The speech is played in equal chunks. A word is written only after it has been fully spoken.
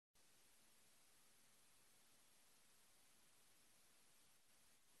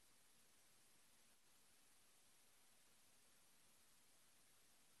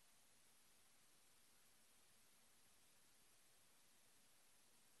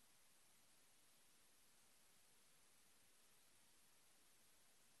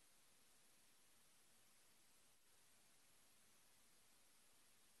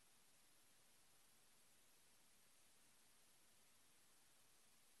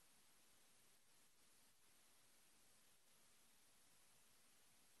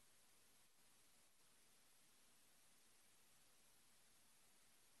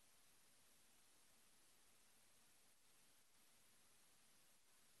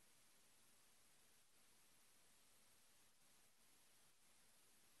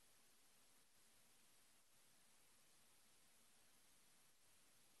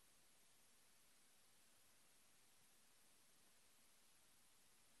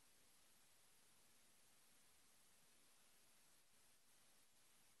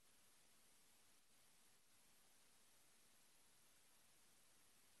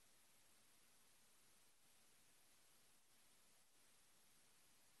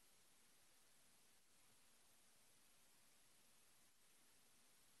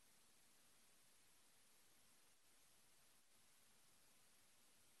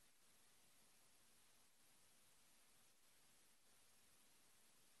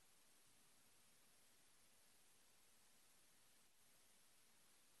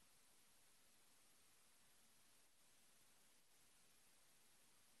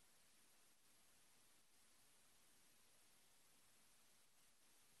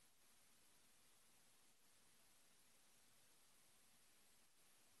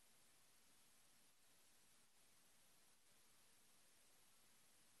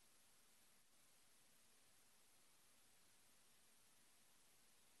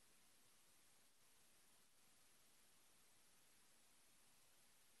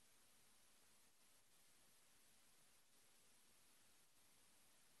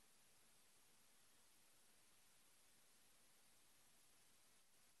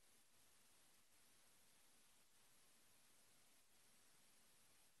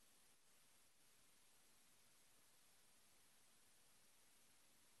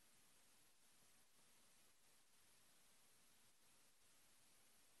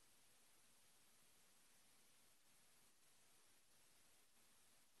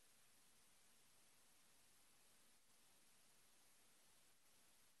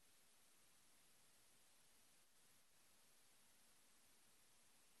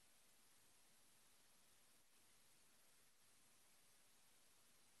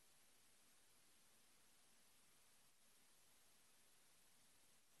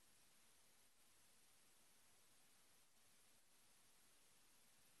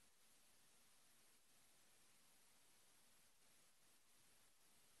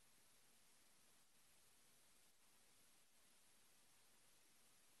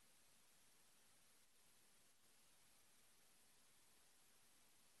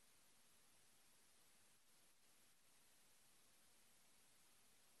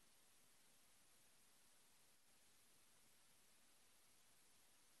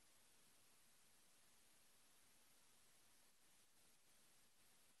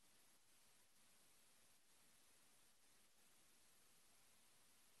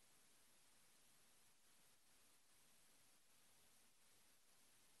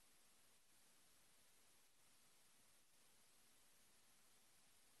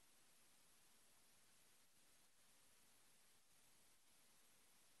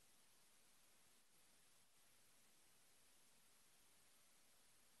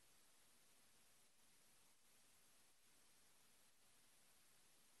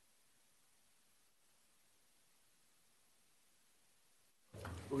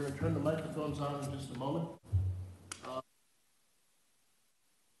We're going to turn the microphones on in just a moment.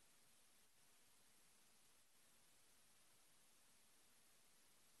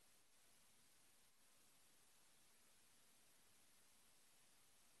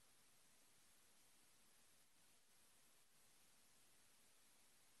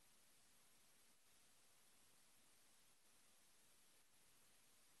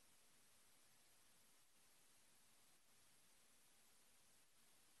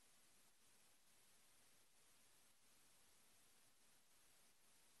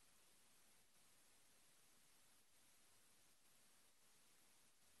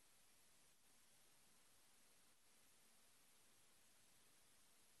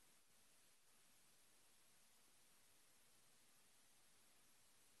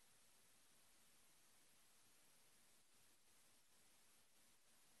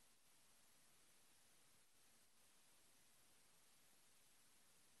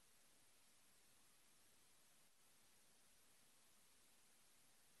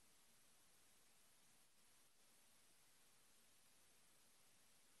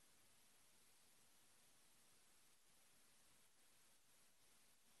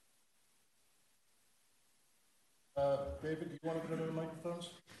 David, do you want to turn on the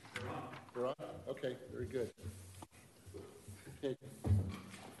microphones? They're on. Okay, very good. Okay.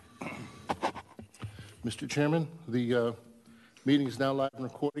 Mr. Chairman, the meeting is now live and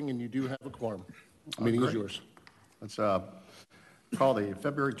recording, and you do have a quorum. The meeting is yours. Let's call the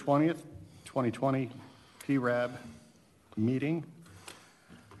February 20th, 2020 PRAB meeting.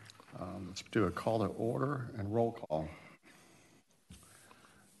 Let's do a call to order and roll call.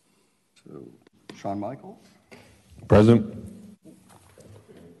 So, Sean Michael. Present.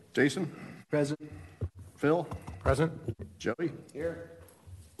 Jason. Present. Phil. Present. Joey. Here.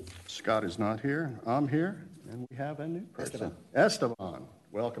 Scott is not here. I'm here. And we have a new person. Esteban.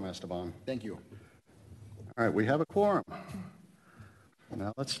 Welcome, Esteban. Thank you. All right, we have a quorum.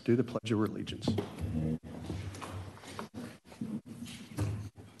 Now let's do the Pledge of Allegiance.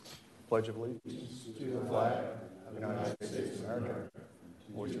 Pledge of Allegiance to the flag of the United States of America,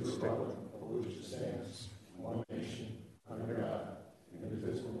 which is stands one nation under God,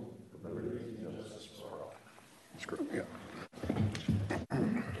 indivisible, with liberty and justice for all. Screw me up.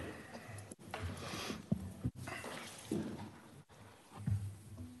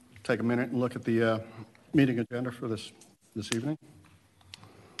 Take a minute and look at the meeting agenda for this evening.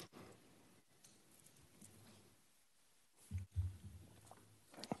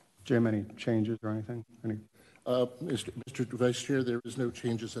 Jim, any changes or anything? Mr. Vice Chair, there is no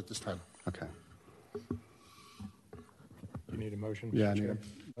changes at this time. Okay. You need a motion? Yeah, I Mr. need Chair?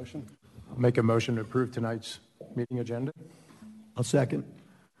 a motion. I'll make a motion to approve tonight's meeting agenda. I'll second.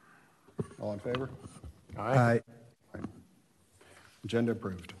 All in favor? Aye. Agenda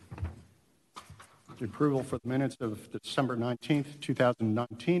approved. The approval for the minutes of the December 19th,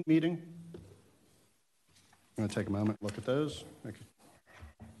 2019 meeting. I'm going to take a moment and look at those.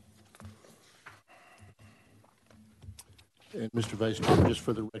 And Mr. Vice Chair, just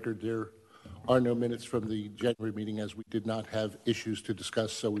for the record, there are no minutes from the January meeting as we did not have issues to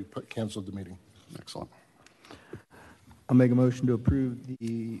discuss, so we canceled the meeting. Excellent. I'll make a motion to approve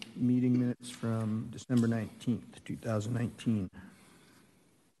the meeting minutes from December 19th, 2019.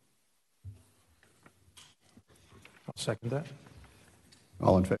 I'll second that.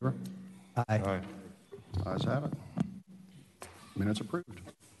 All in favor? Aye. Ayes have it. Minutes approved.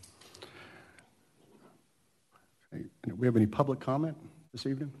 Okay. Do we have any public comment this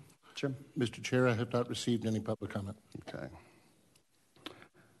evening? Jim? Mr. Chair, I have not received any public comment. Okay.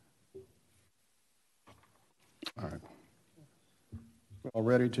 All right. We're all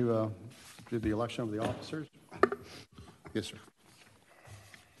ready to do the election of the officers? Yes, sir.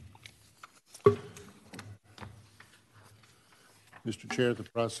 Mr. Chair, the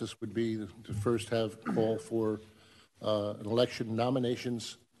process would be to first have a call for an election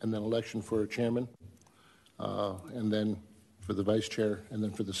nominations and then election for a chairman, and then for the vice chair, and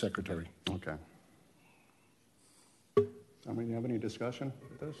then for the secretary. Okay. I mean, you have any discussion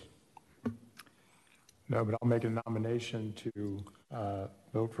with this? No, but I'll make a nomination to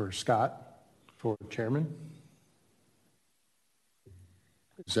vote for Scott for chairman.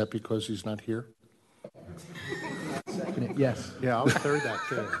 Is that because he's not here? Yes. Yeah, I'll third that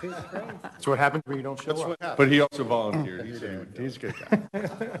too. That's what happens when you don't show up. But he also volunteered. He's a good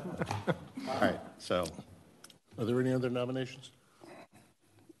guy. All right, so Are there any other nominations?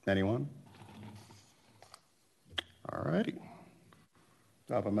 anyone? All righty. Do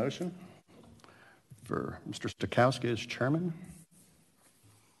I have a motion for Mr. Stokowski as chairman?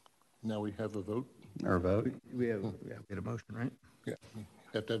 Now we have a vote. Or a vote? We had a motion, right? Yeah.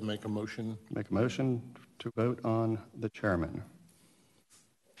 have to make a motion. Make a motion to vote on the chairman.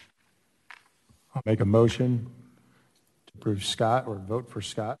 I'll make a motion to approve Scott or vote for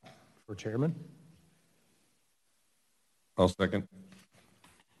Scott for chairman. I'll second.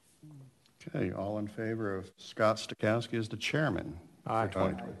 Okay, all in favor of Scott Stokowski as the chairman Aye. for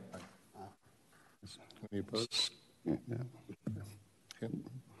 2020? Any opposed? Yeah. Okay.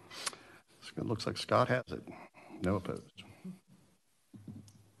 It looks like Scott has it. No opposed.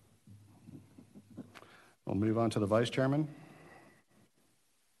 We'll move on to the vice chairman.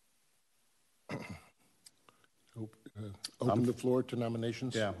 Open the floor to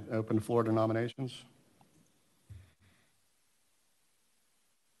nominations. Yeah, open the floor to nominations.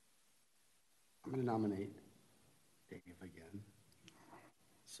 I'm going to nominate Dave again.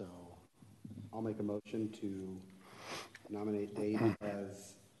 So I'll make a motion to nominate Dave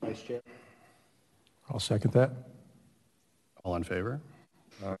as vice chair. I'll second that. All in favor?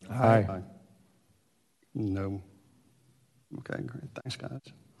 Aye. No. Okay, great. Thanks, guys.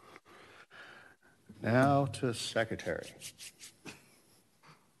 Now to secretary.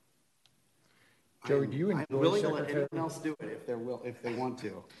 Joey, do you I'm enjoy willing to let secretary? anyone else do it if they want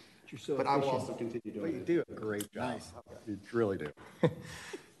to. You're so But I will efficient. also continue Well, doing you it. do a great job. Nice. You really do.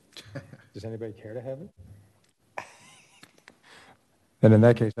 Does anybody care to have it? Then in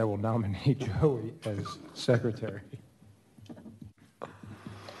that case, I will nominate Joey as secretary.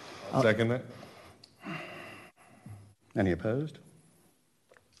 Second that? Any opposed?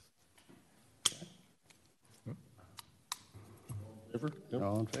 Favor? Yep.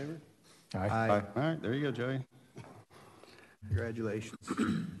 All in favor? Aye. Aye. All right, there you go, Joey. Congratulations.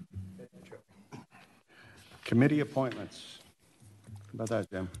 Committee appointments. How about that,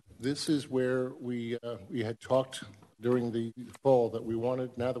 Jim? This is where we had talked during the fall that we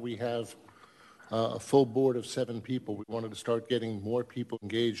wanted, now that we have a full board of 7 people, we wanted to start getting more people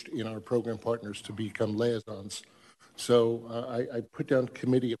engaged in our program partners to become liaisons. So I put down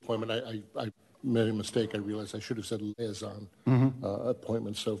committee appointment. I made a mistake. I realized I should have said liaison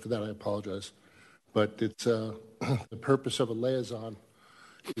appointment. So for that, I apologize. But it's the purpose of a liaison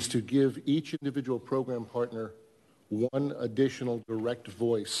is to give each individual program partner one additional direct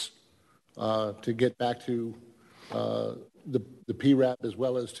voice to get back to the PRAB as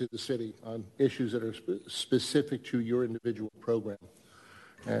well as to the city on issues that are specific to your individual program.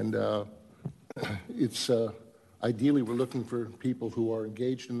 And it's ideally we're looking for people who are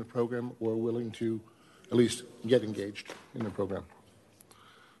engaged in the program or willing to at least get engaged in the program.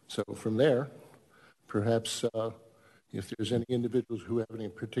 So from there, perhaps if there's any individuals who have any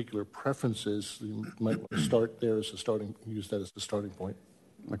particular preferences, you might want to start there as a starting, use that as the starting point.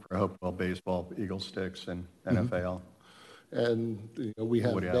 Like for Hopewell baseball, Eagle Sticks, and NFL. And we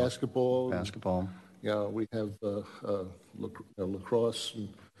have What do you have? basketball. Basketball. Yeah, we have lacrosse and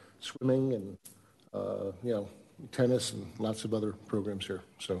swimming and tennis and lots of other programs here.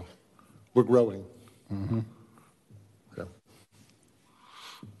 So we're growing. Okay.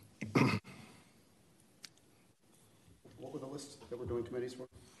 What were the lists that we're doing committees for?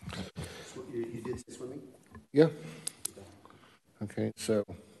 You did say swimming? Yeah. Okay, so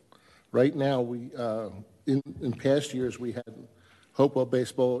right now, we in past years, we had Hopewell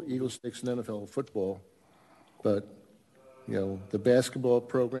baseball, Eagle Sticks, and NFL football. But, the basketball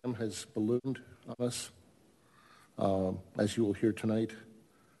program has ballooned on us, as you will hear tonight.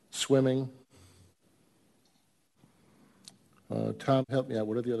 Swimming. Tom, help me out.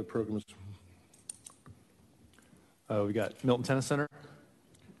 What are the other programs? We got Milton Tennis Center.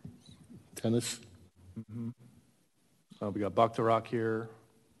 Tennis? We got Buck to Rock here.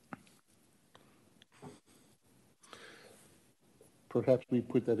 Perhaps we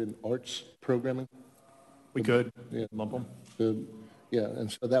put that in arts programming? We could Yeah. lump them. Yeah,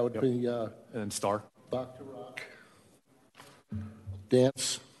 and so that would Yep. be And then Star. Back to rock,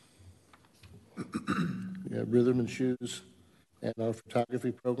 dance, rhythm and shoes, and our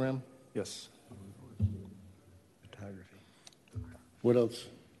photography program. Yes. Photography. What else?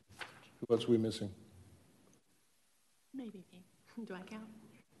 Who else are we missing? Maybe. Do I count?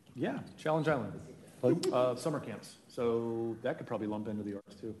 Yeah. Challenge Island. Summer camps. So that could probably lump into the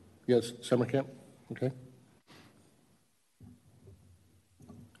arts too. Yes, summer camp, okay.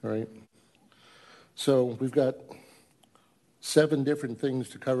 All right. So we've got 7 different things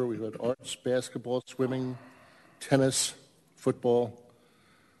to cover. We've got arts, basketball, swimming, tennis, football,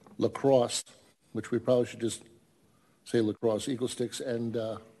 lacrosse, which we probably should just say lacrosse, Eagle Sticks, and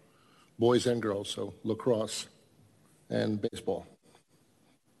boys and girls, so lacrosse and baseball.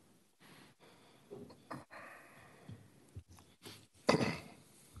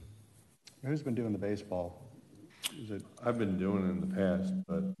 Who's been doing the baseball? I've been doing it in the past,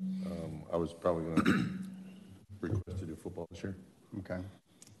 but I was probably going to request to do football this year. Okay.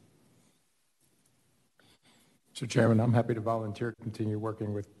 Mr. Chairman, I'm happy to volunteer to continue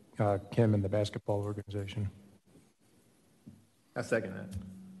working with Kim and the basketball organization. I second that.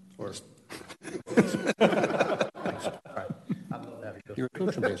 You're a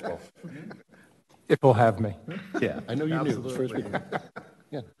coach in baseball. If he'll have me. Yeah. I know you knew, it's first week.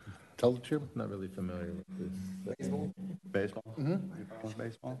 Yeah, tell the chairman. Not really familiar with this. Baseball? Mm-hmm.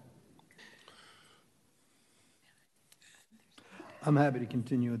 Baseball? I'm happy to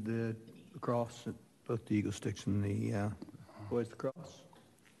continue with the lacrosse, both the Eagle Sticks and the boys lacrosse.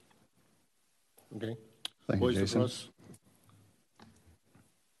 Okay. Thank you, Boys Jason. lacrosse.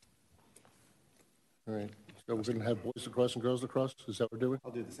 All right, so we're going to have boys lacrosse and girls lacrosse, is that what we're doing?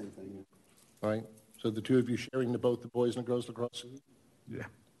 I'll do the same thing. All right, so the two of you sharing both the boys and girls lacrosse? Yeah.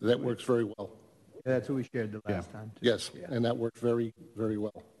 That works very well. Yeah, that's what we shared the last time, too. Yes, and that worked very, very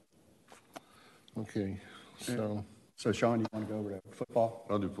well. Okay, so, So Sean, you want to go over to football?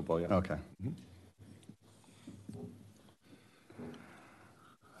 I'll do football, yeah. Okay.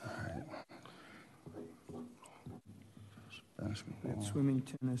 All right. Basketball. Swimming,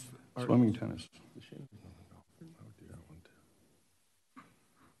 tennis, art. Swimming, tennis.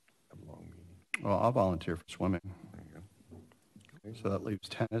 Well, I'll volunteer for swimming. So that leaves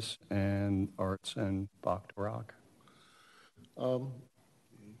tennis and arts and Bach to Rock.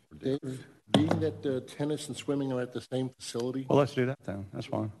 Dave, being that tennis and swimming are at the same facility, Well, let's do that then. That's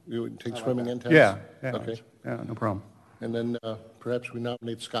fine. you would take swimming and tennis? Yeah, yeah. Okay, Yeah, no problem. and then perhaps we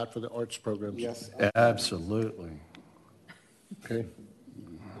nominate Scott for the arts programs? Yes. Absolutely. Okay,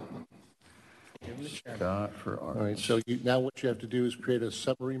 Scott for all right, arts. so now what you have to do is create a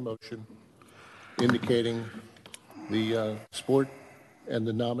summary motion indicating the sport and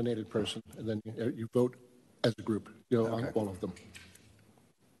the nominated person, and then you vote as a group, on all of them.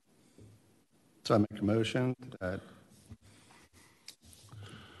 So I make a motion that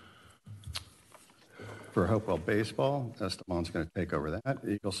for Hopewell Baseball, Esteban's going to take over that.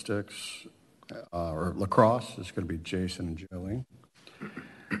 Eagle Sticks, or lacrosse is going to be Jason and Joey.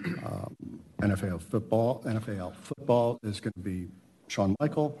 NFL football is going to be Shawn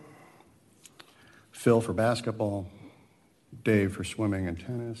Michael. Phil for basketball, Dave for swimming and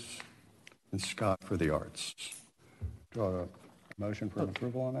tennis, and Scott for the arts. Do I have a motion for an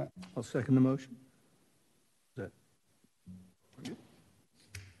approval on that? I'll second the motion. Is that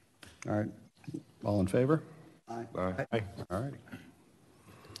All right. All in favor? Aye. All right.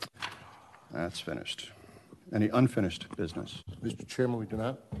 That's finished. Any unfinished business? Mr. Chairman, we do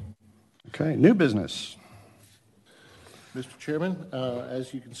not. Okay, new business. Mr. Chairman,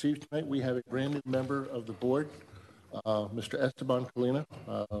 as you can see tonight, we have a brand-new member of the board, Mr. Esteban Colina.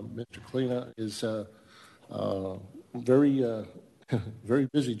 Mr. Colina is a very, very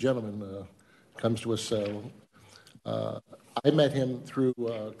busy gentleman, comes to us. I met him through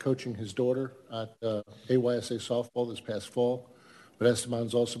coaching his daughter at AYSA softball this past fall, but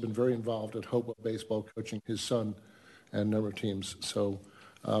Esteban's also been very involved at Hopewell Baseball, coaching his son and a number of teams. So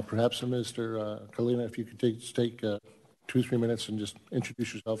perhaps, Mr. Colina, if you could take 2 or 3 minutes and just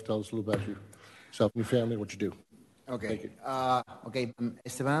introduce yourself, tell us a little about yourself and your family, what you do. Okay. Thank you. Okay, I'm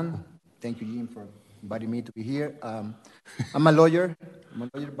Esteban. Thank you, Jim, for inviting me to be here. I'm a lawyer. I'm a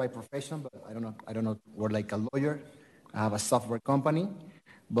lawyer by profession, but I don't know work like a lawyer. I have a software company,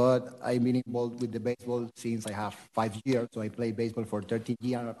 but I've been involved with the baseball since I have 5 years. So I play baseball for 13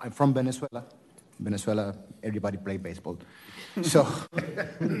 years. I'm from Venezuela. Venezuela, everybody play baseball. So,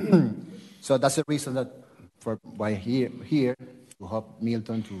 so that's the reason that for why here to help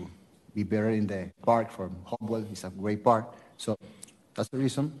Milton to be better in the park for Hopewell. It's a great park. So that's the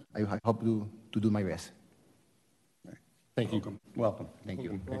reason I hope to do my best. Thank you. Welcome. Thank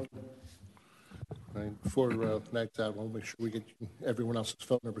you. All right, before night's out, we'll make sure we get everyone else's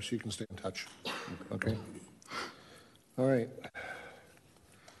phone number so you can stay in touch. Okay? All right.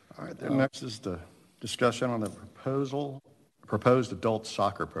 All right, then next is the discussion on the proposed adult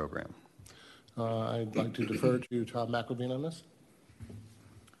soccer program. I'd like to defer to Tom McElveen on this.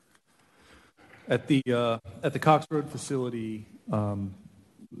 At the Cox Road facility,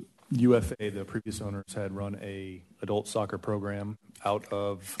 UFA, the previous owners, had run a adult soccer program out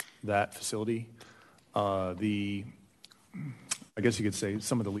of that facility. I guess you could say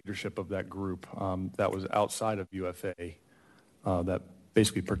some of the leadership of that group that was outside of UFA that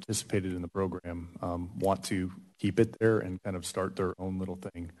basically participated in the program want to keep it there and kind of start their own little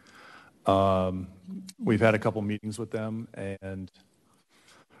thing. We've had a couple meetings with them, and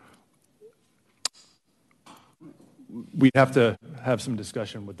we'd have to have some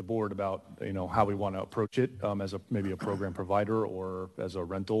discussion with the board about, how we want to approach it, as maybe a program provider or as a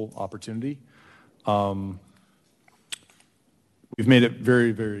rental opportunity. We've made it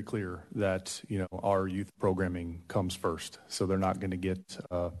very, very clear that, our youth programming comes first. So they're not going to get,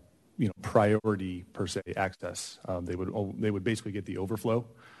 priority per se access. They would basically get the overflow,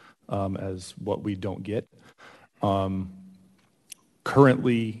 as what we don't get.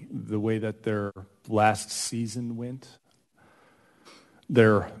 Currently, the way that their last season went,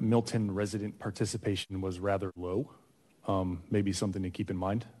 their Milton resident participation was rather low. Maybe something to keep in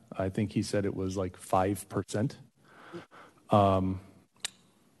mind. I think he said it was like 5%.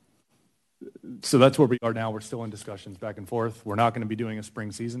 So that's where we are now. We're still in discussions back and forth. We're not going to be doing a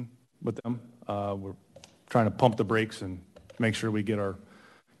spring season with them. We're trying to pump the brakes and make sure we get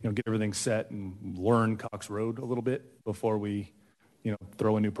get everything set and learn Cox Road a little bit before we,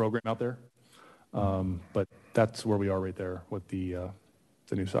 throw a new program out there. But that's where we are right there with the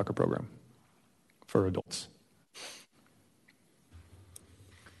new soccer program for adults.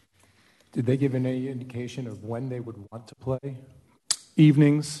 Did they give any indication of when they would want to play?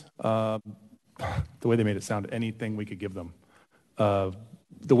 Evenings, the way they made it sound, anything we could give them.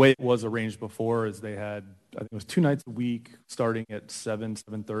 The way it was arranged before is they had, I think it was 2 nights a week, starting at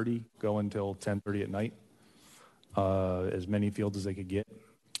 7:30, going until 10:30 at night. As many fields as they could get.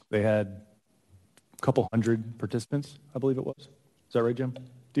 They had a couple hundred participants, I believe it was. Is that right, Jim?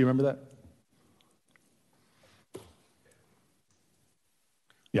 Do you remember that?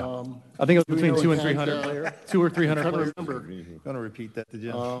 Yeah, I think it was between 200 and 300 players. 200 or 300 players. Going to repeat that to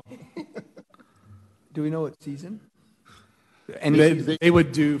Jim. Do we know what season? They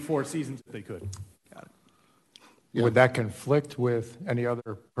would do 4 seasons if they could. Got it. Yeah. Would that conflict with any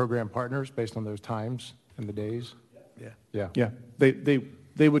other program partners based on those times and the days? Yeah. Yeah,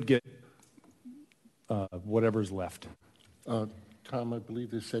 they would get whatever's left. Tom, I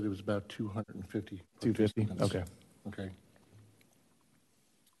believe they said it was about 250. 250? Okay. Okay.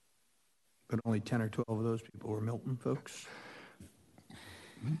 But only 10 or 12 of those people were Milton folks?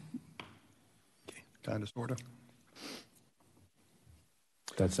 Okay, kind of, sort of.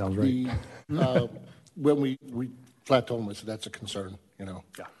 That sounds right. When we flat told them, I said, that's a concern,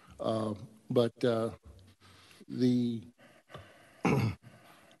 Yeah. But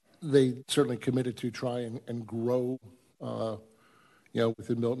they certainly committed to try and grow,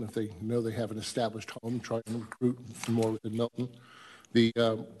 within Milton. If they know they have an established home, try and recruit more within Milton. The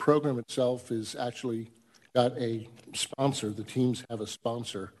program itself is actually got a sponsor. The teams have a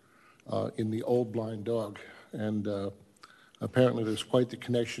sponsor in the Old Blind Dog. And apparently there's quite the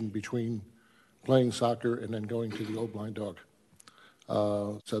connection between playing soccer and then going to the Old Blind Dog.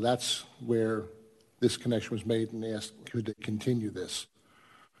 So that's where this connection was made, and they asked, could they continue this?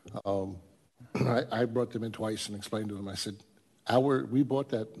 I brought them in twice and explained to them, I said, we bought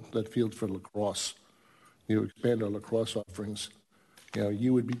that field for lacrosse. Expand our lacrosse offerings.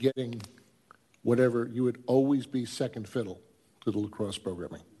 You would be getting whatever, you would always be second fiddle to the lacrosse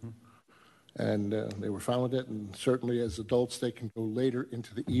programming. And they were fine with it, and certainly as adults, they can go later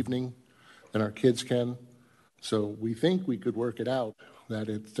into the evening than our kids can. So we think we could work it out that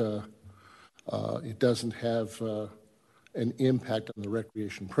it doesn't have an impact on the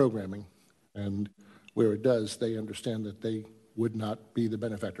recreation programming. And where it does, they understand that they would not be the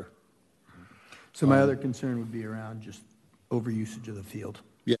benefactor. So my other concern would be around just overusage of the field.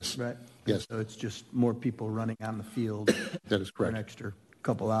 Yes. Right? Yes. So it's just more people running on the field. That is For an correct. extra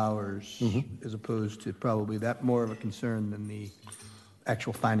couple hours, as opposed to probably that more of a concern than the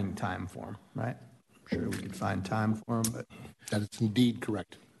actual finding time for them, right? I'm sure we could find time for them, but That is indeed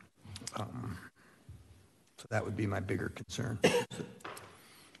correct. so that would be my bigger concern.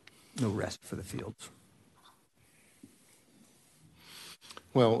 No rest for the fields.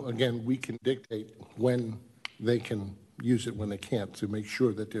 Well, again, we can dictate when they can use it, when they can't, to make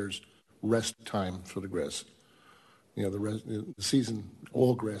sure that there's rest time for the grass. The season,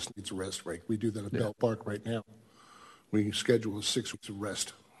 all grass needs a rest break. We do that at Bell Park right now. We schedule 6 weeks of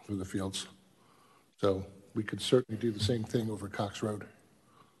rest for the fields. So we could certainly do the same thing over Cox Road.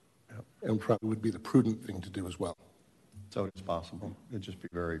 And probably would be the prudent thing to do as well. So it's possible. It'd just be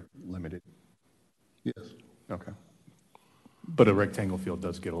very limited. Yes. Okay. But a rectangle field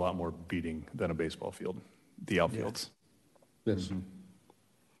does get a lot more beating than a baseball field, the outfields. Yes.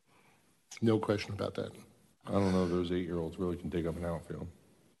 No question about that. I don't know if those 8-year-olds really can dig up an outfield.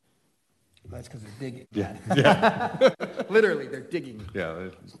 That's because they're digging. Yeah. Literally, they're digging. Yeah,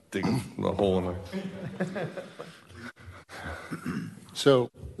 they dig a hole in it. So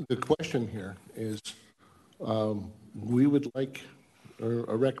the question here is, we would like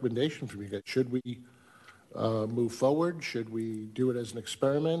a recommendation from you guys. Should we move forward? Should we do it as an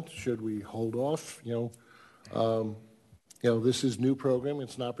experiment? Should we hold off? This is new programming.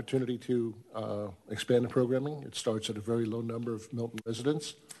 It's an opportunity to expand the programming. It starts at a very low number of Milton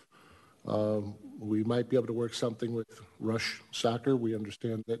residents. We might be able to work something with Rush Soccer. We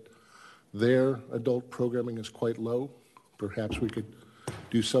understand that their adult programming is quite low. Perhaps we could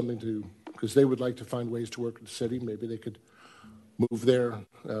do something because they would like to find ways to work with the city. Maybe they could move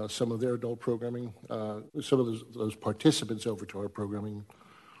some of their adult programming, some of those participants over to our programming.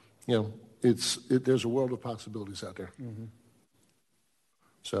 There's a world of possibilities out there.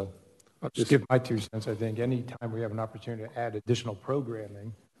 So I'll just give my 2 cents. I think anytime we have an opportunity to add additional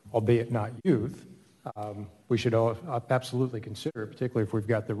programming, albeit not youth, we should absolutely consider it, particularly if we've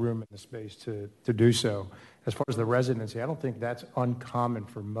got the room and the space to do so. As far as the residency, I don't think that's uncommon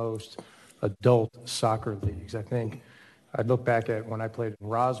for most adult soccer leagues. I think I'd look back at when I played in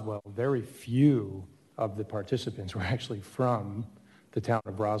Roswell, very few of the participants were actually from the town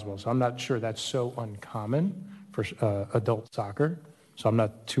of Roswell. So I'm not sure that's so uncommon for adult soccer. So I'm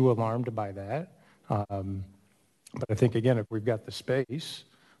not too alarmed by that. But I think, again, if we've got the space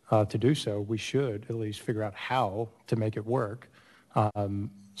to do so, we should at least figure out how to make it work,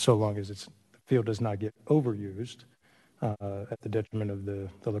 so long as the field does not get overused at the detriment of the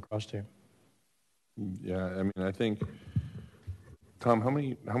lacrosse team. Yeah, I mean, I think, Tom, how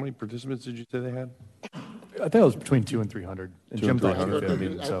many participants did you say they had? I think it was between 200 and 300. And 200 Jim and thought 300.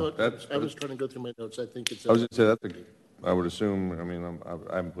 250, so I was trying to go through my notes. I think it's. I was going to say that's I would assume. I mean,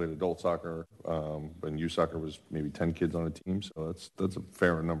 I haven't played adult soccer, but youth soccer was maybe 10 kids on a team, so that's a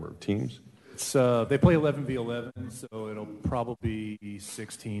fair number of teams. it's they play 11v11, so it'll probably be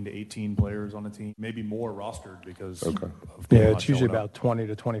 16 to 18 players on a team, maybe more rostered because. Okay. Of people Yeah, not it's usually showing up. about 20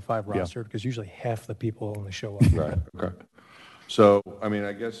 to 25 Yeah. rostered because usually half the people only show up. Right. Okay. So, I mean,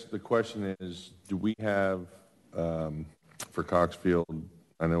 I guess the question is, do we have for Coxfield?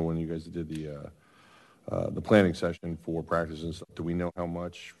 I know when you guys did the planning session for practice and stuff, do we know how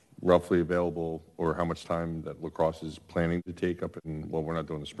much roughly available or how much time that lacrosse is planning to take up in, well, we're not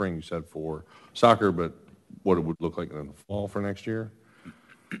doing the spring, you said, for soccer, but what it would look like in the fall for next year?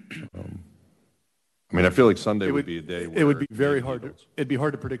 I mean, I feel like Sunday would be a day where. It would be very maybe hard. adults- It'd be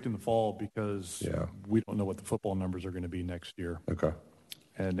hard to predict in the fall because Yeah. we don't know what the football numbers are going to be next year Okay,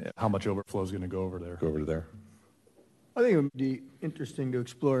 and how much overflow is going to go over there. go over to there. I think it would be interesting to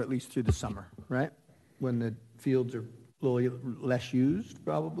explore at least through the summer, right? When the fields are a little less used,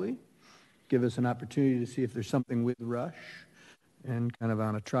 probably. Give us an opportunity to see if there's something with Rush and kind of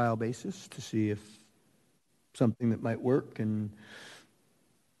on a trial basis to see if something that might work. And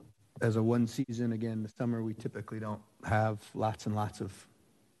as a one season, again, the summer, we typically don't have lots and lots of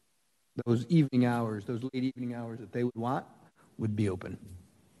those evening hours, those late evening hours that they would want would be open.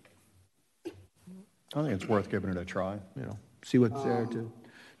 I think it's worth giving it a try. You know, see what's there to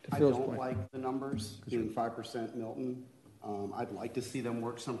I Phil's don't point. like the numbers, being 5% Milton. I'd like to see them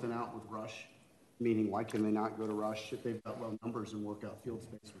work something out with Rush, meaning why can they not go to Rush if they've got low numbers and work out field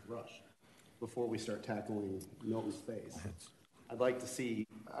space with Rush before we start tackling Milton space? I'd like to see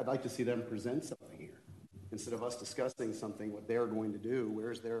them present something here. Instead of us discussing something, what they're going to do,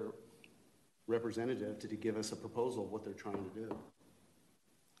 where's their representative to give us a proposal of what they're trying to do?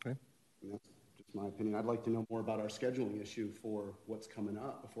 Okay. And that's just my opinion. I'd like to know more about our scheduling issue for what's coming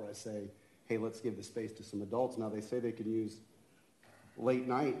up before I say, hey, let's give the space to some adults. Now, they say they can use late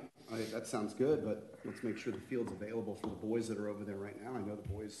night. That sounds good, but let's make sure the field's available for the boys that are over there right now. I know the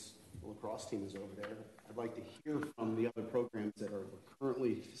boys' lacrosse team is over there. I'd like to hear from the other programs that are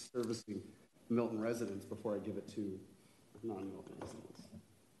currently servicing Milton residents before I give it to non-Milton residents.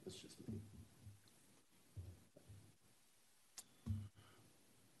 That's just me.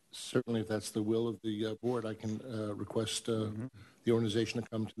 Certainly, if that's the will of the board, I can request the organization to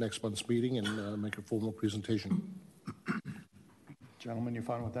come to next month's meeting and make a formal presentation. Gentlemen, you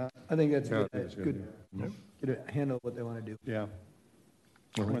fine with that? I think that's Yeah, I a think it's good, good. get a handle of what they want to do. Yeah.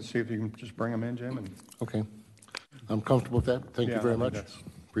 Let's see if you can just bring them in, Jim, and, Okay. I'm comfortable with that. Thank Yeah, you I very think much. that's-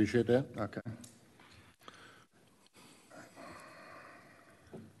 Appreciate that. okay.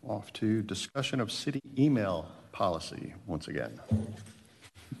 Off to discussion of city email policy once again.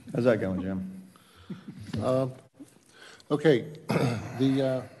 How's that going, Jim? Okay.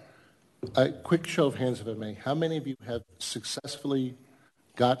 Quick show of hands, if I may. How many of you have successfully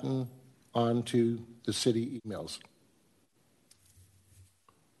gotten onto the city emails?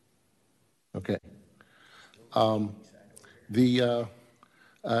 Okay. I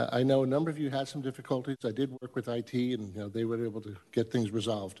know a number of you had some difficulties. I did work with IT, and they were able to get things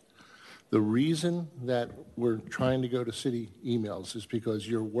resolved. The reason that we're trying to go to city emails is because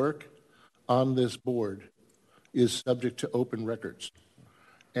your work on this board is subject to open records.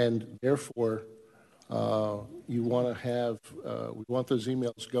 And therefore, you want to have, we want those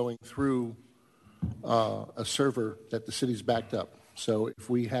emails going through a server that the city's backed up. So if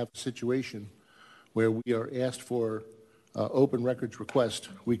we have a situation where we are asked for open records request,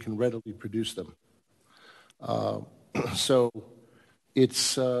 we can readily produce them. So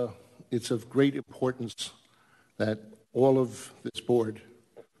it's of great importance that all of this board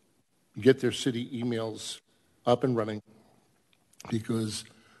get their city emails up and running, because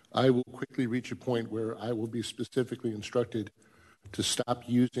I will quickly reach a point where I will be specifically instructed to stop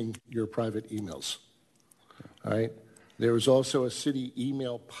using your private emails. All right? There is also a city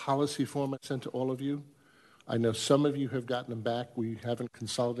email policy form I sent to all of you. I know some of you have gotten them back. We haven't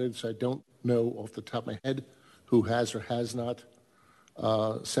consolidated, so I don't know off the top of my head who has or has not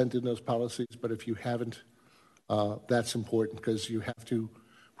sent in those policies. But if you haven't, that's important, because you have to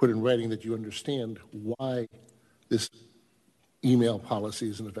put in writing that you understand why this email policy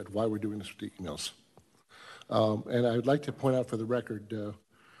is in effect, why we're doing this with the emails. And I would like to point out for the record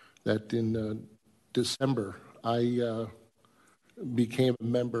that in December, I became a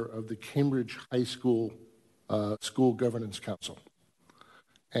member of the Cambridge High School School Governance Council.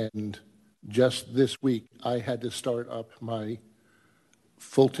 And just this week, I had to start up my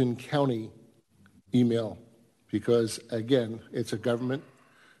Fulton County email because, again, it's a government.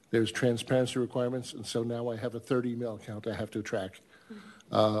 There's transparency requirements, and so now I have a third email account I have to track.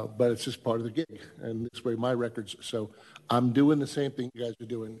 But it's just part of the gig, and this way my records. So I'm doing the same thing you guys are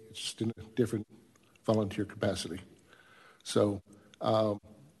doing, it's just in a different volunteer capacity. So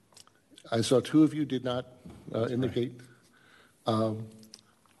I saw two of you did not indicate.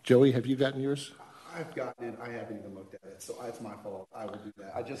 Joey, have you gotten yours? I've gotten it. I haven't even looked at it, so it's my fault. I will do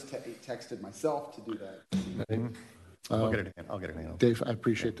that. I just texted myself to do that. I'll get it handled. Dave, I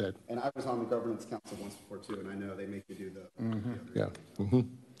appreciate that. And I was on the governance council once before too, and I know they make you do the. Yeah.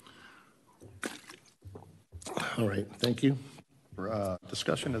 All right. Thank you. For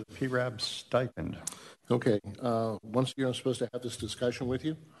discussion of the PRAB stipend. Okay. Once again, I'm supposed to have this discussion with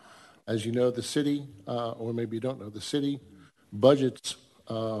you. As you know, the city, or maybe you don't know, the city budgets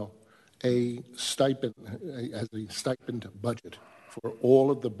a stipend, as a stipend budget for all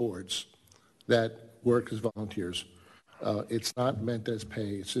of the boards that work as volunteers. It's not meant as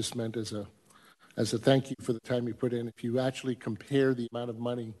pay. It's just meant as a thank you for the time you put in. If you actually compare the amount of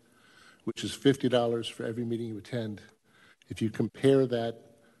money, which is $50 for every meeting you attend, if you compare that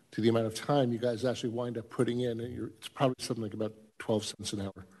to the amount of time you guys actually wind up putting in, it's probably something like about 12 cents an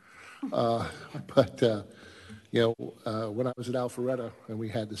hour. When I was at Alpharetta and we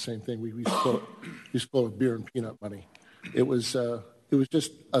had the same thing, we used to call it beer and peanut money. It was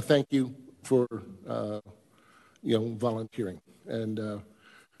just a thank you for volunteering, and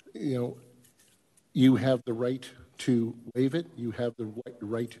you have the right to waive it. You have the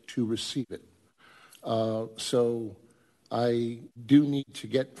right to receive it. So I do need to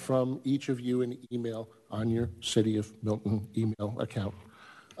get from each of you an email on your City of Milton email account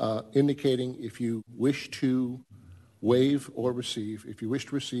indicating if you wish to waive or receive. If you wish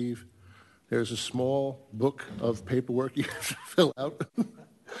to receive, there's a small book of paperwork you have to fill out.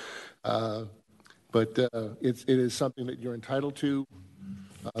 But it is something that you're entitled to.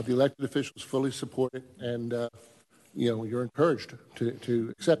 The elected officials fully support it, and you're encouraged to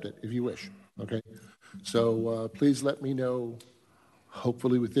accept it if you wish. Okay, so please let me know,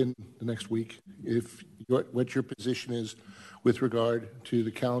 hopefully within the next week, what your position is with regard to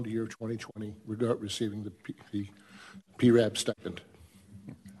the calendar year of 2020, regarding receiving the PRAB stipend.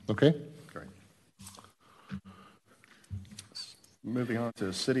 Okay. Great. Moving on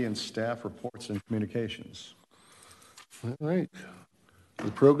to city and staff reports and communications. All right. The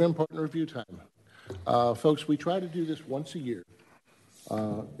program partner review time. Folks, we try to do this once a year,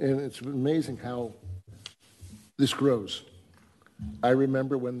 and it's amazing how this grows. I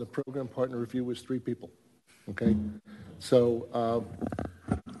remember when the program partner review was 3 people, okay? So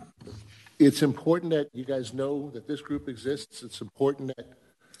it's important that you guys know that this group exists. It's important that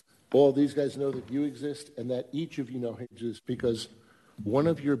all these guys know that you exist and that each of you know who exists, because one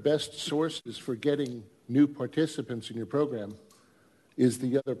of your best sources for getting new participants in your program is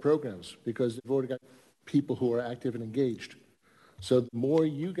the other programs, because they've already got people who are active and engaged. So the more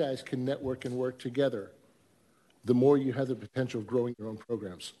you guys can network and work together, the more you have the potential of growing your own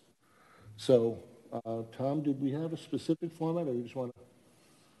programs. So, Tom, did we have a specific format, or we just want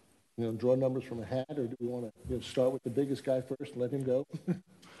to, draw numbers from a hat, or do we want to start with the biggest guy first and let him go?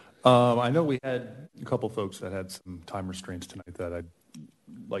 I know we had a couple folks that had some time restraints tonight that I'd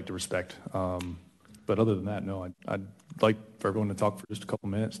like to respect. But other than that, no, I'd like for everyone to talk for just a couple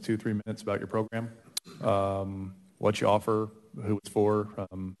minutes, 2-3 minutes about your program. what you offer, who it's for,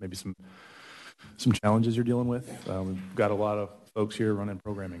 maybe some challenges you're dealing with. We've got a lot of folks here running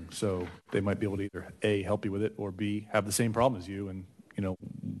programming, so they might be able to either A, help you with it, or B, have the same problem as you, and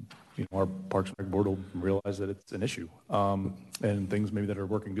our Parks and Rec board will realize that it's an issue, and things maybe that are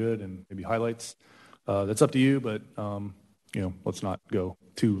working good, and maybe highlights. That's up to you, but let's not go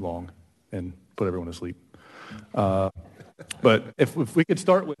too long and put everyone to sleep. But if we could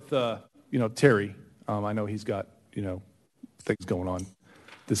start with Terry, I know he's got things going on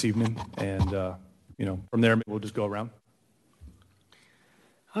this evening, and from there maybe we'll just go around.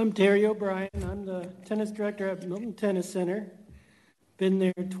 I'm Terry O'Brien. I'm the tennis director at Milton Tennis Center. Been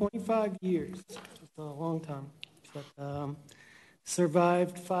there 25 years. It's a long time. But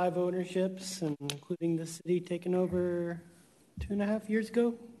survived 5 ownerships, and including the city taking over 2.5 years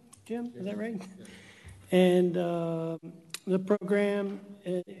ago. Jim, is that right? Yeah. And the program,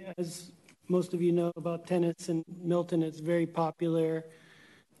 as most of you know about tennis in Milton, is very popular.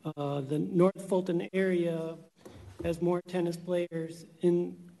 The North Fulton area has more tennis players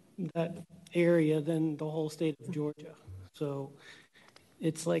in that area than the whole state of Georgia. So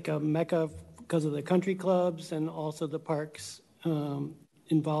it's like a mecca because of the country clubs and also the parks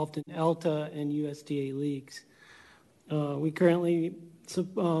involved in ELTA and USTA leagues. We currently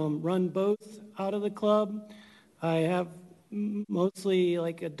run both out of the club. I have mostly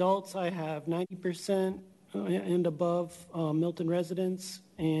like adults. I have 90% and above Milton residents,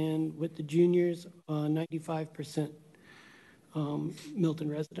 and with the juniors, 95% Milton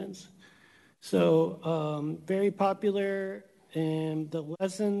residents. So very popular, and the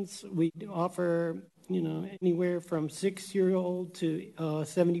lessons we offer, anywhere from 6-year-old to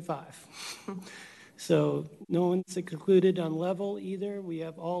 75. So no one's excluded on level either. We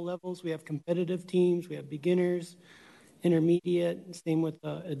have all levels. We have competitive teams. We have beginners, intermediate, same with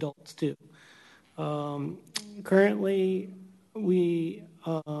adults too. Currently, we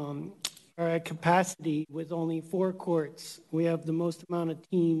are at capacity with only 4 courts. We have the most amount of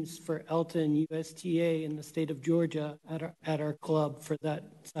teams for ELTA and USTA in the state of Georgia at our club for that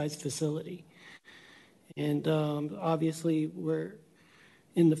size facility. And obviously, we're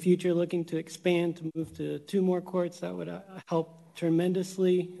in the future looking to expand to move to 2 more courts. That would help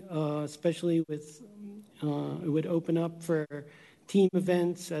tremendously, especially with it would open up for team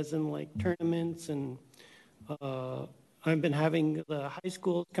events, as in like tournaments, and I've been having the high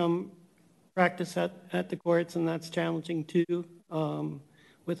schools come practice at the courts, and that's challenging too,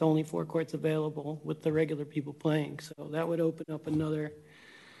 with only 4 courts available with the regular people playing. So that would open up another,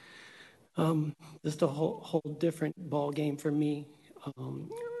 just a whole different ball game for me.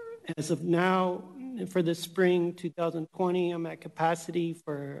 As of now, for the spring 2020, I'm at capacity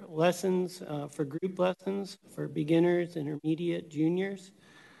for lessons, for group lessons, for beginners, intermediate, juniors.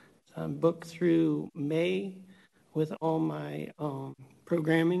 I'm booked through May with all my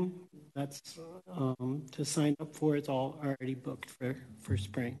programming. That's to sign up for. It's all already booked for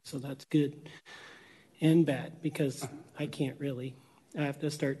spring. So that's good and bad, because I can't really. I have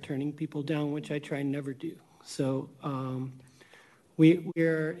to start turning people down, which I try never do. So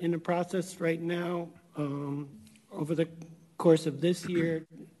we're in a process right now, over the course of this year,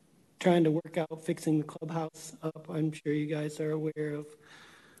 trying to work out fixing the clubhouse up. I'm sure you guys are aware of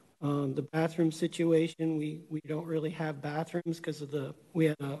the bathroom situation. We don't really have bathrooms because we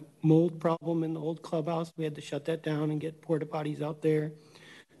had a mold problem in the old clubhouse. We had to shut that down and get porta potties out there.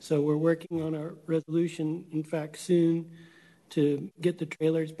 So we're working on a resolution, in fact, soon, to get the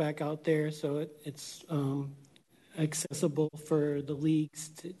trailers back out there so it's accessible for the leagues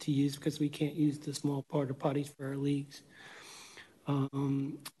to use, because we can't use the small porta potties for our leagues.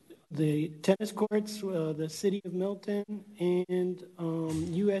 The tennis courts, the city of Milton and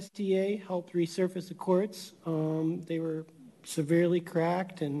USTA helped resurface the courts. They were severely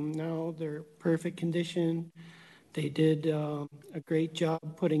cracked, and now they're perfect condition. They did a great job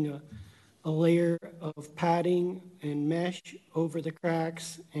putting a layer of padding and mesh over the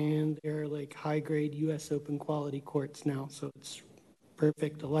cracks, and they're like high-grade U.S. Open quality courts now, so it's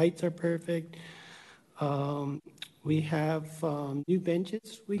perfect. The lights are perfect. We have new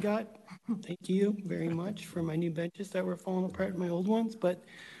benches we got. Thank you very much for my new benches that were falling apart, my old ones. But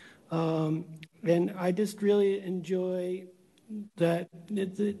and I just really enjoy that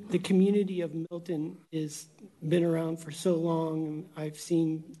the community of Milton has been around for so long.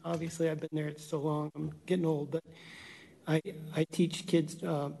 And obviously I've been there so long, I'm getting old, but I teach kids,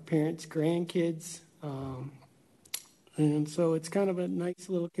 parents, grandkids, and so it's kind of a nice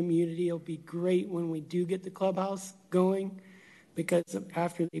little community. It'll be great when we do get the clubhouse going, because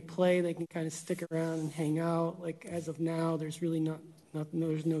after they play, they can kind of stick around and hang out. Like as of now, there's really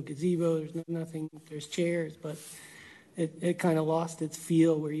There's no gazebo, there's nothing, there's chairs, but it kind of lost its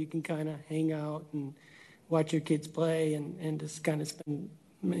feel where you can kind of hang out and watch your kids play and just kind of spend,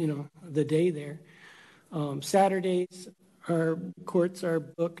 the day there. Saturdays, our courts are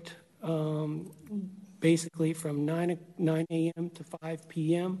booked basically from 9 a.m. to 5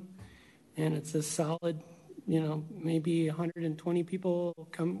 p.m. And it's a solid, maybe 120 people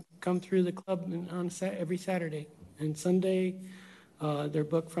come through the club every Saturday. And Sunday, they're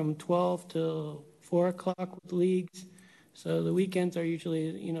booked from 12 till 4 o'clock with leagues. So the weekends are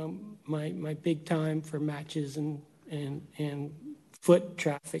usually, my big time for matches and foot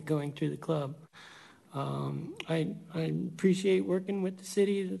traffic going through the club. I appreciate working with the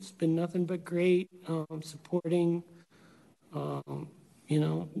city. It's been nothing but great, supporting,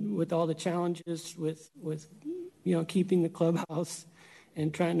 with all the challenges with keeping the clubhouse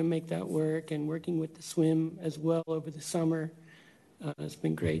and trying to make that work, and working with the swim as well over the summer. It's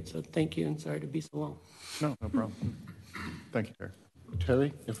been great. So thank you, and sorry to be so long. No problem. Thank you, Terry.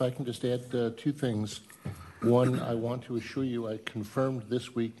 Terry, if I can just add two things. One, I want to assure you I confirmed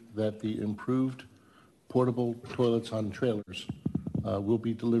this week that the improved portable toilets on trailers will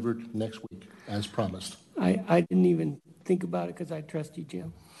be delivered next week, as promised. I didn't even think about it because I trust you,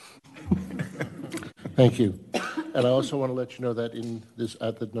 Jim. Thank you. And I also want to let you know that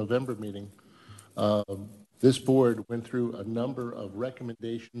at the November meeting, this board went through a number of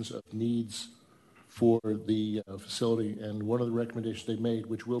recommendations of needs for the facility, and one of the recommendations they made,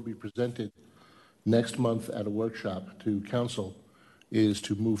 which will be presented next month at a workshop to council, is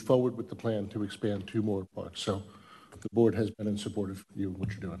to move forward with the plan to expand 2 more parks. So the board has been in support of you and what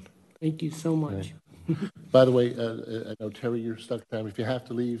you're doing. Thank you so much. By the way, I know, Terry, you're stuck time. If you have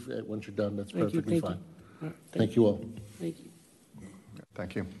to leave once you're done, that's perfectly fine. Right, thank you all. Thank you.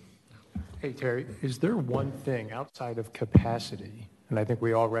 Thank you. Hey, Terry, is there one thing outside of capacity, and I think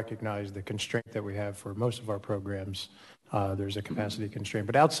we all recognize the constraint that we have for most of our programs, there's a capacity constraint,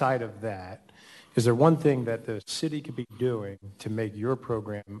 but outside of that, is there one thing that the city could be doing to make your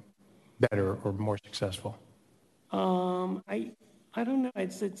program better or more successful? I don't know.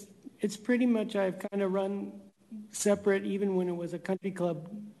 It's pretty much, I've kind of run separate, even when it was a country club.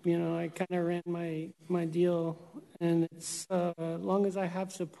 I kind of ran my deal, and it's as long as I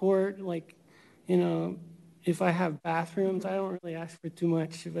have support, if I have bathrooms, I don't really ask for too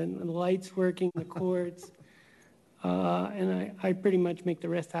much. But the lights working, the cords, and I pretty much make the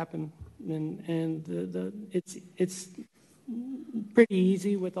rest happen. And it's pretty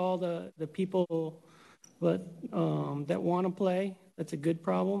easy with all the people that want to play. That's a good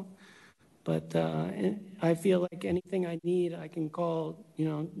problem. But I feel like anything I need, I can call,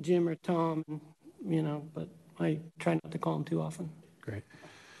 Jim or Tom, but I try not to call them too often. Great.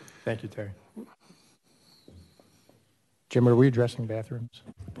 Thank you, Terry. Jim, are we addressing bathrooms?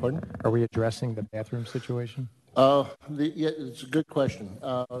 Pardon? Are we addressing the bathroom situation? Yeah, it's a good question.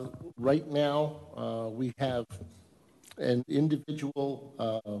 Right now, we have an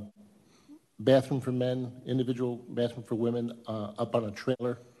individual bathroom for men, individual bathroom for women up on a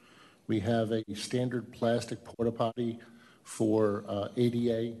trailer. We have a standard plastic porta potty for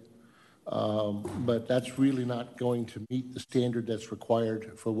ADA, but that's really not going to meet the standard that's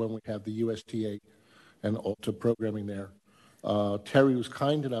required for when we have the USTA and Ulta programming there. Terry was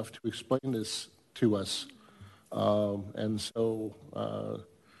kind enough to explain this to us, and so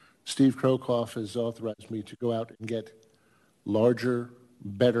Steve Krokoff has authorized me to go out and get larger,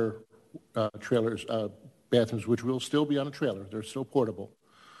 better trailers, bathrooms, which will still be on a trailer. They're still portable.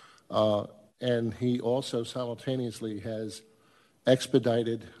 And he also simultaneously has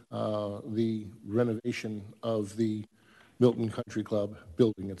expedited the renovation of the Milton Country Club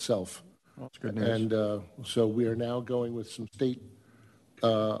building itself. Well, that's good news. And so we are now going with some state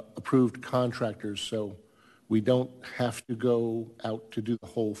approved contractors, so we don't have to go out to do the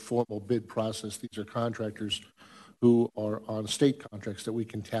whole formal bid process. These are contractors who are on state contracts that we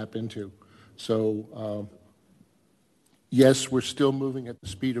can tap into. So yes, we're still moving at the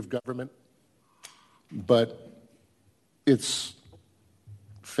speed of government, but it's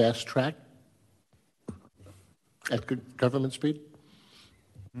fast track at good government speed.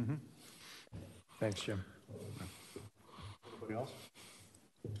 Mm-hmm. Thanks, Jim. Anybody else?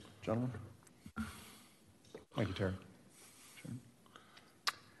 Gentlemen? Thank you, Terry. Sure.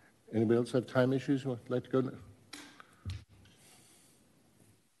 Anybody else have time issues? Would like to go?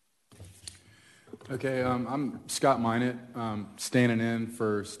 Okay, I'm Scott Minot, standing in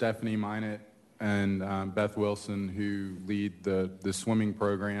for Stephanie Minot and Beth Wilson, who lead the swimming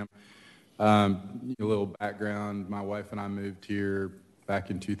program. A little background, my wife and I moved here back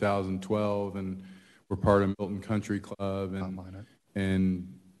in 2012, and we're part of Milton Country Club. And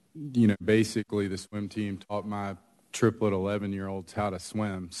And, you know, basically the swim team taught my triplet 11-year-olds how to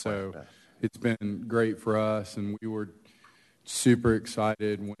swim. So it's been great for us, and we were super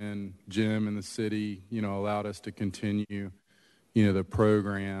excited when Jim and the city, you know, allowed us to continue, you know, the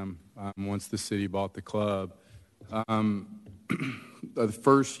program once the city bought the club. The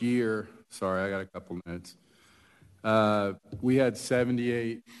first year, sorry, I got a couple minutes. We had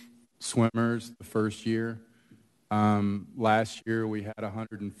 78 swimmers the first year. Last year we had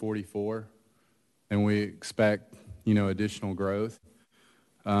 144, and we expect, you know, additional growth.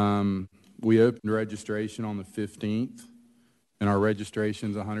 We opened registration on the 15th, and our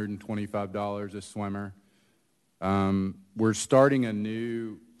registration is $125 a swimmer. We're starting a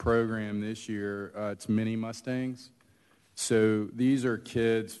new program this year. It's Mini Mustangs. So these are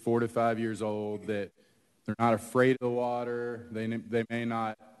kids 4 to 5 years old that they're not afraid of the water. They may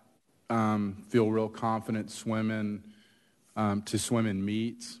not feel real confident swimming to swim in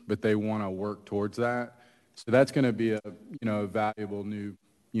meets, but they want to work towards that. So that's going to be a valuable new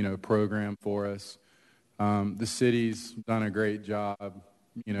program for us. The city's done a great job,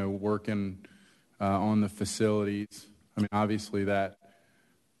 working on the facilities. I mean, obviously that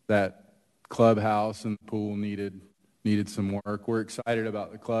clubhouse and the pool needed some work. We're excited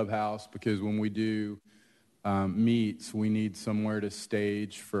about the clubhouse because when we do meets, we need somewhere to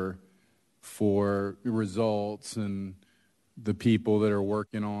stage for results, and the people that are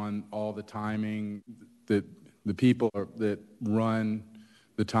working on all the timing, that the people that run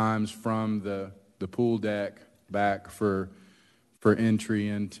the times from the pool deck back for entry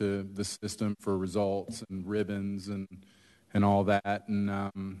into the system for results and ribbons and all that.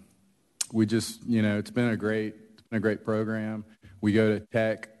 And we just, it's been a great program. We go to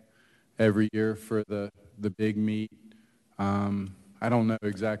Tech every year for the big meet. I don't know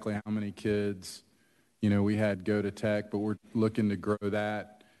exactly how many kids, we had go to Tech, but we're looking to grow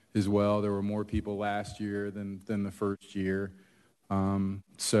that as well. There were more people last year than the first year.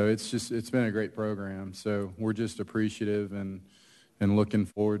 So it's been a great program. So we're just appreciative and looking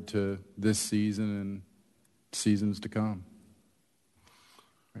forward to this season and seasons to come.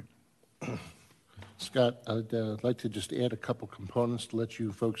 Right. Scott, I'd like to just add a couple components to let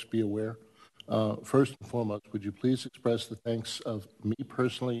you folks be aware. First and foremost, would you please express the thanks of me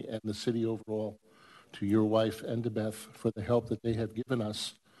personally and the city overall to your wife and to Beth for the help that they have given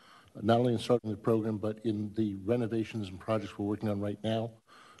us, not only in starting the program, but in the renovations and projects we're working on right now.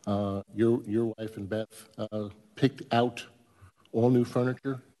 Your wife and Beth picked out all new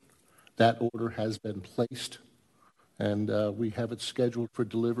furniture. That order has been placed, and we have it scheduled for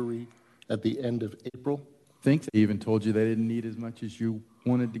delivery at the end of April. I think they even told you they didn't need as much as you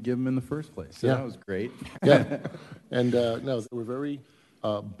wanted to give them in the first place. So that was great. Yeah. And no, they were very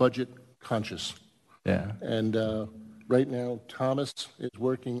budget conscious. Yeah. And right now, Thomas is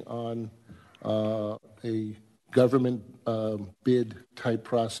working on a government bid type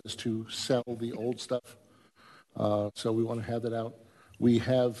process to sell the old stuff. So we want to have that out. We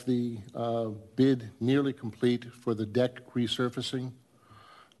have the bid nearly complete for the deck resurfacing.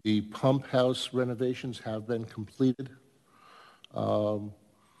 The pump house renovations have been completed.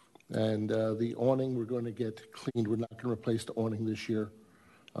 And the awning we're going to get cleaned. We're not going to replace the awning this year.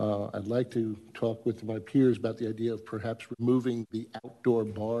 I'd like to talk with my peers about the idea of perhaps removing the outdoor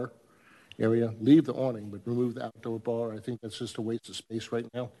bar area. Leave the awning, but remove the outdoor bar. I think that's just a waste of space right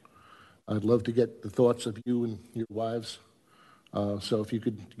now. I'd love to get the thoughts of you and your wives. So if you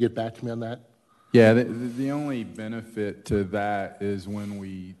could get back to me on that. Yeah, the only benefit to that is when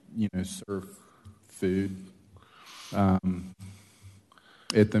we, serve food at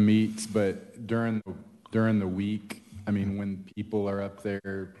the meets, but during the week, I mean, when people are up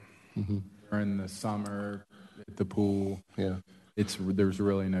there during the summer at the pool, there's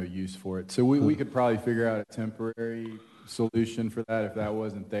really no use for it. So we could probably figure out a temporary solution for that if that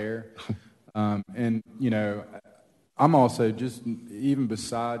wasn't there. And, I'm also just, even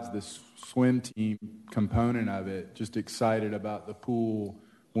besides the swim team component of it, just excited about the pool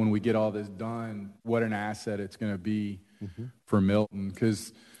when we get all this done, what an asset it's going to be for Milton.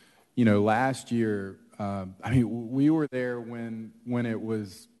 Because, last year, we were there when it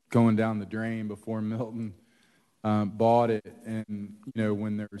was going down the drain before Milton bought it. And,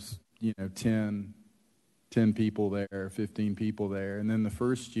 when there's, 10 people there, 15 people there. And then the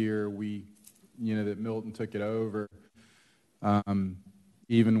first year that Milton took it over,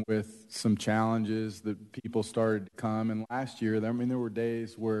 even with some challenges that people started to come. And last year, there were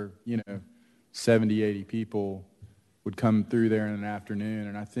days where, 70, 80 people would come through there in an afternoon.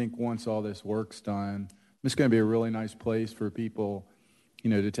 And I think once all this work's done, it's going to be a really nice place for people,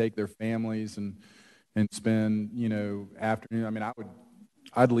 to take their families and, and spend, afternoon. I mean,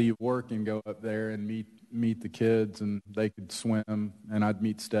 I'd leave work and go up there and meet the kids, and they could swim, and I'd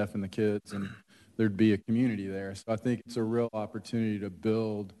meet Steph and the kids, and there'd be a community there. So I think it's a real opportunity to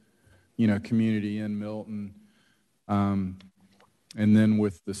build, community in Milton. And then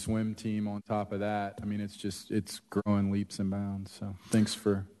with the swim team on top of that, I mean, it's growing leaps and bounds. So thanks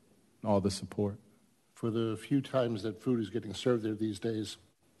for all the support. For the few times that food is getting served there these days,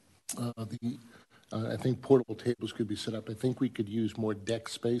 I think portable tables could be set up. I think we could use more deck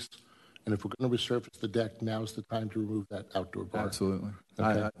space. And if we're going to resurface the deck, now's the time to remove that outdoor bar. Absolutely.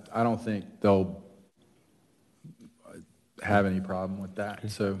 Okay. I don't think they'll have any problem with that. Okay.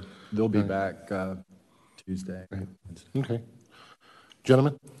 So they'll be back Tuesday. Right. Okay.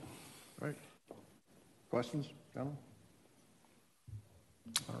 Gentlemen? All right. Questions, gentlemen?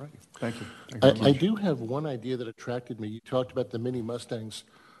 All right. Thank you. I do have one idea that attracted me. You talked about the mini Mustangs.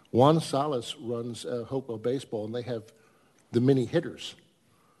 Juan Salas runs Hopewell Baseball, and they have the mini hitters.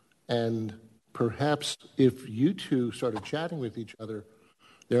 And perhaps if you two started chatting with each other,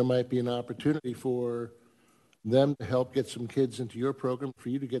 there might be an opportunity for them to help get some kids into your program, for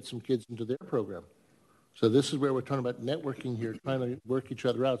you to get some kids into their program. So this is where we're talking about networking here, trying to work each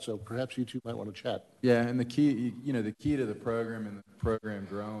other out. So perhaps you two might want to chat. Yeah, and the key to the program and the program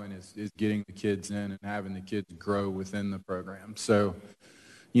growing is getting the kids in and having the kids grow within the program. So,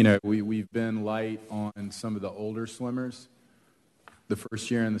 we've been light on some of the older swimmers the first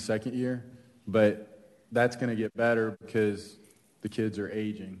year and the second year, but that's going to get better because the kids are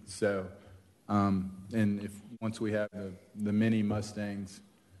aging. So, and if once we have the mini Mustangs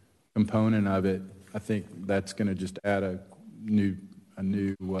component of it, I think that's going to just add a new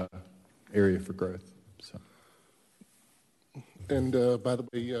area for growth. So. And by the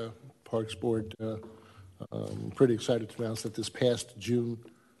way, Parks Board, I'm pretty excited to announce that this past June,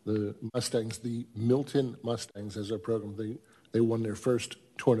 the Mustangs, the Milton Mustangs, as our program, they won their first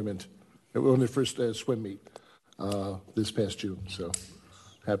tournament. They won their first swim meet this past June. So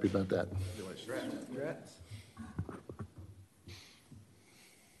happy about that. Congrats.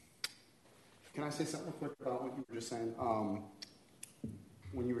 Can I say something quick about what you were just saying?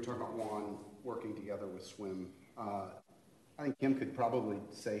 When you were talking about Juan working together with swim, I think Kim could probably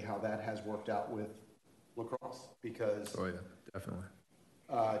say how that has worked out with lacrosse because Oh, yeah, definitely.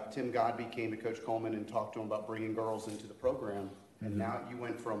 Tim Godby came to Coach Coleman and talked to him about bringing girls into the program, and now you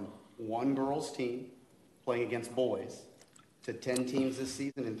went from one girls team playing against boys to 10 teams this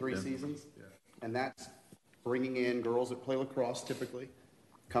season in 3 seasons, and that's bringing in girls that play lacrosse typically,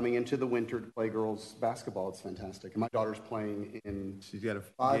 coming into the winter to play girls basketball. It's fantastic. And my daughter's playing in She's got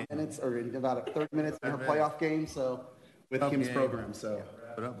 5 minutes or in about 30 minutes in her playoff game, so with Kim's program. So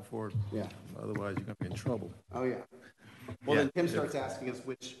Wrap it up before, yeah. Otherwise you're going to be in trouble. Oh yeah. Well, then Kim starts asking us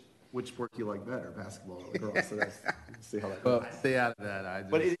which sport do you like better, basketball or lacrosse? So let's see how that goes. Stay out of that.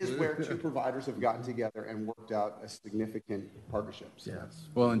 But it is where 2 providers have gotten together and worked out a significant partnership. So. Yes.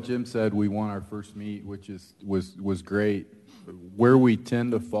 Well, and Jim said we won our first meet, which was great. Where we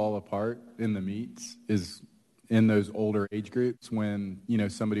tend to fall apart in the meets is in those older age groups when,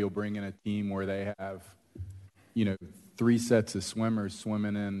 somebody will bring in a team where they have, 3 sets of swimmers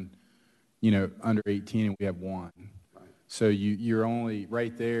swimming in, under 18 and we have 1. Right. So you're only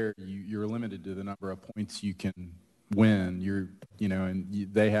right there, you're limited to the number of points you can win.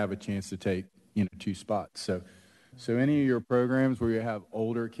 They have a chance to take, 2 spots. So any of your programs where you have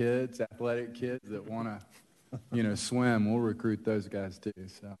older kids, athletic kids that want to swim, we'll recruit those guys too.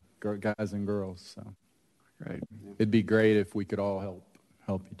 So guys and girls. So great. It'd be great if we could all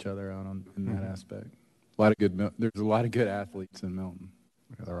help each other out in that aspect. There's a lot of good athletes in Milton.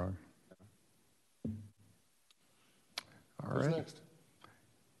 Yeah, there are. All Who's right. next?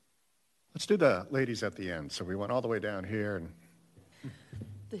 Let's do the ladies at the end. So we went all the way down here and.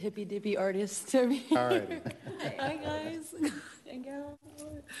 The hippy dippy artist. All righty. Hi guys and gals.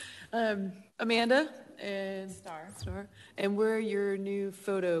 Amanda and Star, and we're your new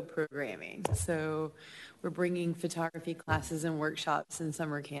photo programming. So we're bringing photography classes and workshops and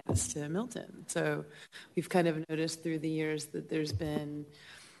summer camps to Milton. So we've kind of noticed through the years that there's been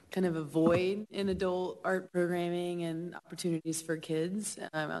kind of a void in adult art programming and opportunities for kids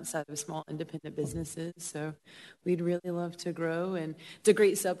outside of small independent businesses. So we'd really love to grow, and it's a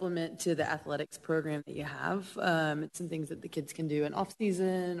great supplement to the athletics program that you have. It's some things that the kids can do in off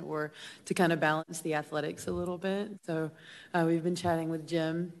season or to kind of balance the athletics a little bit. So we've been chatting with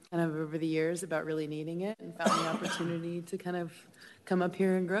Jim kind of over the years about really needing it and found the opportunity to kind of come up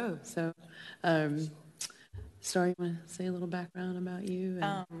here and grow. So Star, you want to say a little background about you?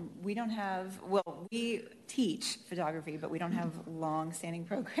 We don't have, well, we teach photography, but we don't have long-standing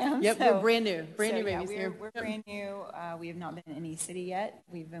programs. Yep, So- we're brand new yeah, babies here. We're Yep. brand new. We have not been in any city yet.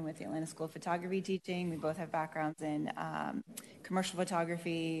 We've been with the Atlanta School of Photography teaching. We both have backgrounds in commercial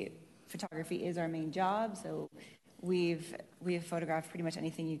photography. Photography is our main job, so we've photographed pretty much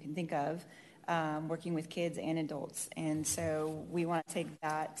anything you can think of, working with kids and adults. And so we want to take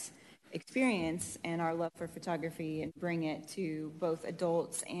that experience and our love for photography and bring it to both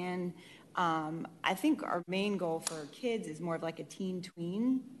adults and I think our main goal for kids is more of like a teen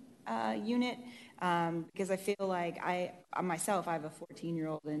tween unit, because I feel like I myself, I have a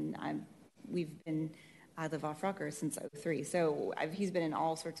 14-year-old and I live off Rucker since '03. So he's been in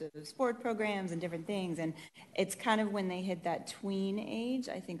all sorts of sport programs and different things. And it's kind of when they hit that tween age,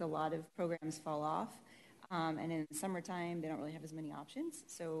 I think a lot of programs fall off. And in the summertime, they don't really have as many options.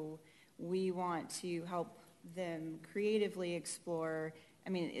 So we want to help them creatively explore. I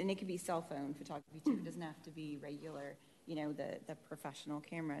mean, and it could be cell phone photography too. It doesn't have to be regular, the professional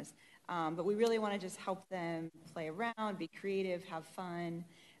cameras. But we really want to just help them play around, be creative, have fun,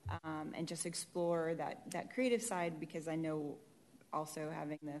 and just explore that creative side, because I know also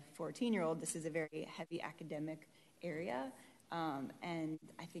having the 14-year-old, this is a very heavy academic area. And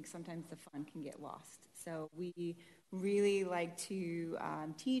I think sometimes the fun can get lost. So we really like to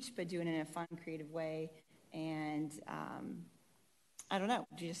teach, but do it in a fun, creative way. And I don't know,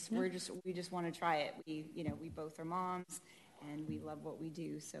 we just want to try it. We both are moms, and we love what we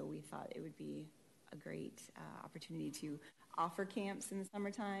do. So we thought it would be a great opportunity to offer camps in the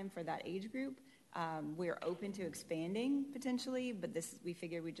summertime for that age group. We're open to expanding potentially, but we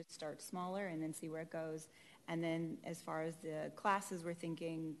figured we'd just start smaller and then see where it goes. And then as far as the classes, we're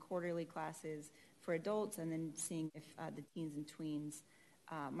thinking quarterly classes for adults, and then seeing if the teens and tweens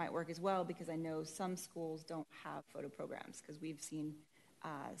might work as well, because I know some schools don't have photo programs, because we've seen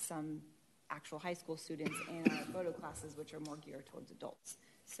some actual high school students in our photo classes, which are more geared towards adults.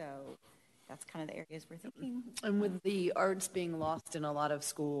 So that's kind of the areas we're thinking. And with the arts being lost in a lot of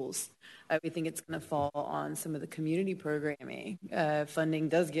schools, we think it's going to fall on some of the community programming. Funding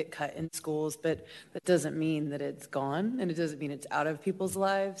does get cut in schools, but that doesn't mean that it's gone, and it doesn't mean it's out of people's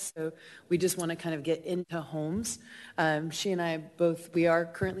lives. So we just want to kind of get into homes. She and I we are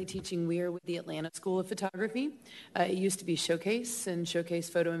currently teaching Weir with the Atlanta School of Photography. It used to be Showcase, and Showcase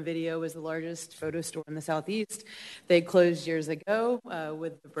Photo and Video was the largest photo store in the Southeast. They closed years ago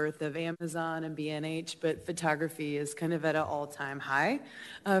with the birth of Amazon and B&H, but photography is kind of at an all-time high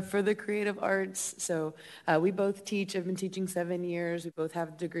for the creative arts. So we both teach. I've been teaching 7 years. We both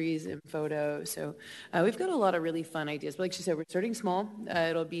have degrees in photo. So we've got a lot of really fun ideas. But like she said, we're starting small.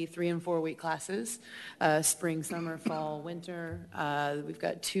 It'll be 3 and 4 week classes, spring, summer, fall, winter. We've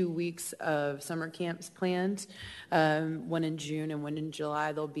got 2 weeks of summer camps planned, one in June and one in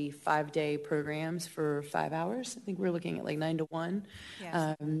July. There'll be 5-day programs for 5 hours. I think we're looking at like 9 to 1,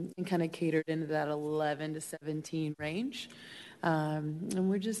 Yes. and kind of catered into that 11 to 17 range. And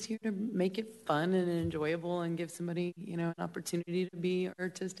we're just here to make it fun and enjoyable and give somebody, an opportunity to be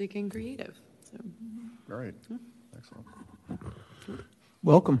artistic and creative. So, Great. Excellent.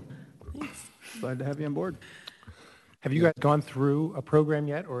 Welcome. thanks. Glad to have you on board. Have you guys gone through a program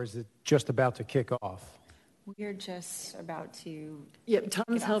yet, or is it just about to kick off? We're just about to. Yep,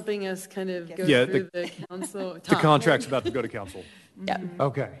 Tom's helping us kind of go Yeah, through the council. The Tom. contract's about to go to council. Yep.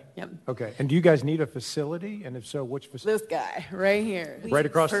 Okay. Yep. Okay. And do you guys need a facility? And if so, which facility? This guy right here. Right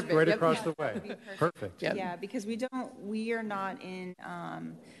across, Perfect. right Yep. across Yeah. the way. Perfect. Yep. Yeah, because we are not in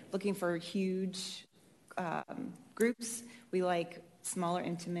looking for huge groups. We like smaller,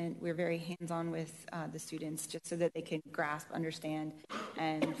 intimate. We're very hands-on with the students, just so that they can grasp, understand,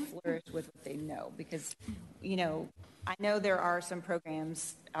 and flourish with what they know. Because, I know there are some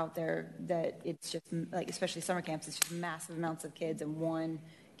programs out there that it's just, like, especially summer camps, it's just massive amounts of kids and one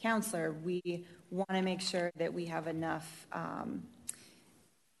counselor. We want to make sure that we have enough.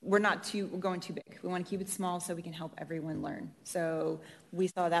 We're going too big. We want to keep it small so we can help everyone learn. So we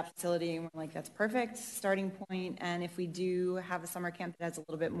saw that facility and we're like, that's perfect starting point. And if we do have a summer camp that has a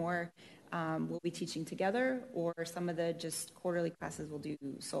little bit more, we'll be teaching together, or some of the just quarterly classes we'll do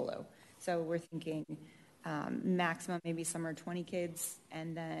solo. So we're thinking maximum maybe summer 20 kids,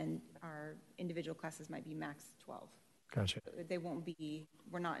 and then our individual classes might be max 12. Gotcha.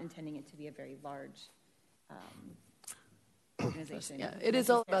 We're not intending it to be a very large organization. Yeah, it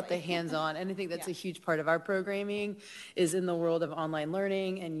is all about the necessarily. hands-on, and I think that's Yeah. a huge part of our programming is in the world of online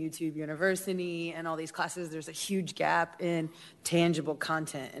learning and YouTube University and all these classes. There's a huge gap in tangible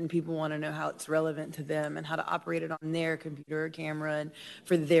content, and people want to know how it's relevant to them and how to operate it on their computer or camera and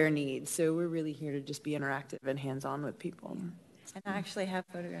for their needs. So we're really here to just be interactive and hands-on with people. And I actually have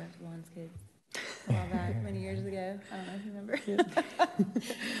photographed Juan's kids a while back, many years ago. I don't know if you remember.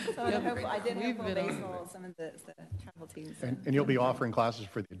 So I did hopeful baseball, some of the travel teams. So. And you'll be offering classes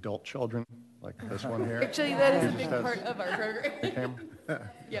for the adult children, like this one here? Actually, that is a big part of our program.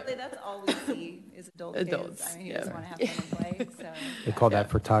 Really, that's all we see is adults. I mean, you just want to have fun and play. So. They call that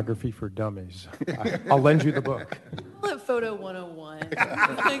photography for dummies. I'll lend you the book. Call it Photo 101, like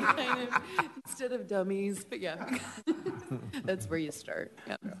kind of, instead of dummies, but yeah, that's where you start.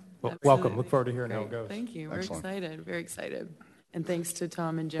 Yeah. Well, welcome. Look forward to hearing how it goes. Thank you. Excellent. We're excited, very excited. And thanks to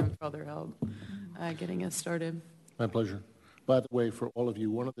Tom and Jim for all their help getting us started. My pleasure. By the way, for all of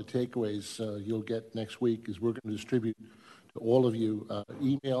you, one of the takeaways you'll get next week is we're going to distribute to all of you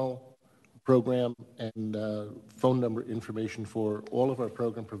email, program, and phone number information for all of our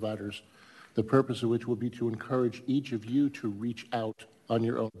program providers, the purpose of which will be to encourage each of you to reach out on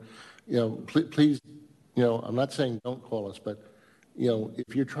your own. Please, I'm not saying don't call us, but,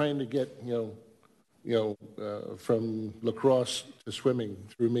 if you're trying to get, from lacrosse to swimming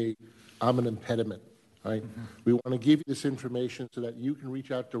through me, I'm an impediment, right? Mm-hmm. We want to give you this information so that you can reach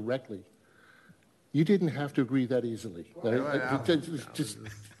out directly. You didn't have to agree that easily. Just,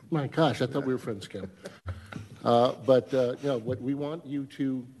 my gosh, I thought we were friends, Kim. What we want you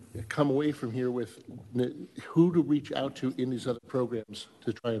to come away from here with who to reach out to in these other programs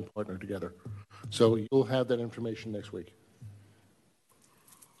to try and partner together. So you'll have that information next week.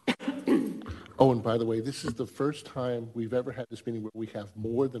 Oh, and by the way, this is the first time we've ever had this meeting where we have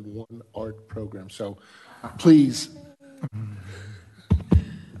more than one art program. So please.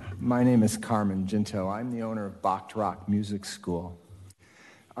 My name is Carmen Ginto. I'm the owner of Bach Rock Music School,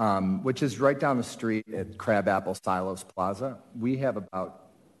 which is right down the street at Crab Apple Silos Plaza. We have about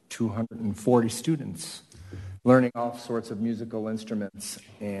 240 students learning all sorts of musical instruments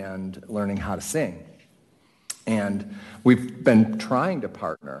and learning how to sing. And we've been trying to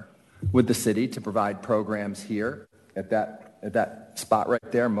partner with the city to provide programs here at that spot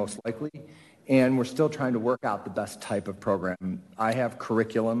right there, most likely. And we're still trying to work out the best type of program. I have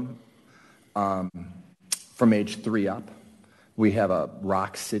curriculum from age 3 up. We have a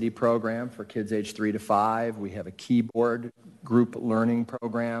Rock City program for kids age 3 to 5. We have a keyboard group learning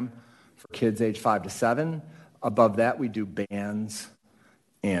program for kids age 5 to 7. Above that, we do bands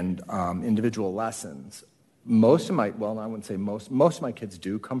and individual lessons. Most of my, well, I wouldn't say most of my kids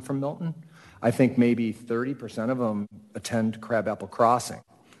do come from Milton. I think maybe 30% of them attend Crabapple Crossing.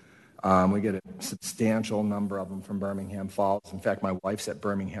 We get a substantial number of them from Birmingham Falls. In fact, my wife's at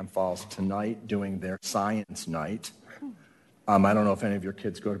Birmingham Falls tonight doing their science night. I don't know if any of your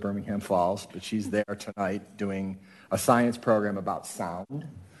kids go to Birmingham Falls, but she's there tonight doing a science program about sound.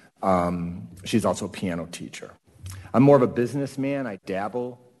 She's also a piano teacher. I'm more of a businessman. I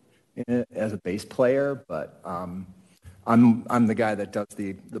dabble in it as a bass player, but I'm the guy that does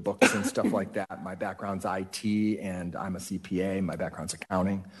the books and stuff like that. My background's IT, and I'm a CPA. My background's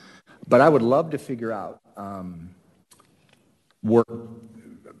accounting. But I would love to figure out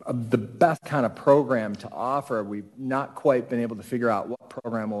the best kind of program to offer. We've not quite been able to figure out what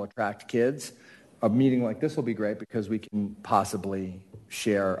program will attract kids. A meeting like this will be great because we can possibly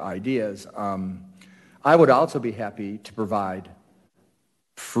share ideas. I would also be happy to provide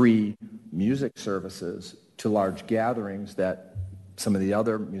free music services to large gatherings that some of the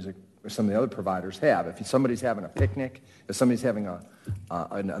other providers have. If somebody's having a picnic, if somebody's having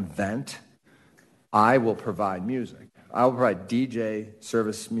an event, I will provide music. I will provide DJ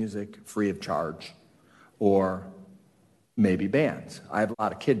service music free of charge, or maybe bands. I have a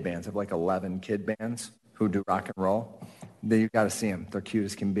lot of kid bands. I have like 11 kid bands who do rock and roll. You've got to see them. They're cute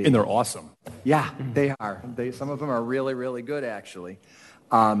as can be. And they're awesome. Yeah, they are. Some of them are really, really good, actually.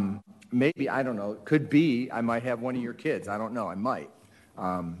 Maybe, I don't know, it could be I might have one of your kids. I don't know, I might.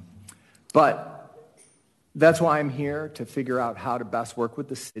 But that's why I'm here, to figure out how to best work with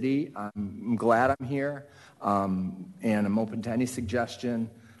the city. I'm glad I'm here, and I'm open to any suggestion.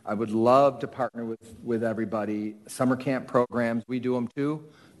 I would love to partner with everybody. Summer camp programs, we do them too,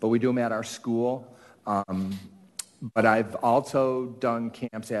 but we do them at our school. But I've also done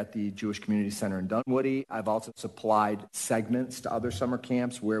camps at the Jewish Community Center in Dunwoody. I've also supplied segments to other summer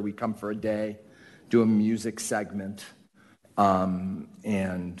camps where we come for a day, do a music segment,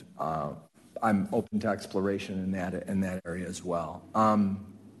 and I'm open to exploration in that area as well.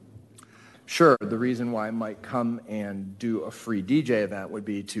 Sure, the reason why I might come and do a free DJ event would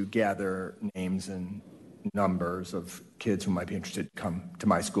be to gather names and numbers of kids who might be interested to come to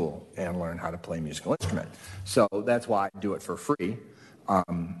my school and learn how to play a musical instrument. So that's why I do it for free,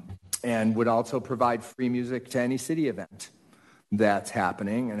 and would also provide free music to any city event that's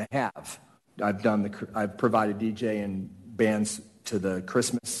happening, and I have. I've provided DJ in bands to the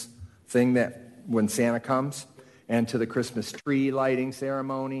Christmas thing that when Santa comes, and to the Christmas tree lighting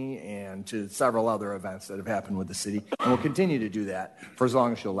ceremony, and to several other events that have happened with the city. And we'll continue to do that for as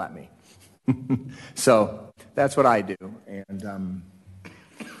long as she'll let me. So that's what I do. And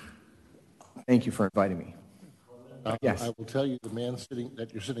thank you for inviting me. Yes. I will tell you, the man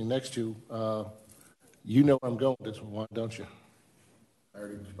that you're sitting next to, you know where I'm going with this one, don't you? I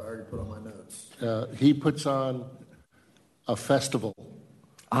already put on my notes. He puts on a festival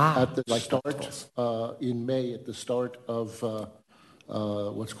at the start in May, at the start of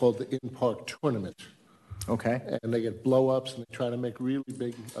what's called the in-park tournament. Okay. And they get blow-ups, and they try to make a really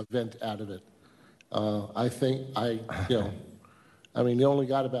big event out of it. I think I mean, they only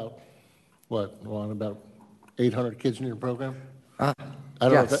got about 800 kids in your program? I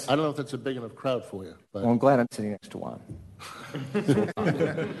don't know if that's a big enough crowd for you. But. Well, I'm glad I'm sitting next to Juan.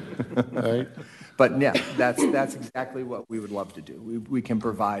 Right? But yeah, that's exactly what we would love to do. We can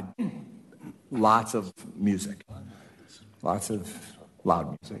provide lots of music, lots of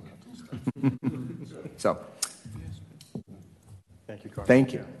loud music. So, Thank you, Carl.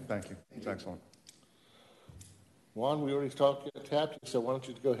 thank you. Thank you. It's excellent. Juan, we already tapped you, so why don't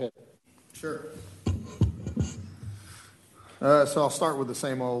you go ahead? Sure. So I'll start with the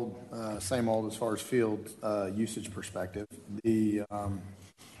same old as far as field usage perspective. We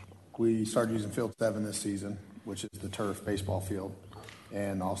started using Field 7 this season, which is the turf baseball field,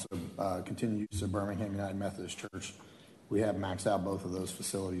 and also continue use of Birmingham United Methodist Church. We have maxed out both of those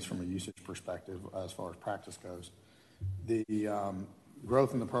facilities from a usage perspective as far as practice goes. The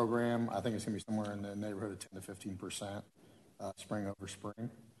growth in the program, I think it's going to be somewhere in the neighborhood of 10 to 15% spring over spring.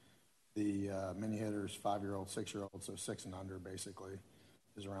 The mini hitters, 5-year-old, 6-year-old, so 6 and under basically,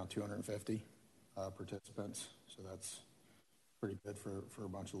 is around 250 participants. So that's pretty good for a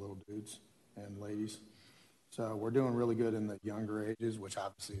bunch of little dudes and ladies. So we're doing really good in the younger ages, which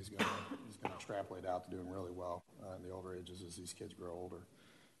obviously is going to extrapolate out to doing really well in the older ages as these kids grow older.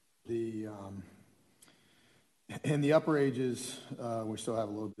 In the upper ages, we still have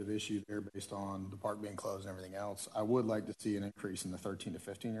a little bit of issue there based on the park being closed and everything else. I would like to see an increase in the 13 to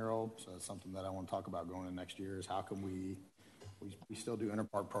 15-year-old. So that's something that I want to talk about going into next year is how can we still do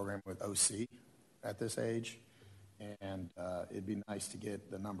interpark program with OC at this age. And it'd be nice to get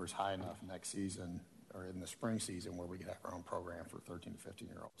the numbers high enough next season or in the spring season where we could have our own program for 13 to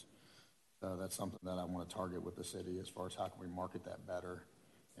 15-year-olds. So that's something that I want to target with the city as far as how can we market that better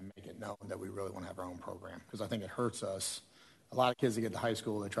and make it known that we really want to have our own program. Because I think it hurts us. A lot of kids that get to high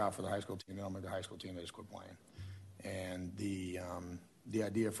school, they try out for the high school team. They don't make their high school team. They just quit playing. And the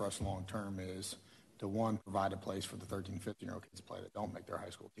idea for us long term is to, one, provide a place for the 13, 15-year-old kids to play that don't make their high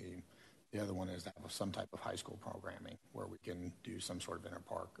school team. The other one is to have some type of high school programming where we can do some sort of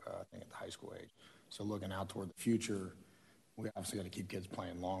interpark thing at the high school age. So looking out toward the future, we obviously got to keep kids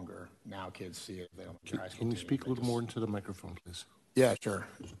playing longer. Now kids see it. They don't make their high school Can you team, speak a little more into the microphone, please? Yeah, sure.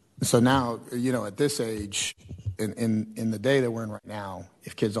 So now, at this age, in the day that we're in right now,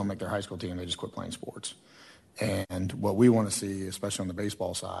 if kids don't make their high school team, they just quit playing sports. And what we want to see, especially on the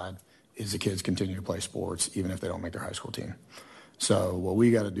baseball side, is the kids continue to play sports even if they don't make their high school team. So what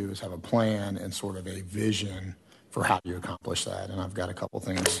we got to do is have a plan and sort of a vision for how you accomplish that. And I've got a couple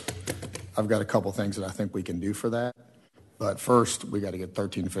things that I think we can do for that. But first, we got to get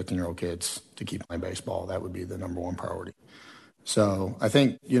 13 to 15-year-old kids to keep playing baseball. That would be the number one priority. So I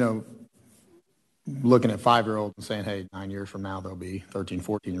think, looking at 5-year-olds and saying, hey, 9 years from now, there'll be 13,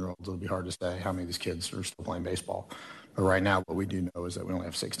 14-year-olds, it'll be hard to say how many of these kids are still playing baseball. But right now, what we do know is that we only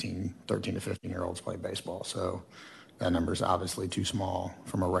have 13 to 15-year-olds playing baseball. So that number is obviously too small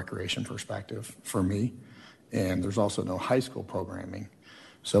from a recreation perspective for me. And there's also no high school programming.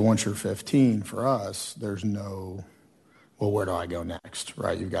 So once you're 15, for us, there's no, well, where do I go next,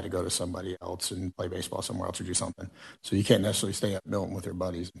 right? You've got to go to somebody else and play baseball somewhere else or do something. So you can't necessarily stay at Milton with your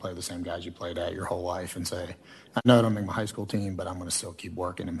buddies and play the same guys you played at your whole life and say, I know I don't make my high school team, but I'm going to still keep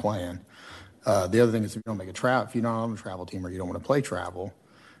working and playing. The other thing is if you don't make if you're not on a travel team or you don't want to play travel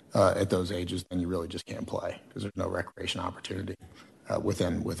at those ages, then you really just can't play because there's no recreation opportunity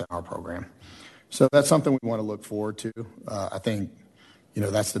within our program. So that's something we want to look forward to. I think,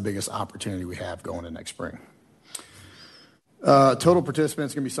 that's the biggest opportunity we have going into next spring. Total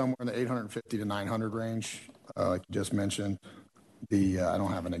participants going to be somewhere in the 850 to 900 range, like you just mentioned. I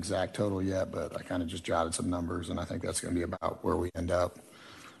don't have an exact total yet, but I kind of just jotted some numbers, and I think that's going to be about where we end up.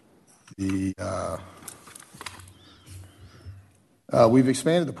 We've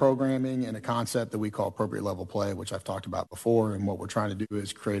expanded the programming in a concept that we call appropriate level play, which I've talked about before, and what we're trying to do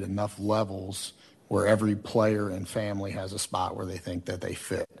is create enough levels where every player and family has a spot where they think that they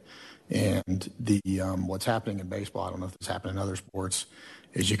fit. And what's happening in baseball, I don't know if this happened in other sports,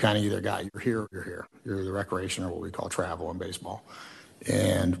 is you kind of either got you're here or you're here. You're the recreation or what we call travel in baseball.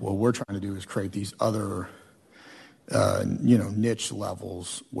 And what we're trying to do is create these other niche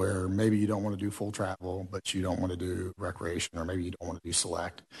levels where maybe you don't want to do full travel, but you don't want to do recreation, or maybe you don't want to do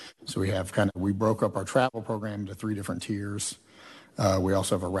select. So we broke up our travel program into 3 different tiers. We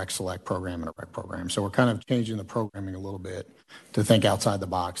also have a rec select program and a rec program. So we're kind of changing the programming a little bit to think outside the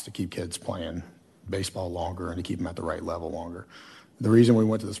box to keep kids playing baseball longer and to keep them at the right level longer. The reason we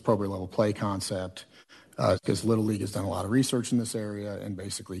went to this appropriate level play concept is because Little League has done a lot of research in this area, and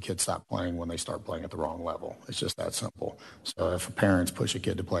basically kids stop playing when they start playing at the wrong level. It's just that simple. So if parents push a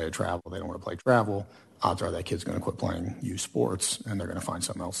kid to play a travel, they don't want to play travel, odds are that kid's going to quit playing youth sports, and they're going to find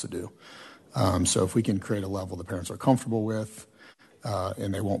something else to do. So if we can create a level the parents are comfortable with,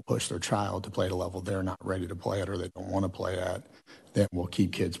 and they won't push their child to play at a level they're not ready to play at or they don't want to play at, then we'll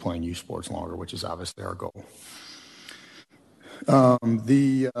keep kids playing youth sports longer, which is obviously our goal.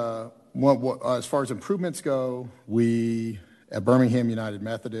 As far as improvements go, at Birmingham United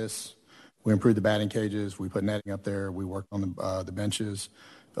Methodist, we improved the batting cages. We put netting up there. We worked on the benches.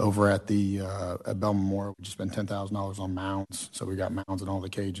 Over at Bell Memorial, we just spent $10,000 on mounds. So we got mounds in all the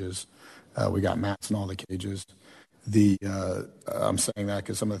cages. We got mats in all the cages. I'm saying that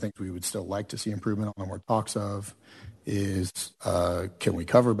because some of the things we would still like to see improvement on, and more talks of, is can we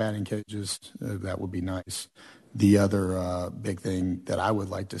cover batting cages? That would be nice. The other big thing that I would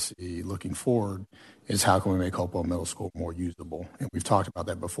like to see looking forward is how can we make Hopewell Middle School more usable? And we've talked about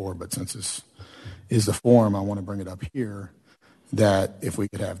that before, but since this is the forum, I want to bring it up here, that if we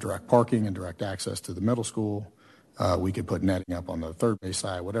could have direct parking and direct access to the middle school, we could put netting up on the third base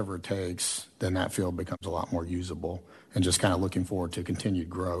side, whatever it takes, then that field becomes a lot more usable. And just kind of looking forward to continued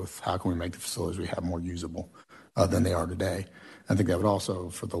growth, how can we make the facilities we have more usable than they are today? I think that would also,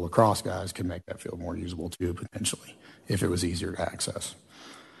 for the lacrosse guys, can make that field more usable too, potentially, if it was easier to access.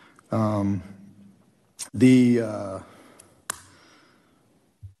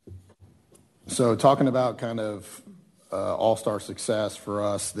 So talking about kind of all-star success for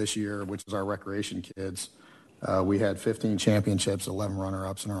us this year, which is our recreation kids, we had 15 championships, 11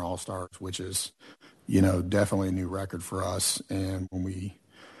 runner-ups in our all-stars, which is, definitely a new record for us. And when we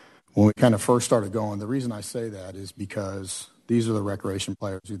kind of first started going, the reason I say that is because these are the recreation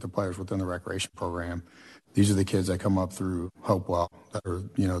players, these are the players within the recreation program. These are the kids that come up through Hopewell that are,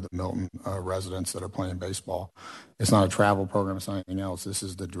 the Milton residents that are playing baseball. It's not a travel program, it's not anything else. This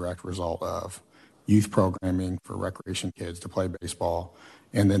is the direct result of youth programming for recreation kids to play baseball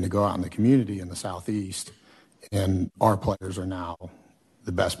and then to go out in the community in the Southeast. And our players are now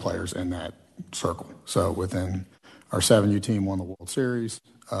the best players in that circle. So within our 7U team won the World Series,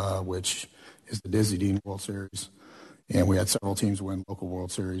 which is the Dizzy Dean World Series. And we had several teams win local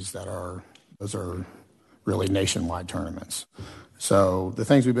World Series those are really nationwide tournaments. So the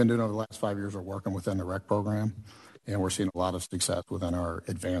things we've been doing over the last 5 years are working within the rec program, and we're seeing a lot of success within our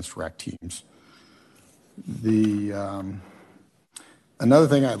advanced rec teams. Another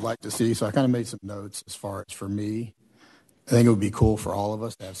thing I'd like to see, so I kind of made some notes as far as for me, I think it would be cool for all of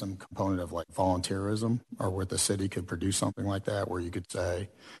us to have some component of like volunteerism, or where the city could produce something like that, where you could say,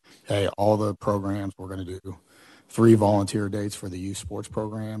 hey, all the programs, we're going to do 3 volunteer dates for the youth sports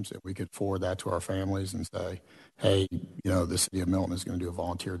programs, and we could forward that to our families and say, hey, the city of Milton is going to do a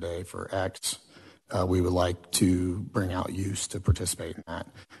volunteer day for X. We would like to bring out youth to participate in that,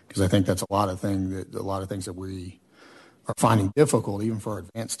 because I think that's a lot of things that we are finding difficult, even for our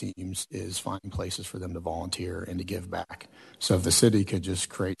advanced teams, is finding places for them to volunteer and to give back. So if the city could just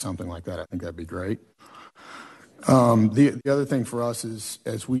create something like that, I think that'd be great. The other thing for us is,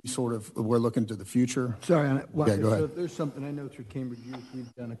 as we're looking to the future. Sorry, yeah, go ahead. So if there's something I know through Cambridge Youth,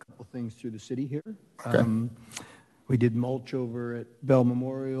 we've done a couple things through the city here. Okay. We did mulch over at Bell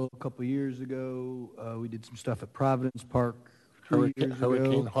Memorial a couple years ago. We did some stuff at Providence Park 3 years ago.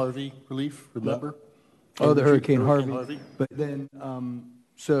 Hurricane Harvey relief, remember? The Hurricane Harvey. But then,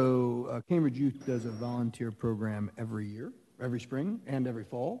 Cambridge Youth does a volunteer program every year, every spring and every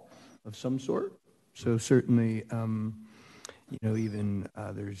fall of some sort. So certainly,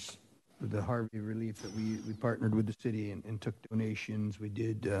 there's the Harvey relief that we partnered with the city and took donations.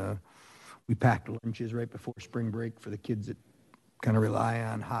 We packed lunches right before spring break for the kids that kind of rely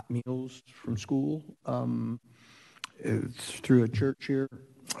on hot meals from school. It's through a church here.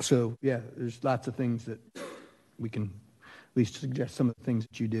 So, yeah, there's lots of things that we can at least suggest, some of the things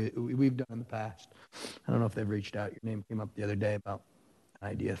that we've done in the past. I don't know if they've reached out. Your name came up the other day about an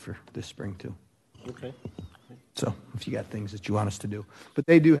idea for this spring, too. Okay. So if you got things that you want us to do. But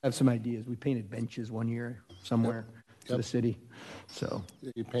they do have some ideas. We painted benches one year somewhere. to the city. So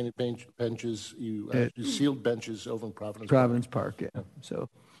You painted benches, you actually sealed benches over in Providence Park, yeah. So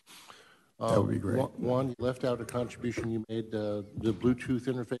that would be great. Juan, you left out a contribution you made, the Bluetooth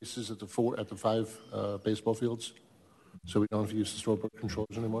interfaces at the five baseball fields, so we don't have to use the scoreboard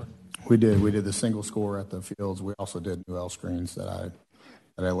controllers anymore? We did the single score at the fields. We also did new L screens that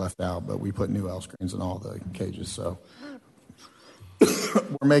I left out, but we put new L screens in all the cages. So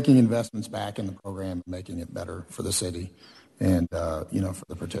we're making investments back in the program and making it better for the city and for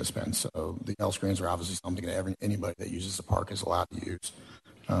the participants. So the L screens are obviously something that anybody that uses the park is allowed to use,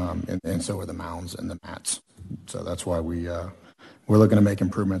 and so are the mounds and the mats. So that's why we're looking to make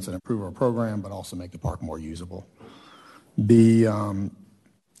improvements and improve our program, but also make the park more usable.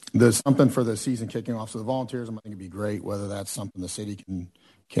 There's something for the season kicking off. So the volunteerism, I think, would be great, whether that's something the city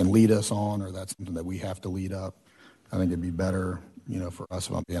can lead us on or that's something that we have to lead up. I think it'd be better, for us,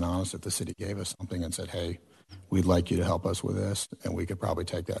 if I'm being honest, if the city gave us something and said, hey, we'd like you to help us with this, and we could probably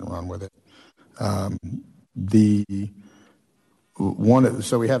take that and run with it.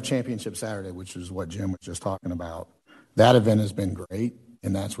 So we have Championship Saturday, which is what Jim was just talking about. That event has been great.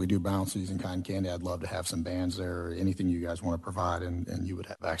 And we do bouncies and cotton candy. I'd love to have some bands there, or anything you guys want to provide, and you would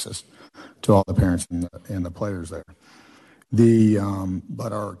have access to all the parents and the players there.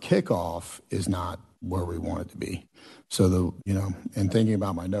 But our kickoff is not where we want it to be. So and thinking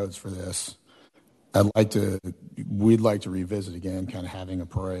about my notes for this, we'd like to revisit again, kind of having a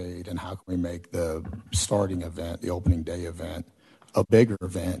parade, and how can we make the starting event, the opening day event, a bigger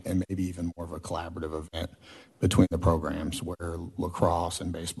event, and maybe even more of a collaborative event between the programs, where lacrosse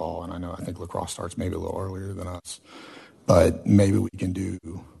and baseball, and I think lacrosse starts maybe a little earlier than us, but maybe we can do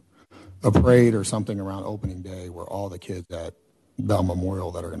a parade or something around opening day where all the kids at Bell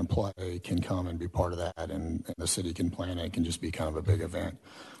Memorial that are going to play can come and be part of that, and the city can plan it. It can just be kind of a big event.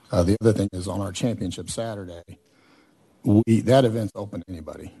 The other thing is, on our Championship Saturday, that event's open to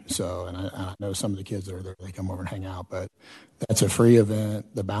anybody. So, and I know some of the kids that are there, they come over and hang out, but that's a free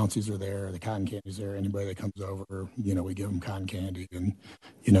event. The bouncies are there, the cotton candy's there. Anybody that comes over, we give them cotton candy, and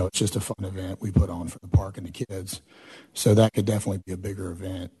it's just a fun event we put on for the park and the kids. So that could definitely be a bigger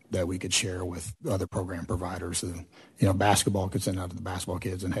event that we could share with other program providers. Basketball could send out to the basketball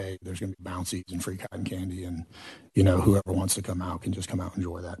kids, and hey, there's going to be bouncies and free cotton candy, and whoever wants to come out can just come out and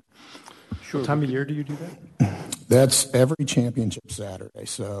enjoy that. Sure. What time of year do you do that? That's every Championship Saturday.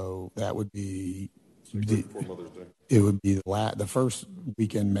 So that would be Before Mother's Day. it would be the first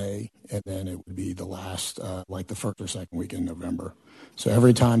week in May, and then it would be the last, like the first or second week in November. So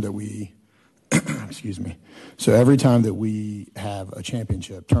every time that we, excuse me, so every time that we have a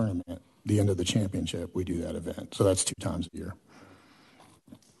championship tournament, the end of the championship, we do that event. So that's 2 times a year.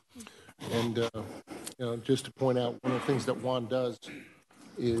 And, just to point out, one of the things that Juan does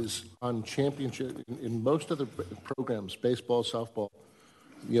is on championship, in most other programs, baseball, softball,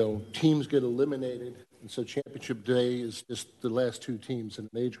 teams get eliminated, and so championship day is just the last 2 teams in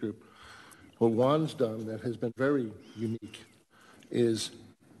an age group. What Juan's done that has been very unique is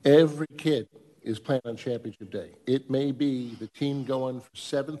every kid is playing on championship day. It may be the team going for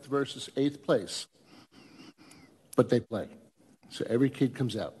 7th versus 8th place, but they play. So every kid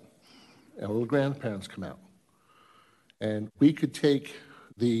comes out, and all the grandparents come out. And we could take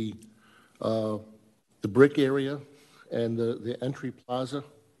the brick area and the entry plaza,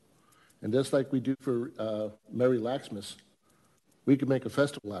 and just like we do for Merry Laxmas, we could make a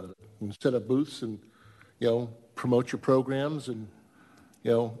festival out of it and set up booths and promote your programs, and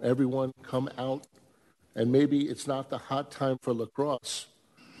everyone come out. And maybe it's not the hot time for lacrosse,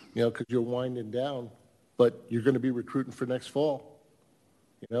 because you're winding down, but you're going to be recruiting for next fall.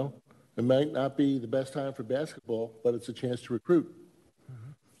 It might not be the best time for basketball, but it's a chance to recruit.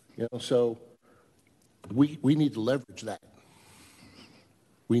 So we need to leverage that.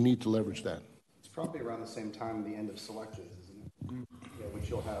 We need to leverage that. It's probably around the same time the end of selections, isn't it? Which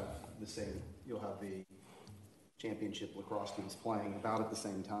you'll have the championship lacrosse teams playing about at the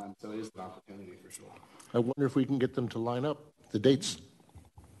same time. So it is an opportunity for sure. I wonder if we can get them to line up the dates.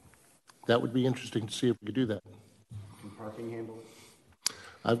 That would be interesting to see if we could do that. Can parking handle it?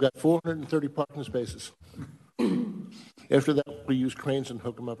 I've got 430 parking spaces. After that, we use cranes and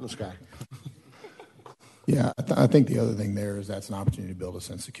hook them up in the sky. Yeah, I think the other thing there is that's an opportunity to build a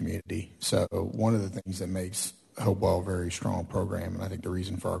sense of community. So one of the things that makes Hopewell a very strong program, and I think the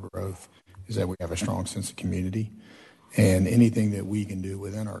reason for our growth, is that we have a strong sense of community. And anything that we can do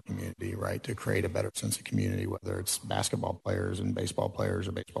within our community, right, to create a better sense of community, whether it's basketball players and baseball players,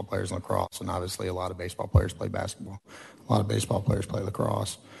 or baseball players and lacrosse, and obviously a lot of baseball players play basketball, a lot of baseball players play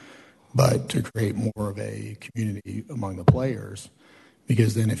lacrosse, but to create more of a community among the players,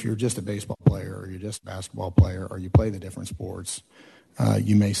 Because then if you're just a baseball player or you're just a basketball player or you play the different sports,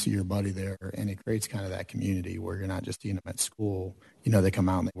 you may see your buddy there, and it creates kind of that community where you're not just seeing them at school. You know, they come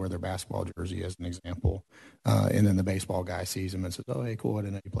out and they wear their basketball jersey as an example, and then the baseball guy sees them and says, oh, hey, cool, I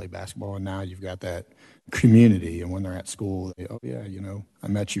didn't know you played basketball, and now you've got that community. And when they're at school, they, oh, yeah, you know, I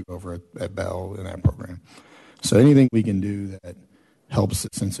met you over at Bell in that program. So anything we can do that helps the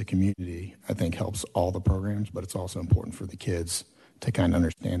sense of community, I think helps all the programs, but it's also important for the kids to kind of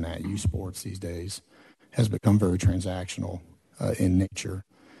understand that youth sports these days has become very transactional in nature.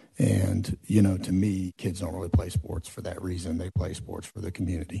 And, you know, to me, kids don't really play sports for that reason. They play sports for the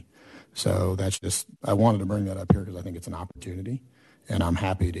community. So that's just, I wanted to bring that up here because I think it's an opportunity. And I'm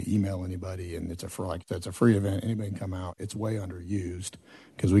happy to email anybody, and it's like I said, it's a free event. Anybody can come out. It's way underused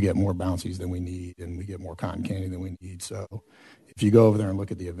because we get more bouncies than we need, and we get more cotton candy than we need. So if you go over there and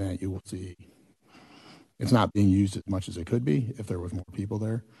look at the event, you will see it's not being used as much as it could be if there was more people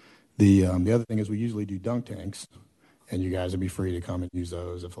there. The other thing is we usually do dunk tanks, and you guys would be free to come and use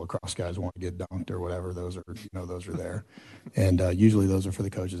those if lacrosse guys want to get dunked or whatever. Those are, you know, those are there. And usually those are for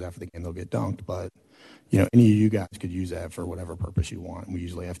the coaches after the game. They'll get dunked. But, you know, any of you guys could use that for whatever purpose you want. We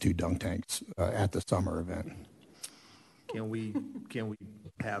usually have 2 dunk tanks at the summer event. Can we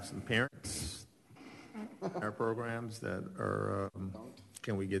have some parents in our programs that are,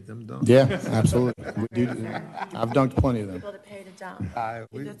 can we get them done? Yeah, absolutely. We do. I've dunked plenty of them. People to pay to dump.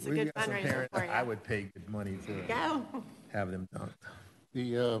 That's a We good got some fundraiser parents, for you. I would pay good money to Go. have them dunked.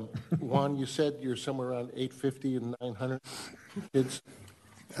 The, Juan, you said you're somewhere around 850 and 900 kids?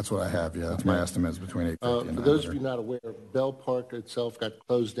 That's what I have, yeah. That's my estimates between 850 and For 900. those of you not aware, Bell Park itself got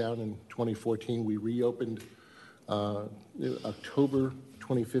closed down in 2014. We reopened October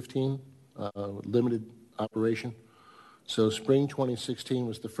 2015, limited operation. So spring 2016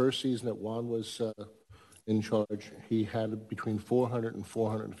 was the first season that Juan was in charge. He had between 400 and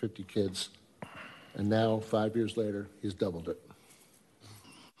 450 kids. And now, 5 years later, he's doubled it.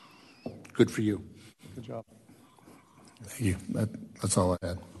 Good for you. Good job. Thank you. That's all I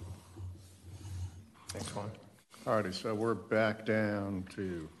had. Thanks, Juan. All righty, so we're back down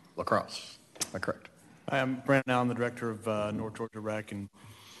to lacrosse. Am I correct? Hi, I'm Brandon Allen, the director of North Georgia Rec, and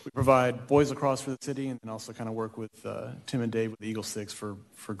we provide boys lacrosse for the city and then also kind of work with Tim and Dave with the Eagle Sticks for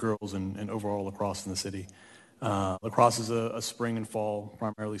girls and overall lacrosse in the city. Lacrosse is a spring and fall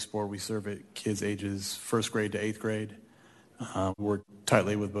primarily sport. We serve at kids ages 1st grade to 8th grade. We work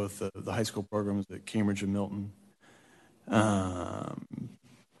tightly with both the high school programs at Cambridge and Milton.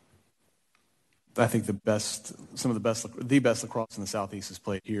 I think the best lacrosse in the Southeast is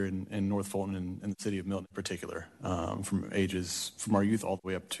played here in North Fulton and in the city of Milton in particular, from our youth all the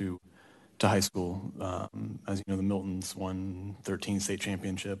way up to high school. As you know, the Miltons won 13 state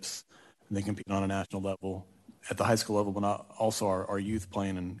championships, and they compete on a national level at the high school level, but not also our youth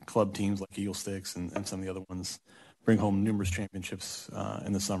playing in club teams like Eagle Sticks and some of the other ones bring home numerous championships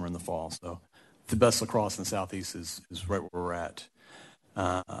in the summer and the fall. So the best lacrosse in the Southeast is right where we're at.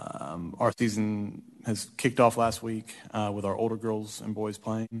 Our season has kicked off last week with our older girls and boys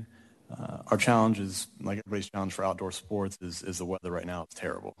playing. Our challenge is, like everybody's challenge for outdoor sports, is the weather right now. It's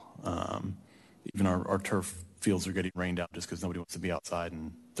terrible. Even our turf fields are getting rained out just because nobody wants to be outside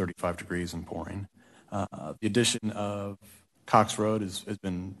in 35 degrees and pouring. The addition of Cox Road has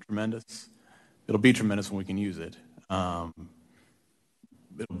been tremendous. It'll be tremendous when we can use it.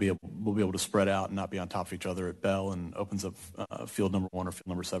 We'll be able to spread out and not be on top of each other at Bell, and opens up field number 1 or field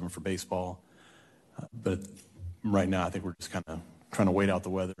number 7 for baseball. But right now, I think we're just kind of trying to wait out the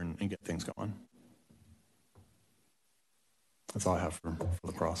weather and get things going. That's all I have for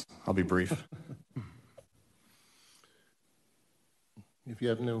lacrosse. I'll be brief. If you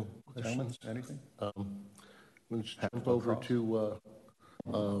have no questions, Anything? let's jump over to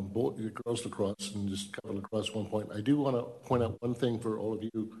girls lacrosse and just cover lacrosse one point. I do want to point out one thing for all of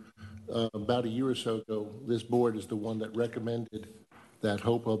you. About a year or so ago, this board is the one that recommended that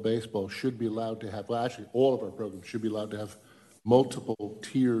Hopewell Baseball should be allowed to have, well, actually all of our programs should be allowed to have multiple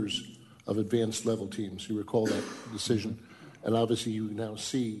tiers of advanced level teams. You recall that decision. And obviously you now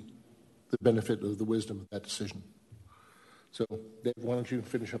see the benefit of the wisdom of that decision. So, Dave, why don't you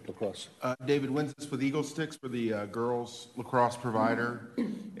finish up lacrosse? David Winston with Eagle Sticks for the girls lacrosse provider.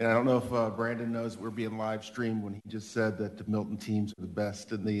 And I don't know if Brandon knows we're being live streamed when he just said that the Milton teams are the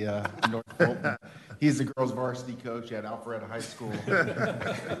best in the North Fulton. He's the girls varsity coach at Alpharetta High School.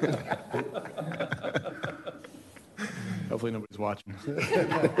 Hopefully nobody's watching.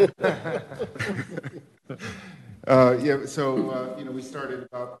 Yeah, so, we started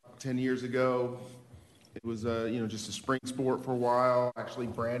about 10 years ago It was, just a spring sport for a while. Actually,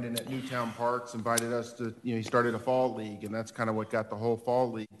 Brandon at Newtown Parks invited us to, he started a fall league, and that's kind of what got the whole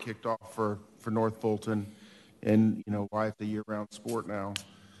fall league kicked off for North Fulton, and, why it's a year-round sport now.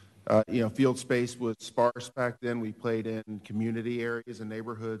 Field space was sparse back then. We played in community areas and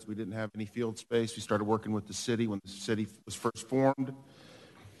neighborhoods. We didn't have any field space. We started working with the city when the city was first formed.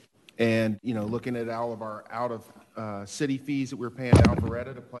 And, looking at all of our city fees that we were paying to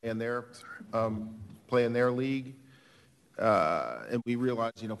Alpharetta to play in their league. And we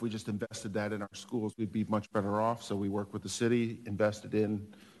realized, if we just invested that in our schools, we'd be much better off. So we worked with the city, invested in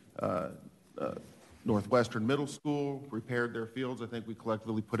Northwestern Middle School, repaired their fields. I think we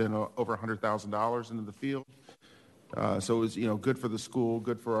collectively put in over $100,000 into the field. So it was, good for the school,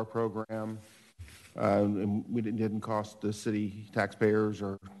 good for our program. And we didn't cost the city taxpayers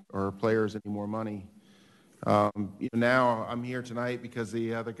or players any more money. Now I'm here tonight because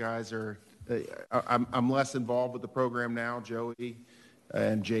the other guys are, I'm less involved with the program now, Joey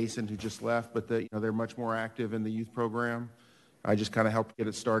and Jason, who just left, but they're much more active in the youth program. I just kind of helped get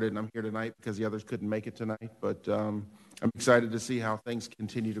it started, and I'm here tonight because the others couldn't make it tonight. But I'm excited to see how things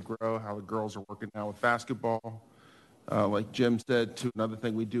continue to grow, how the girls are working now with basketball. Like Jim said, too, another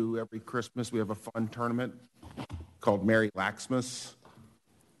thing we do every Christmas, we have a fun tournament called Merry Laxmas.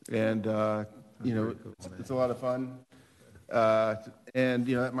 And, it's a lot of fun. And,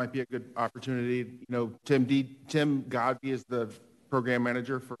 that might be a good opportunity. Tim Godby is the program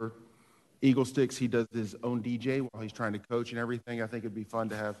manager for Eagle Sticks. He does his own DJ while he's trying to coach and everything. I think it'd be fun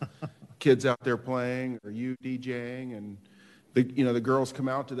to have kids out there playing or you DJing. And, the girls come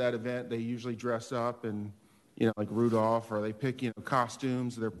out to that event. They usually dress up and, like Rudolph, or they pick,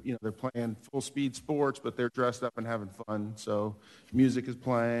 costumes. They're playing full speed sports, but they're dressed up and having fun. So music is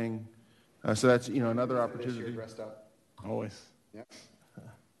playing. So that's, another opportunity. Dressed up. Always. Yeah.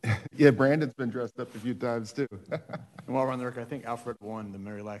 Yeah, Brandon's been dressed up a few times too. And while we're on the record, I think Alfred won the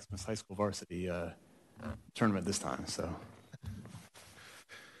Mary Laxmas High School varsity tournament this time. So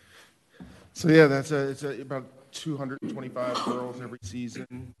yeah, it's about 225 girls every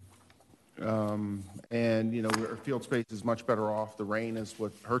season. And, our field space is much better off. The rain is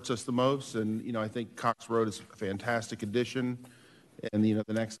what hurts us the most. And, I think Cox Road is a fantastic addition. And, the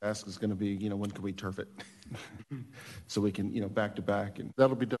next ask is going to be, when can we turf it? So we can, back to back. And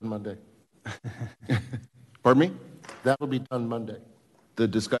That'll be done Monday. Pardon me? That'll be done Monday, The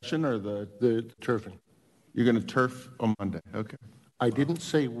discussion or the turfing. You're going to turf on Monday? Okay. I didn't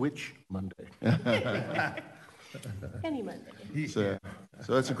say which Monday. Any Monday. So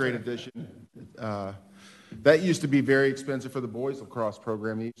that's a great addition. That used to be very expensive for the boys lacrosse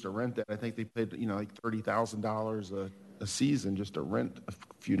program. They used to rent that. I think they paid, like $30,000 a season just to rent a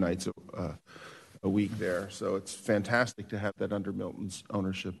few nights a week there. So it's fantastic to have that under Milton's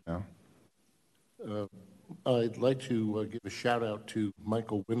ownership now. I'd like to give a shout out to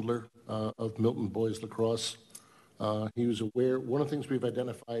Michael Windler of Milton Boys Lacrosse. He was aware, one of the things we've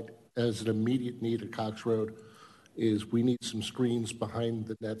identified as an immediate need at Cox Road is we need some screens behind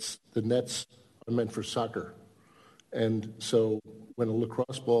the nets. The nets are meant for soccer. And so when a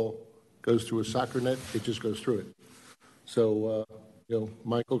lacrosse ball goes through a soccer net, it just goes through it. So,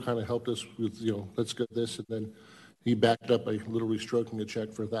 Michael kind of helped us with, let's get this. And then he backed up by literally stroking a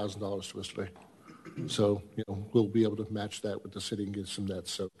check for $1,000 to us today. So, we'll be able to match that with the city and get some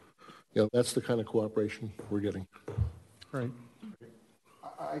nets. So, that's the kind of cooperation we're getting. Right.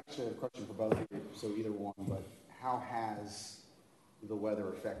 I actually have a question for both of you, so either one, but how has the weather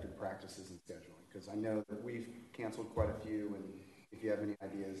affected practices and scheduling? Because I know that we've canceled quite a few, and if you have any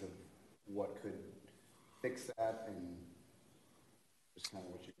ideas of what could fix that, and just kind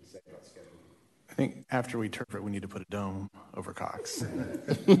of what you can say about scheduling. I think after we turf it, we need to put a dome over Cox.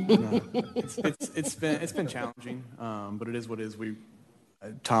 It's been challenging, but it is what it is.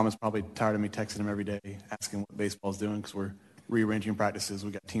 Tom is probably tired of me texting him every day asking what baseball's doing because we're rearranging practices.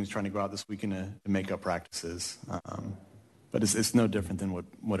 We got teams trying to go out this weekend to make up practices, but it's no different than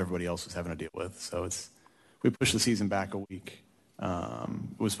what everybody else was having to deal with. So we pushed the season back a week.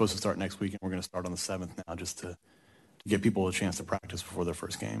 It was supposed to start next week, and we're going to start on the 7th now just to give people a chance to practice before their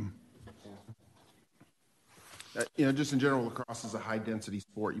first game. Just in general, lacrosse is a high-density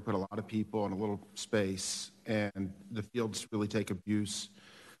sport. You put a lot of people in a little space, and the fields really take abuse.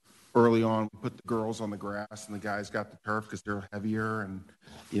 Early on, we put the girls on the grass, and the guys got the turf because they're heavier and,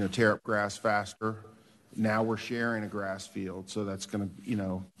 tear up grass faster. Now we're sharing a grass field, so that's going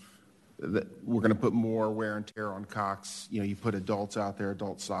to, we're going to put more wear and tear on Cox. You put adults out there,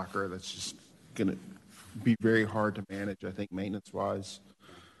 adult soccer, that's just going to be very hard to manage, I think, maintenance-wise.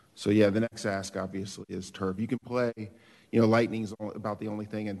 So, yeah, the next ask, obviously, is turf. You can play, lightning's about the only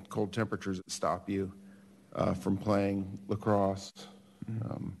thing in cold temperatures that stop you. from playing lacrosse.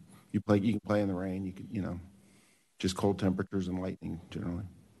 You can play in the rain. You can, just cold temperatures and lightning generally.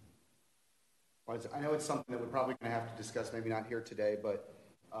 Well, I know it's something that we're probably going to have to discuss, maybe not here today, but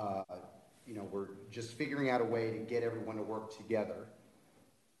we're just figuring out a way to get everyone to work together.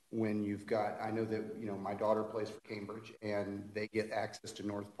 When you've got, I know that, my daughter plays for Cambridge, and they get access to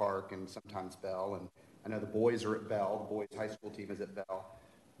North Park and sometimes Bell, and I know the boys are at Bell, the boys' high school team is at Bell,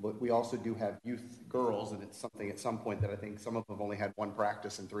 but we also do have youth girls, and it's something at some point that I think some of them have only had one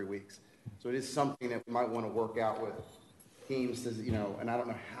practice in 3 weeks. So it is something that we might want to work out with teams, and I don't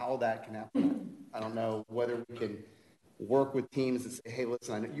know how that can happen. I don't know whether we can work with teams and say, hey,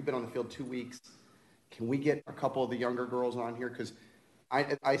 listen, I know you've been on the field 2 weeks. Can we get a couple of the younger girls on here? Because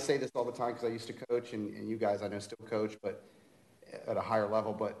I say this all the time because I used to coach, and you guys I know still coach, but at a higher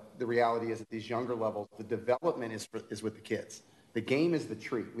level. But the reality is at these younger levels, the development is with the kids. The game is the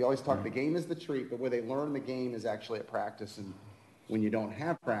treat. We always talk the game is the treat, but where they learn the game is actually at practice. And when you don't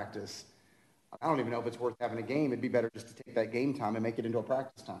have practice, I don't even know if it's worth having a game. It'd be better just to take that game time and make it into a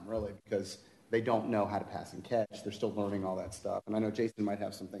practice time, really, because they don't know how to pass and catch. They're still learning all that stuff. And I know Jason might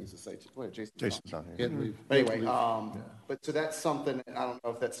have some things to say too. Wait, Jason's not here. But anyway, but so that's something, I don't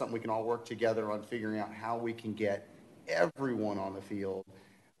know if that's something we can all work together on figuring out how we can get everyone on the field.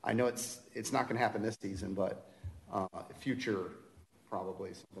 I know it's not going to happen this season, but future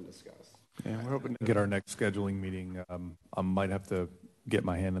probably something to discuss. Yeah, we're hoping to get our next scheduling meeting. I might have to get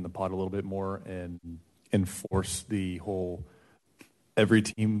my hand in the pot a little bit more and enforce the whole every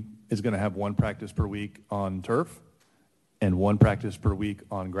team is going to have one practice per week on turf and one practice per week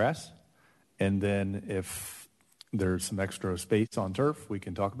on grass. And then if there's some extra space on turf, we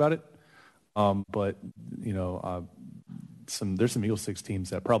can talk about it. But, there's some Eagle Six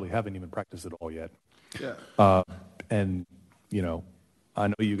teams that probably haven't even practiced at all yet. Yeah. And, I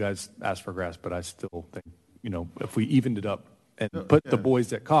know you guys asked for grass, but I still think, if we evened it up and put the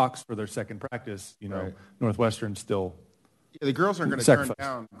boys at Cox for their second practice, Right. Northwestern still. Yeah, the girls aren't going to turn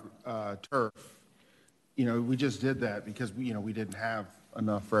down turf. We just did that because we didn't have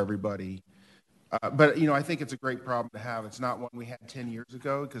enough for everybody. But I think it's a great problem to have. It's not one we had 10 years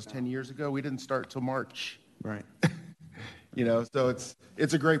ago, because 10 years ago we didn't start till March. Right. So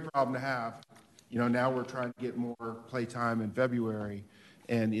it's a great problem to have. Now we're trying to get more play time in February,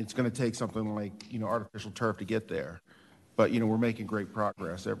 and it's going to take something like artificial turf to get there. But we're making great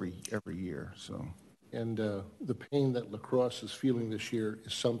progress every year. So. And the pain that lacrosse is feeling this year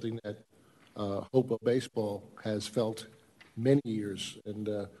is something that Hopa Baseball has felt many years.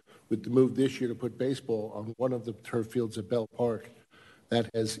 And with the move this year to put baseball on one of the turf fields at Bell Park, that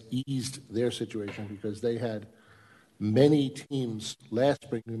has eased their situation, because they had many teams last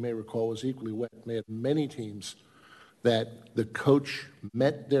spring, you may recall, was equally wet. They had many teams that the coach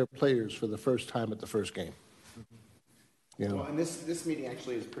met their players for the first time at the first game. Well, and this meeting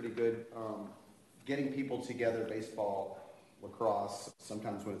actually is pretty good. Getting people together, baseball, lacrosse,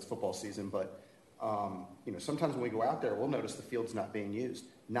 sometimes when it's football season, but sometimes when we go out there, we'll notice the field's not being used.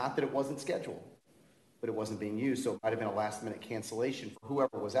 Not that it wasn't scheduled, but it wasn't being used, so it might have been a last-minute cancellation for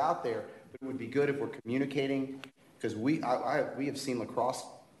whoever was out there. But it would be good if we're communicating, because we have seen lacrosse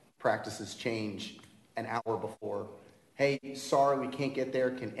practices change an hour before. Hey, sorry, we can't get there.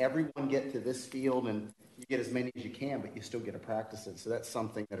 Can everyone get to this field? And you get as many as you can, but you still get to practice it. So that's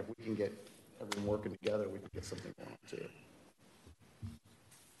something that if we can get everyone working together, we can get something going on too.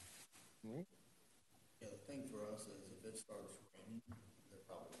 Yeah, the thing for us is if it starts raining, they're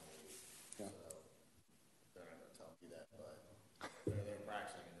probably going to leave. So they're not going to tell me that, but they're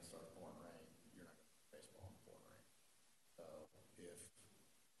practicing and it starts pouring rain, you're not going to play baseball in the pouring rain. So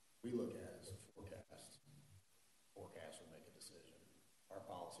if we look at it as a forecast will make a decision. Our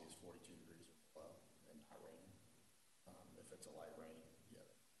policy is 42 degrees or below and not raining. If it's a light rain,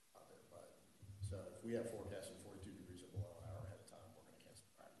 out there. But so if we have forecasted 42 degrees or below an hour ahead of time, we're going to cancel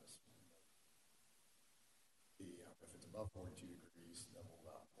practice. If it's above 42 degrees, then we'll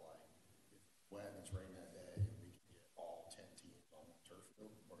go out and play. If it's wet and it's raining that day, and we can get all 10 teams on one turf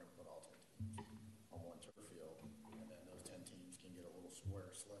field, we're going to put all 10 teams on one turf field, and then those 10 teams can get a little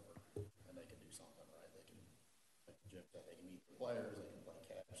square sliver, and they can do something, right? They can, like Jim said, they can meet the players, they can play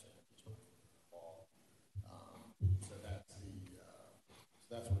catch, they can do something for the ball. So that's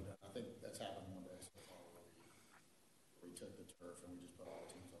that's what we've done. I think that's happened one day so far where we took the turf and we just put all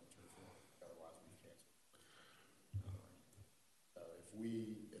the teams on the turf field. Otherwise, we've canceled. So if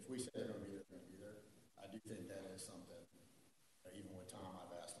we say they're going to be there, they're going to be there. I do think that is something. Even with Tom,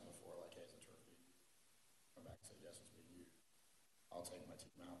 I've asked him before, like, hey, is the turf being used? Come back and say yes, it's being used. I'll take my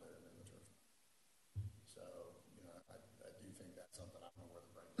team out there and then the turf. So I do think that's something I don't know where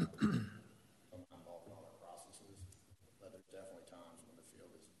the breakdown is. I'm involved in all that definitely times when the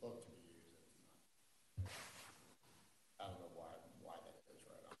field is booked to be used. I don't know why that is,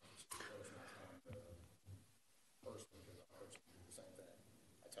 right? I'm just a coach and I tell them personally, because I'm coaching do the same thing.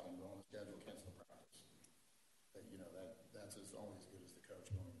 I tell them go on the schedule, cancel the practice. But you know, that's only as good as the coach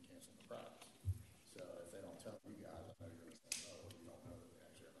going and canceling the practice. So if they don't tell you guys, I know you're going to think, oh, you don't know that they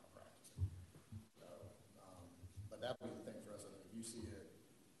actually are not practicing. So, but that would be the thing for us. I think if you see it,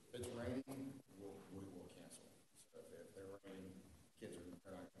 if it's raining, we will cancel. So if they're raining, kids are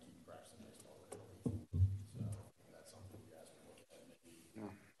they're not going to keep practicing baseball. They're going to leave. So that's something you guys can look at. Maybe I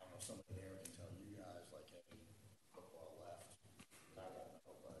don't know if somebody there can tell you guys like, hey, football left. I won't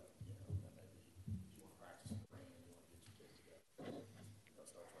know, but you know, then maybe you want to practice in the rain and you want to get your kids together. It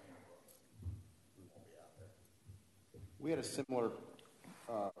starts raining, we won't be out there. We had a similar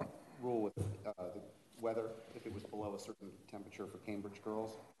rule with the weather, if it was below a certain temperature for Cambridge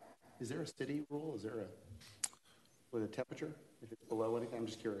girls. Is there a city rule? Is there with a temperature, if it's below anything? I'm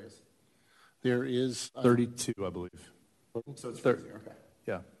just curious. There is 32, I believe. So it's freezing, okay.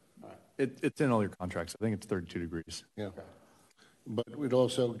 Yeah. All right. It's in all your contracts. I think it's 32 degrees. Yeah. But it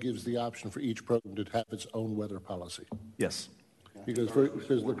also gives the option for each program to have its own weather policy. Yes. Because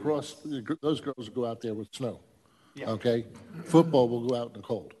lacrosse, those girls go out there with snow. Yeah. Okay? Football will go out in the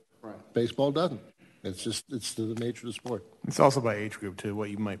cold. Right. Baseball doesn't. It's the nature of the sport. It's also by age group too.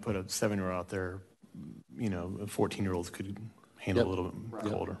 What you might put a 7-year-old out there, you know, 14-year-olds could handle a little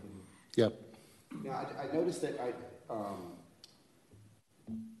bit colder. Yep. Now, I noticed that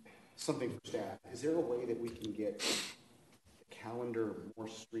something for staff. Is there a way that we can get the calendar more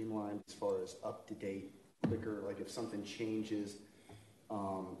streamlined as far as up to date, quicker? Like if something changes,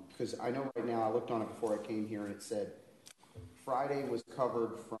 because I know right now I looked on it before I came here and it said Friday was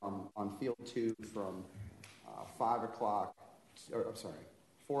covered on field 2 from 5 o'clock, or I'm sorry,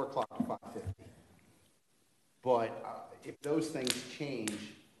 4 o'clock to 5:50. But if those things change,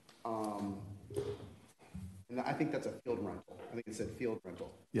 and I think that's a field rental. I think it said field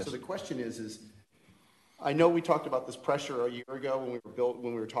rental. Yes. So the question is I know we talked about this pressure a year ago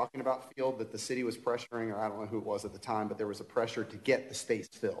when we were talking about field, that the city was pressuring, or I don't know who it was at the time, but there was a pressure to get the space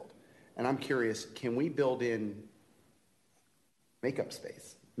filled. And I'm curious, can we build in makeup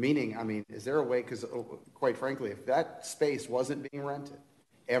space? Meaning, I mean, is there a way, because quite frankly, if that space wasn't being rented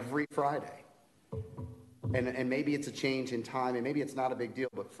every Friday, and maybe it's a change in time, and maybe it's not a big deal,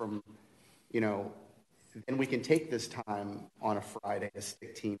 but from, you know, and we can take this time on a Friday to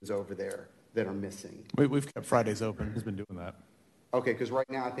stick teams over there that are missing. We've kept Fridays open. He's been doing that. Okay, because right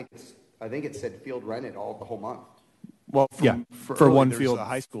now I think it said field rented the whole month. Well, for one there's field. a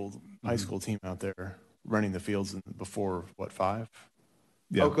high school team out there running the fields before what 5?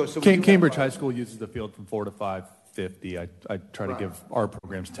 Yeah. Okay, so we do Cambridge have- High School uses the field from 4 to 5:50. I try to give our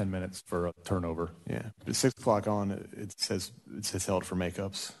programs 10 minutes for a turnover. Yeah, but 6 o'clock on it says held for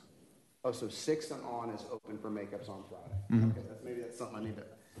makeups. Oh, so 6 and on is open for makeups on Friday. Mhm. Okay, maybe that's something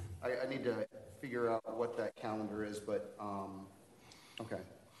I need to figure out what that calendar is, but okay.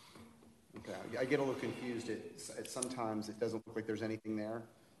 I get a little confused. Sometimes it doesn't look like there's anything there.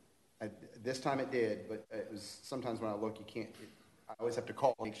 This time it did, but it was sometimes when I look, you can't. I always have to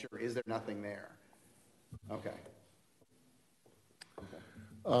call and make sure, is there nothing there? Okay.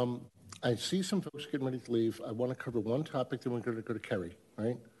 I see some folks getting ready to leave. I want to cover one topic, then we're going to go to Kerry,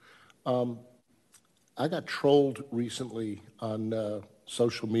 right? I got trolled recently on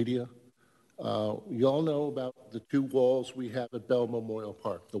social media. You all know about the 2 walls we have at Bell Memorial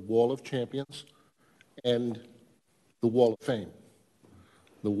Park, the Wall of Champions and the Wall of Fame.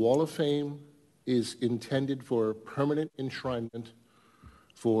 The Wall of Fame is intended for permanent enshrinement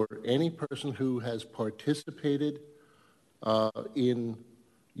for any person who has participated in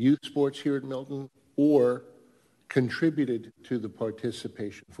youth sports here at Milton or contributed to the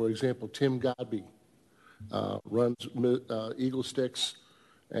participation. For example, Tim Godby runs Eagle Sticks,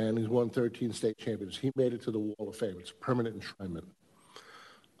 and he's won 13 state championships. He made it to the Wall of Fame. It's a permanent enshrinement.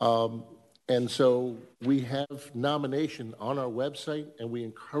 And so we have nomination on our website, and we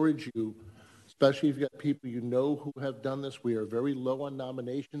encourage you, especially if you've got people you know who have done this. We are very low on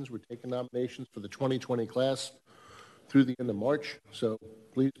nominations. We're taking nominations for the 2020 class through the end of March. So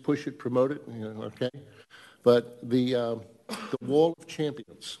please push it, promote it, okay? But the Wall of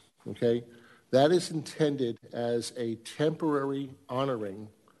Champions, okay, that is intended as a temporary honoring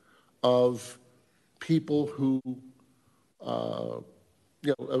of people who, of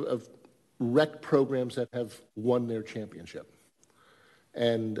rec programs that have won their championship.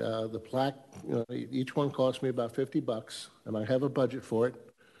 And the plaque, each one cost me about $50, and I have a budget for it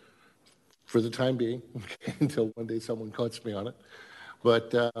for the time being, okay, until one day someone cuts me on it.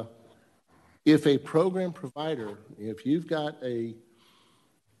 But If a program provider, if you've got in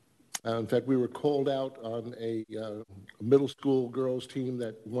fact, we were called out on a middle school girls team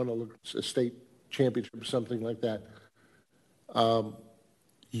that won a state championship or something like that.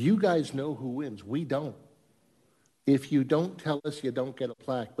 You guys know who wins. We don't. If you don't tell us, you don't get a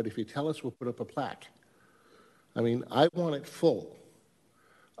plaque. But if you tell us, we'll put up a plaque. I mean, I want it full.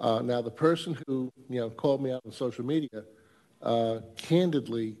 Now, the person who called me out on social media,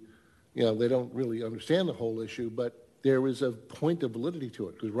 candidly, they don't really understand the whole issue, but there is a point of validity to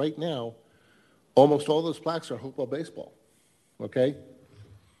it. Because right now, almost all those plaques are football, baseball. Okay?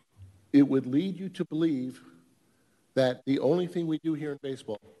 It would lead you to believe that the only thing we do here in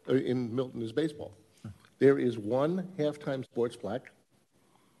baseball, in Milton, is baseball. There is one halftime sports plaque.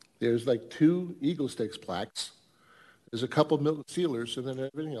 There's like 2 Eagle Sticks plaques. There's a couple of Milton Steelers, and then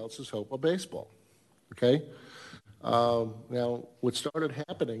everything else is football, baseball. Okay? Now, what started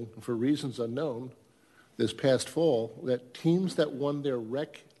happening, for reasons unknown, this past fall, that teams that won their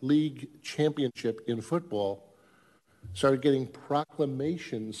rec league championship in football started getting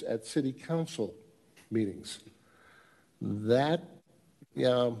proclamations at city council meetings. That,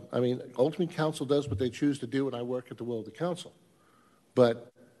 I mean, ultimately council does what they choose to do, and I work at the will of the council.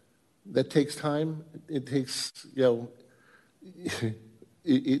 But that takes time. It takes, I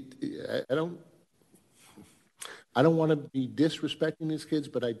don't want to be disrespecting these kids,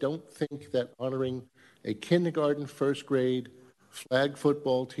 but I don't think that honoring a kindergarten, first grade flag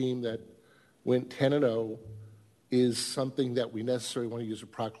football team that went 10-0 is something that we necessarily want to use a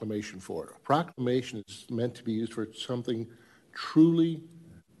proclamation for. A proclamation is meant to be used for something truly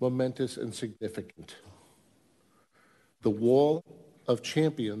momentous and significant. The Wall of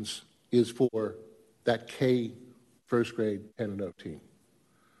Champions is for that K first grade 10-0 team.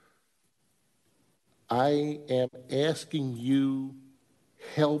 I am asking you,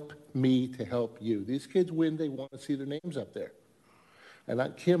 help me to help you. These kids win, they want to see their names up there.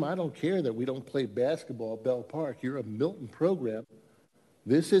 And Kim, I don't care that we don't play basketball at Bell Park. You're a Milton program.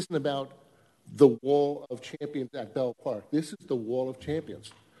 This isn't about the Wall of Champions at Bell Park. This is the Wall of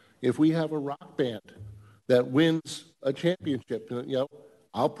Champions. If we have a rock band that wins a championship,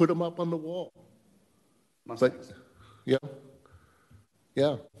 I'll put them up on the wall. But,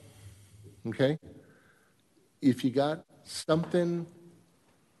 yeah, okay. If you got something,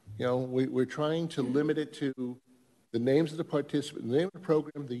 we're trying to limit it to the names of the participants, the name of the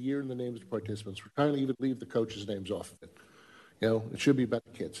program, the year, and the names of the participants. We're trying to even leave the coaches' names off of it. It should be about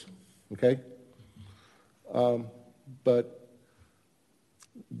the kids, okay? But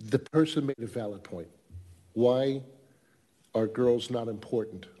the person made a valid point. Why are girls not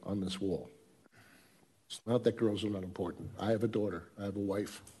important on this wall? It's not that girls are not important. I have a daughter. I have a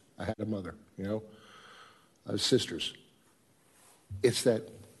wife. I had a mother, I have sisters. It's that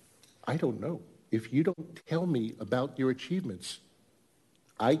I don't know. If you don't tell me about your achievements,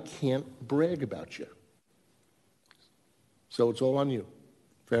 I can't brag about you. So it's all on you.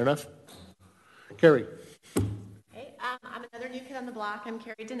 Fair enough? Carrie. Hey, I'm another new kid on the block. I'm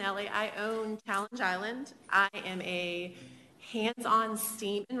Carrie Dinelli. I own Challenge Island. I am a hands-on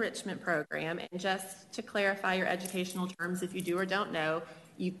STEAM enrichment program. And just to clarify your educational terms, if you do or don't know,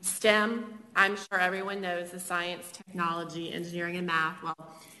 STEM, I'm sure everyone knows, is science, technology, engineering, and math. Well,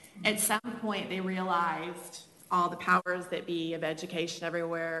 at some point they realized, all the powers that be of education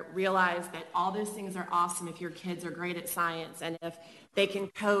everywhere realized that all those things are awesome if your kids are great at science and if they can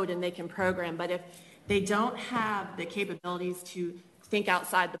code and they can program. But if they don't have the capabilities to think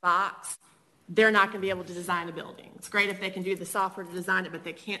outside the box, they're not going to be able to design a building. It's great if they can do the software to design it, but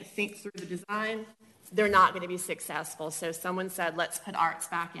they can't think through the design, they're not going to be successful. So someone said, let's put arts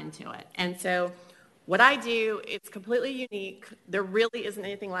back into it. And so what I do, it's completely unique. There really isn't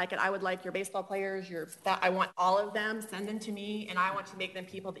anything like it. I would like your baseball players, I want all of them, send them to me, and I want to make them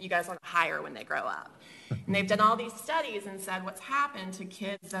people that you guys want to hire when they grow up. And they've done all these studies and said what's happened to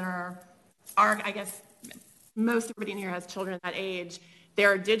kids that are I guess most everybody in here has children at that age.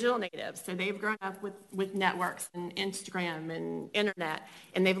 They're digital natives, so they've grown up with networks and Instagram and internet,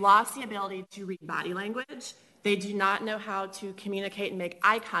 and they've lost the ability to read body language. They do not know how to communicate and make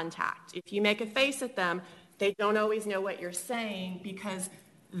eye contact. If you make a face at them, they don't always know what you're saying because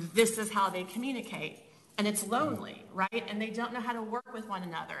this is how they communicate. And it's lonely, right? And they don't know how to work with one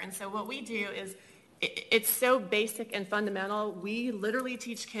another. And so what we do is, it's so basic and fundamental. We literally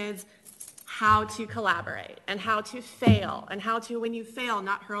teach kids how to collaborate and how to fail and how to, when you fail,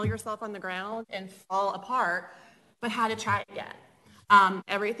 not hurl yourself on the ground and fall apart, but how to try again.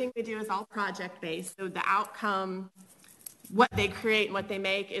 Everything we do is all project-based, so the outcome, what they create and what they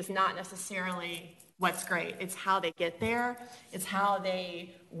make is not necessarily what's great. It's how they get there. It's how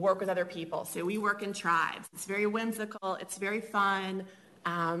they work with other people. So we work in tribes. It's very whimsical. It's very fun.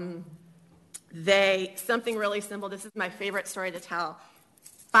 Something really simple. This is my favorite story to tell.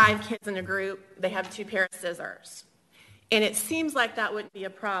 5 kids in a group. They have 2 pairs of scissors. And it seems like that wouldn't be a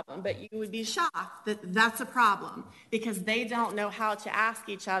problem, but you would be shocked that that's a problem because they don't know how to ask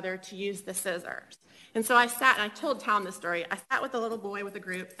each other to use the scissors. And so I sat, and I told Tom this story. I sat with a little boy with a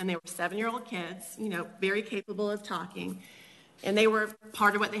group, and they were 7-year-old kids, very capable of talking. And they were,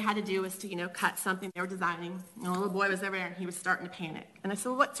 part of what they had to do was to, cut something they were designing. And the little boy was over there, and he was starting to panic. And I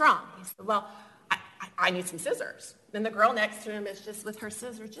said, well, what's wrong? He said, well, I need some scissors. Then the girl next to him is just with her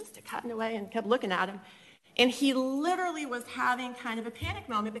scissors, just cutting away, and kept looking at him. And he literally was having kind of a panic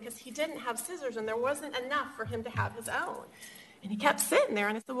moment because he didn't have scissors, and there wasn't enough for him to have his own. And he kept sitting there,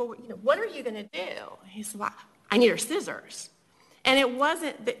 and I said, well, what are you going to do? He said, well, I need her scissors. And it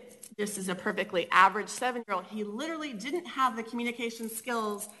wasn't that this is a perfectly average 7-year-old. He literally didn't have the communication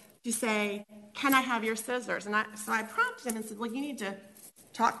skills to say, can I have your scissors? And so I prompted him and said, well, you need to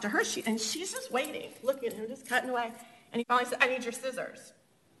talk to her. And she's just waiting, looking at him, just cutting away. And he finally said, I need your scissors.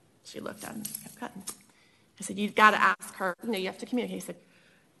 She looked at him and just kept cutting. I said, you've got to ask her, you have to communicate. He said,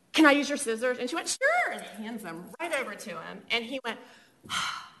 can I use your scissors? And she went, sure, and hands them right over to him. And he went,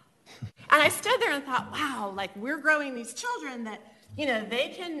 and I stood there and thought, wow, like we're growing these children that,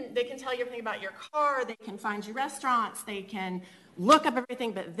 they can tell you everything about your car, they can find you restaurants, they can look up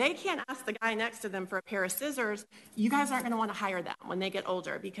everything, but they can't ask the guy next to them for a pair of scissors. You guys aren't going to want to hire them when they get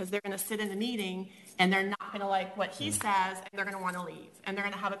older because they're going to sit in a meeting and they're not going to like what he says and they're going to want to leave. And they're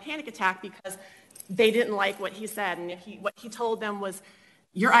going to have a panic attack because they didn't like what he said. And what he told them was,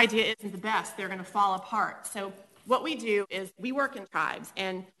 your idea isn't the best. They're going to fall apart. So what we do is we work in tribes,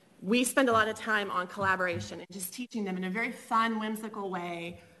 and we spend a lot of time on collaboration and just teaching them in a very fun, whimsical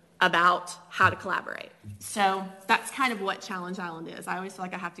way about how to collaborate. So that's kind of what Challenge Island is. I always feel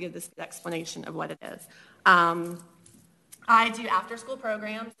like I have to give this explanation of what it is. I do after-school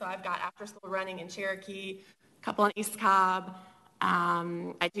programs, so I've got after-school running in Cherokee, a couple in East Cobb.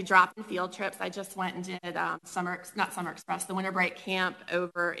 I do drop-in field trips. I just went and did the winter break camp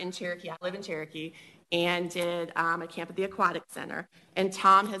over in Cherokee. I live in Cherokee, and did a camp at the Aquatic Center. And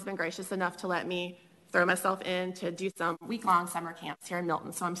Tom has been gracious enough to let me throw myself in to do some week-long summer camps here in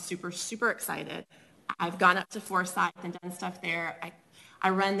Milton. So I'm super, super excited. I've gone up to Forsyth and done stuff there. I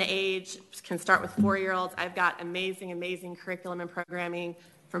run the age, can start with 4-year-olds. I've got amazing, amazing curriculum and programming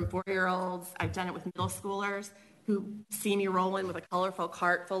from 4-year-olds. I've done it with middle schoolers who see me rolling with a colorful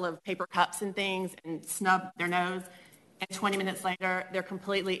cart full of paper cups and things and snub their nose. And 20 minutes later, they're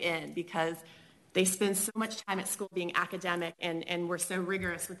completely in because they spend so much time at school being academic, and we're so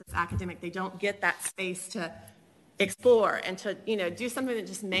rigorous with this academic. They don't get that space to explore and to, do something that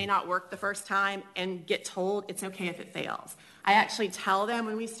just may not work the first time and get told it's okay if it fails. I actually tell them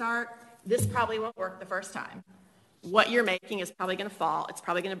when we start, this probably won't work the first time. What you're making is probably going to fall, it's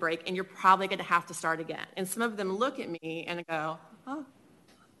probably going to break, and you're probably going to have to start again. And some of them look at me and go, oh,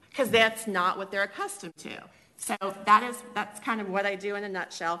 because that's not what they're accustomed to. So that's kind of what I do in a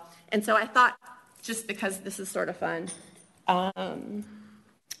nutshell. And so I thought, just because this is sort of fun, I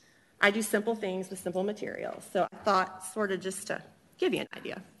do simple things with simple materials. So I thought sort of just to give you an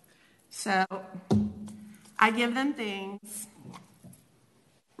idea. So I give them things.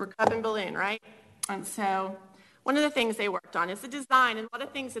 We're cup and balloon, right? And so one of the things they worked on is the design, and a lot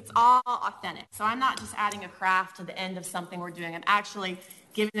of things, it's all authentic. So I'm not just adding a craft to the end of something we're doing. I'm actually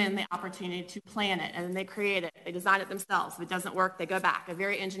giving them the opportunity to plan it, and then they create it. They design it themselves. If it doesn't work, they go back. A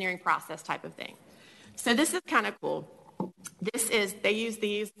very engineering process type of thing. So this is kind of cool. They use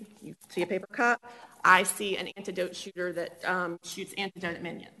these, you see a paper cup. I see an antidote shooter that shoots antidote at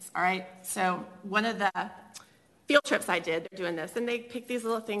minions, all right? So one of the field trips I did, they're doing this, and they pick these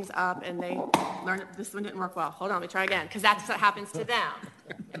little things up, and they learn, this one didn't work well. Hold on, let me try again, because that's what happens to them.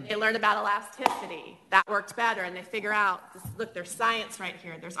 And they learn about elasticity. That worked better, and they figure out, look, there's science right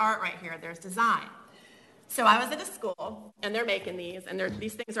here, there's art right here, there's design. So I was at a school, and they're making these, and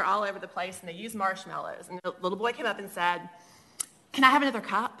these things are all over the place, and they use marshmallows. And the little boy came up and said, can I have another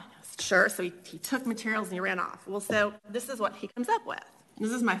cup? I said, sure. So he took materials, and he ran off. Well, so this is what he comes up with.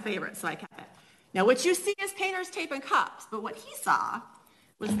 This is my favorite, so I kept it. Now, what you see is painters taping cups, but what he saw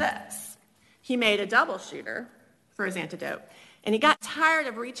was this. He made a double shooter for his antidote, and he got tired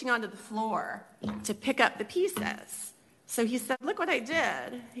of reaching onto the floor to pick up the pieces. So he said, look what I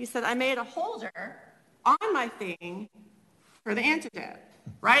did. He said, I made a holder on my thing for the antidote,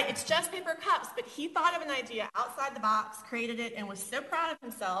 right? It's just paper cups, but he thought of an idea outside the box, created it, and was so proud of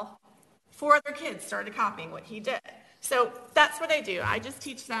himself. 4 other kids started copying what he did. So that's what I do. I just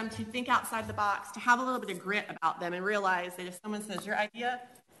teach them to think outside the box, to have a little bit of grit about them and realize that if someone says, your idea,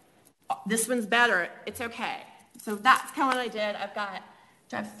 this one's better, it's okay. So that's kind of what I did. I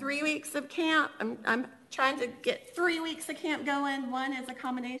have 3 weeks of camp. I'm trying to get 3 weeks of camp going. One is a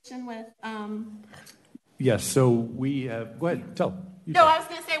combination with, Yes, so we have, go ahead, tell. no, I was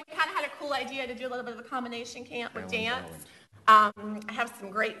going to say we kind of had a cool idea to do a little bit of a combination camp with dance. I have some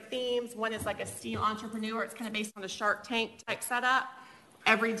great themes. One is like a STEAM entrepreneur. It's kind of based on a Shark Tank type setup.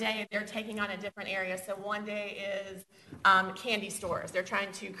 Every day they're taking on a different area. So one day is candy stores. They're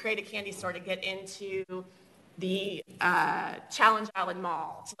trying to create a candy store to get into the Challenge Island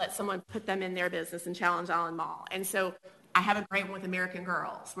Mall, to let someone put them in their business in Challenge Island Mall. And so I have a great one with American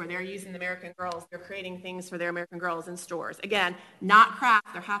Girls, where they're using the American Girls. They're creating things for their American Girls in stores. Again, not craft.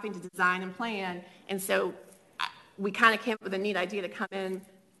 They're having to design and plan. And so we kind of came up with a neat idea to come in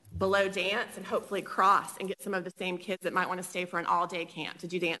below dance and hopefully cross and get some of the same kids that might want to stay for an all-day camp to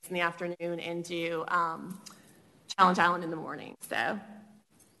do dance in the afternoon and do Challenge Island in the morning. So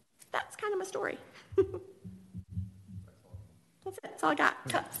that's kind of my story. That's it. That's all I got.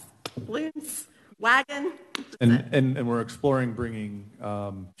 Cups, balloons, wagon. And we're exploring bringing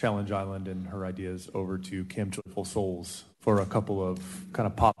Challenge Island and her ideas over to Camp Joyful Souls for a couple of kind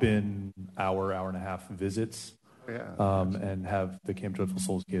of pop-in hour and a half visits. And have the Camp Joyful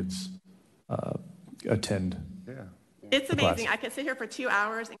Souls kids attend. Yeah. It's amazing. I could sit here for 2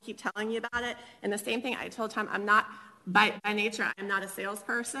 hours and keep telling you about it. And the same thing I told Tom, I'm not, by nature, I'm not a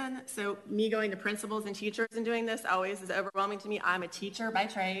salesperson. So me going to principals and teachers and doing this always is overwhelming to me. I'm a teacher by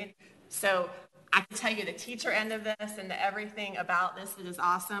trade. So I can tell you the teacher end of this and everything about this. It is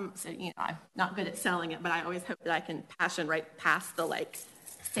awesome. So, I'm not good at selling it, but I always hope that I can passion right past the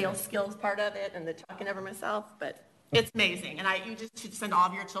sales skills part of it and the talking over myself, but it's amazing. And you just should send all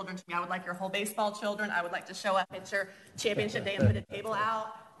of your children to me. I would like your whole baseball children. I would like to show up at your championship day and put a table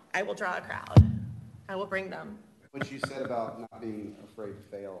out. I will draw a crowd. I will bring them. What you said about not being afraid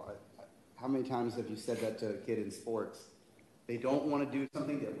to fail, how many times have you said that to a kid in sports? They don't want to do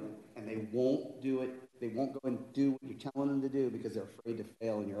something different, and they won't do it. They won't go and do what you're telling them to do because they're afraid to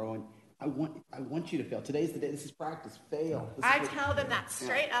fail, and you're going, I want you to fail. Today's the day. This is practice. Fail. I tell them that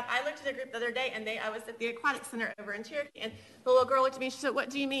straight up. I looked at a group the other day, and I was at the aquatic center over in Cherokee, and the little girl looked at me. She said,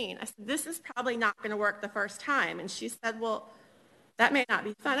 "What do you mean?" I said, "This is probably not going to work the first time." And she said, "Well, that may not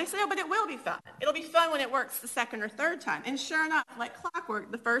be fun." I said, "Oh, but it will be fun. It'll be fun when it works the second or third time." And sure enough, like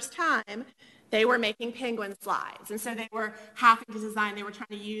clockwork, the first time, they were making penguin slides. And so they were having to design. They were trying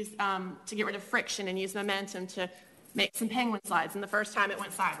to use to get rid of friction and use momentum to make some penguin slides, and the first time it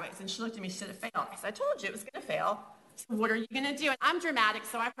went sideways. And she looked at me, she said, "It failed." I said, "I told you it was going to fail. So what are you going to do?" And I'm dramatic,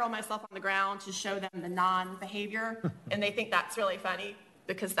 so I throw myself on the ground to show them the non-behavior, and they think that's really funny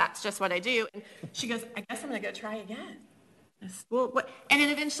because that's just what I do. And she goes, "I guess I'm going to go try again." I said, "Well, what?" And it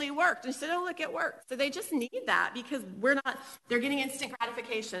eventually worked. And she said, "Oh, look, it worked." So they just need that because they're getting instant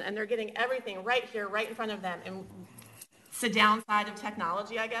gratification, and they're getting everything right here, right in front of them. And it's the downside of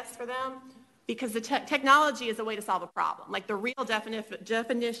technology, I guess, for them. Because the technology is a way to solve a problem. Like the real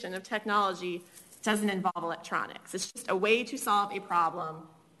definition of technology doesn't involve electronics. It's just a way to solve a problem.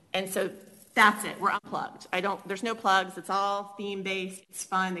 And so that's it. We're unplugged. There's no plugs. It's all theme-based. It's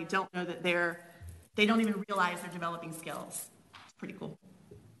fun. They don't know that they don't even realize they're developing skills. It's pretty cool.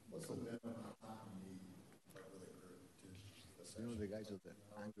 What's the minimum time you need with a group to the guys with the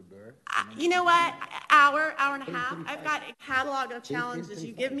Angry Bird? You know what? Hour and a half. I've got a catalog of challenges.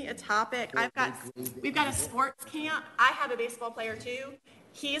 You give me a topic. We've got a sports camp. I have a baseball player too.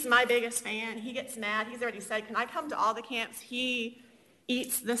 He's my biggest fan. He gets mad. He's already said, "Can I come to all the camps?" He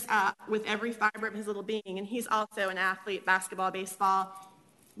eats this up with every fiber of his little being. And he's also an athlete, basketball, baseball,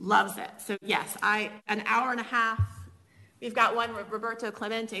 loves it. So yes, an hour and a half. We've got one with Roberto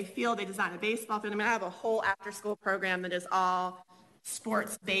Clemente Field. They designed a baseball field. I have a whole after-school program that is all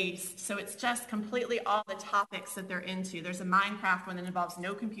sports-based. So it's just completely all the topics that they're into. There's a Minecraft one that involves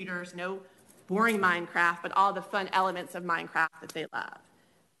no computers, no boring Minecraft, but all the fun elements of Minecraft that they love.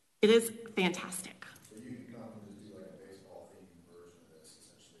 It is fantastic. So you can come and do like a baseball-themed version of this,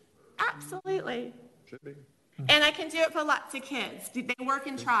 essentially. Absolutely. Should be. And I can do it for lots of kids. They work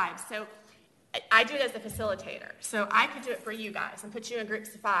in tribes. So I do it as a facilitator. So I could do it for you guys and put you in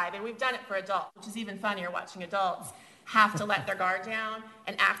groups of 5. And we've done it for adults, which is even funnier watching adults have to let their guard down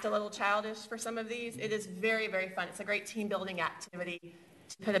and act a little childish for some of these. It is very, very fun. It's a great team building activity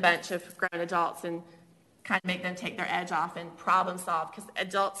to put a bunch of grown adults and kind of make them take their edge off and problem solve, because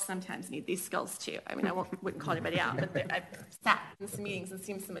adults sometimes need these skills too. I mean, I wouldn't call anybody out, but I've sat in some meetings and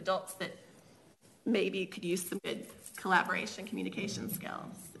seen some adults that maybe could use some good collaboration, communication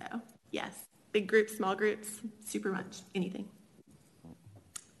skills. So, yes. big groups, small groups, super much, anything.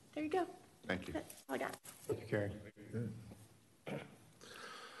 There you go. Thank you. That's all I got. Thank you, Carrie.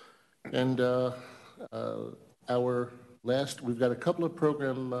 And we've got a couple of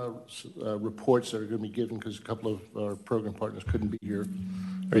program reports that are going to be given because a couple of our program partners couldn't be here.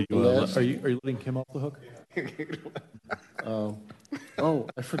 Are you letting Kim off the hook? Oh,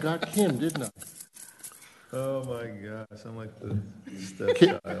 I forgot Kim, didn't I? Oh, my gosh, I'm like the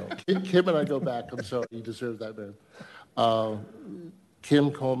stepchild. Kim and I go back. I'm sorry, you deserve that, man.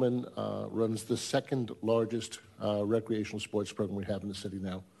 Kim Coleman runs the second largest recreational sports program we have in the city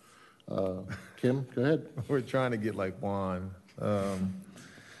now. Kim, go ahead. We're trying to get like Juan.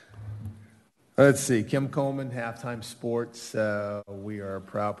 Let's see, Kim Coleman, Halftime Sports. We are a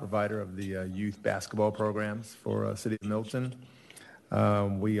proud provider of the youth basketball programs for City of Milton.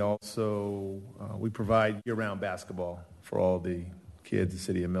 We also we provide year-round basketball for all the kids in the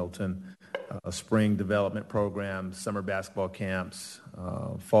City of Milton. Spring development programs, summer basketball camps,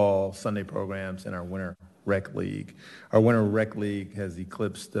 fall Sunday programs, and our winter rec league. Our winter rec league has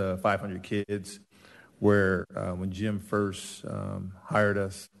eclipsed 500 kids. Where when Jim first hired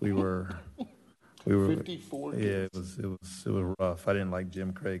us, we were 54 yeah, it was rough. I didn't like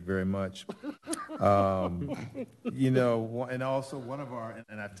Jim Craig very much. And also one of our,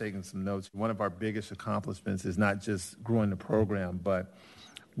 and I've taken some notes, one of our biggest accomplishments is not just growing the program, but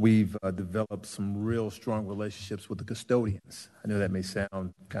we've developed some real strong relationships with the custodians. I know that may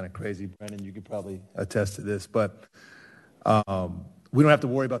sound kind of crazy, Brendan, you could probably attest to this, but we don't have to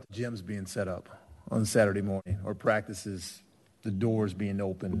worry about the gyms being set up on Saturday morning or practices, the doors being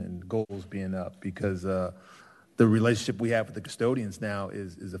open and goals being up, because the relationship we have with the custodians now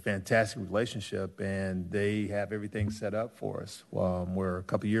is a fantastic relationship, and they have everything set up for us. Where a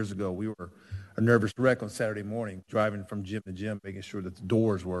couple of years ago, we were a nervous wreck on Saturday morning, driving from gym to gym, making sure that the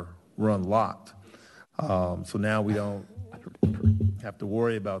doors were unlocked. So now we don't have to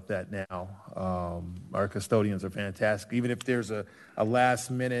worry about that now. Our custodians are fantastic. Even if there's a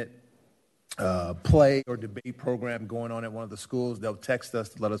last-minute play or debate program going on at one of the schools, they'll text us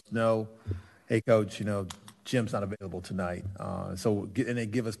to let us know, hey, Coach, Jim's not available tonight. And they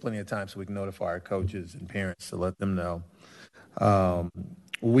give us plenty of time so we can notify our coaches and parents to let them know.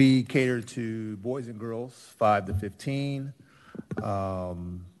 We cater to boys and girls 5 to 15.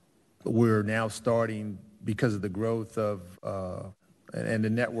 We're now starting, because of the growth of and the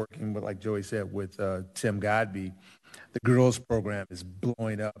networking, but like Joey said, with Tim Godby, the girls program is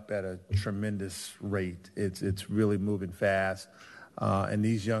blowing up at a tremendous rate. It's really moving fast. And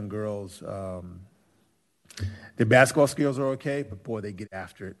these young girls, their basketball skills are okay, but boy, they get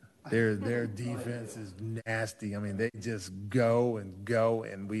after it. Their defense is nasty. I mean, they just go,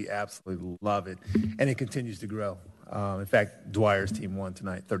 and we absolutely love it. And it continues to grow. In fact, Dwyer's team won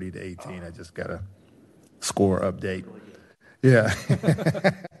tonight, 30-18. I just got a score update. Yeah.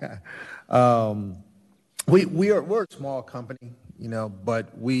 We're a small company,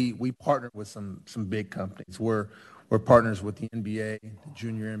 but we partner with some big companies. We're partners with the NBA, the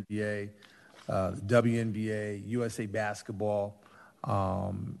Junior NBA, the WNBA, USA Basketball.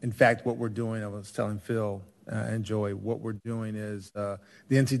 In fact, what we're doing, I was telling Phil and Joey, what we're doing is the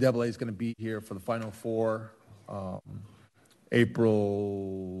NCAA is going to be here for the Final Four,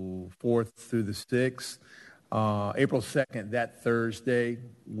 April 4th through the 6th. April 2nd, that Thursday,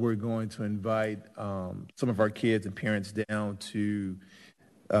 we're going to invite some of our kids and parents down to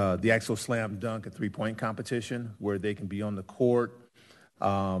the actual slam dunk and three-point competition, where they can be on the court.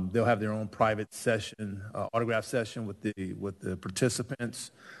 They'll have their own private session, autograph session with the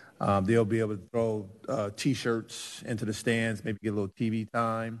participants. They'll be able to throw T-shirts into the stands, maybe get a little TV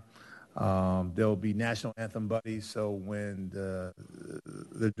time. There'll be national anthem buddies, so when they're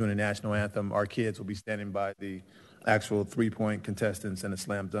doing a national anthem, our kids will be standing by the actual three-point contestants and the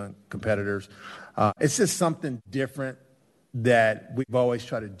slam dunk competitors. It's just something different that we've always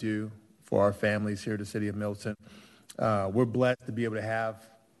tried to do for our families here at the City of Milton. We're blessed to be able to have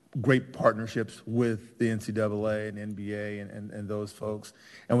great partnerships with the NCAA and NBA and those folks.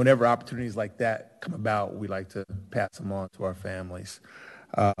 And whenever opportunities like that come about, we like to pass them on to our families.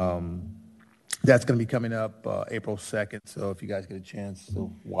 That's going to be coming up April 2nd, so if you guys get a chance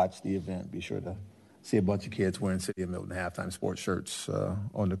to watch the event, be sure to see a bunch of kids wearing City of Milton halftime sports shirts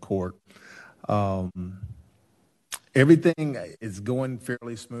on the court. Everything is going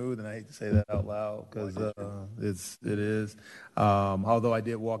fairly smooth, and I hate to say that out loud because it is. Although I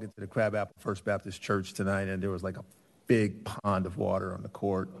did walk into the Crab Apple First Baptist Church tonight, and there was like a big pond of water on the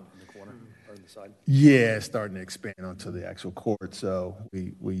court. In the corner or in the side? Yeah, it's starting to expand onto the actual court, so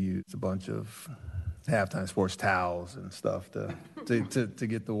we used a bunch of halftime sports towels and stuff to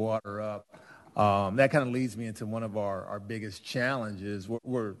get the water up. That kind of leads me into one of our biggest challenges.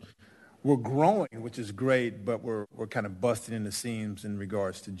 We're growing, which is great, but we're kind of busting in the seams in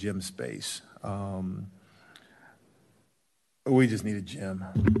regards to gym space. We just need a gym.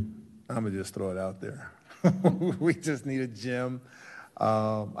 I'm going to just throw it out there. We just need a gym.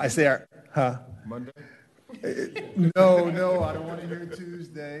 I say Monday? No, I don't want to hear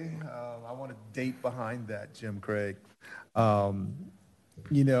Tuesday. I want a date behind that, Jim Craig. Because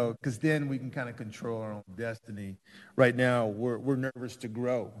then we can kind of control our own destiny. Right now, we're nervous to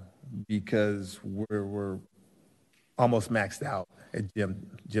grow because we're almost maxed out at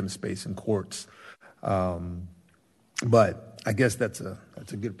gym space and courts. But I guess that's a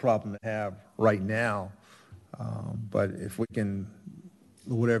good problem to have right now. But if we can,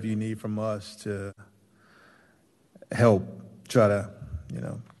 whatever you need from us to help try to,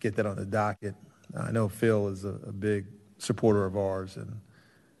 get that on the docket. I know Phil is a big supporter of ours, and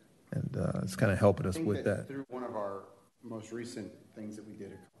it's kind of helping us with that. Through one of our most recent things that we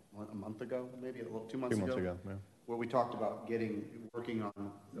did a month ago, maybe a little 2 months ago. 2 months ago, yeah. Where we talked about working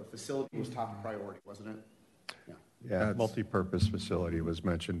on the facility was top priority, wasn't it? Yeah, multi-purpose facility was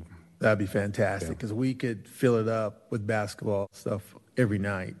mentioned. That'd be fantastic because we could fill it up with basketball stuff every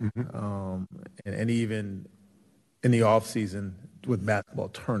night, and even in the off season with basketball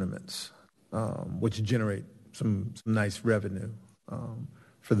tournaments, which generate some nice revenue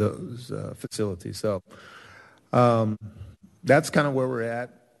for those facilities. So that's kind of where we're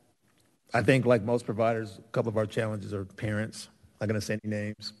at. I think, like most providers, a couple of our challenges are parents. I'm not going to say any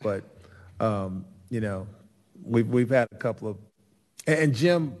names, but we've had a couple of, and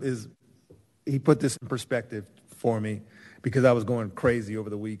Jim he put this in perspective for me because I was going crazy over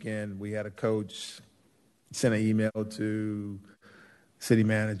the weekend. We had a coach send an email to city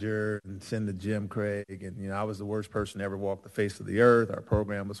manager and send to Jim Craig, and I was the worst person to ever walk the face of the earth. Our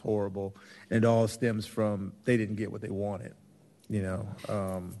program was horrible, and it all stems from they didn't get what they wanted.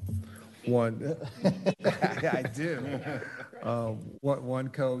 One, I do. One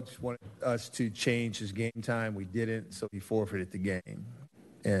coach wanted us to change his game time. We didn't, so he forfeited the game.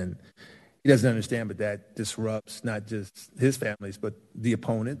 And he doesn't understand, but that disrupts not just his families, but the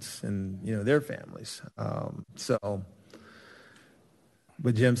opponents and, their families.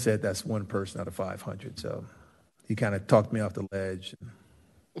 But Jim said that's one person out of 500, so he kind of talked me off the ledge.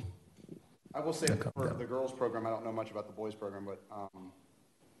 I will say for the girls program, I don't know much about the boys program, but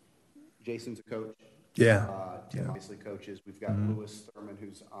Jason's a coach. Yeah. Tim obviously coaches. We've got Lewis Thurman,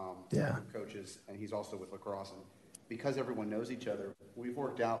 who's coaches, and he's also with lacrosse. And because everyone knows each other, we've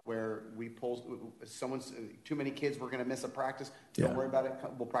worked out where we pull someone's too many kids, we're going to miss a practice. Don't worry about it.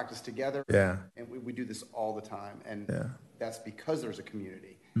 We'll practice together. Yeah. And we do this all the time, and that's because there's a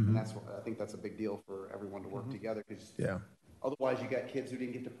community, and I think that's a big deal for everyone to work together. Because otherwise, you got kids who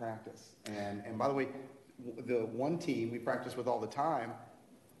didn't get to practice. And by the way, the one team we practice with all the time,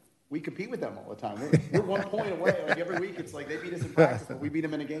 we compete with them all the time. We're 1 point away. Like every week, it's like they beat us in practice, but we beat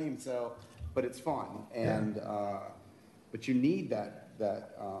them in a game. So, but it's fun, and but you need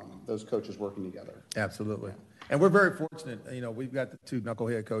those coaches working together. Absolutely, and we're very fortunate. We've got the two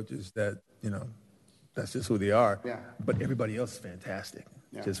knucklehead coaches that that's just who they are. Yeah. But everybody else is fantastic,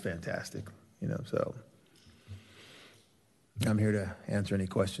 just fantastic. So I'm here to answer any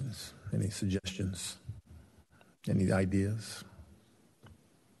questions, any suggestions, any ideas.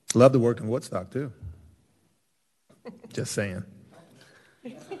 Love to work in Woodstock, too. Just saying.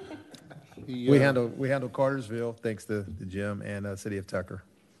 We handle Cartersville, thanks to Jim and City of Tucker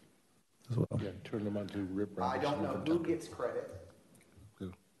as well. Yeah, turn them on to Rip I Roberts. don't know who gets credit,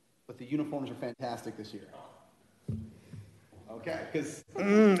 but the uniforms are fantastic this year. Okay, because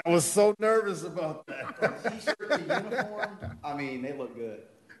I was so nervous about that. T-shirt to uniform, I mean, they look good.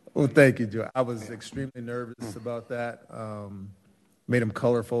 Well, thank you, Joe. I was extremely nervous about that. Made them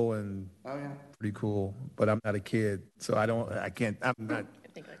colorful and pretty cool, but I'm not a kid, so I'm not. I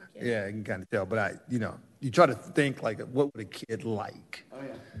think like a kid. Yeah, you can kind of tell, but you try to think like, what would a kid like? Oh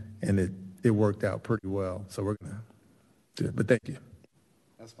yeah. And it worked out pretty well, so we're gonna do it. But thank you.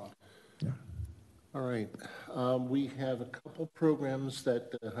 That's fine. Yeah. All right. We have a couple programs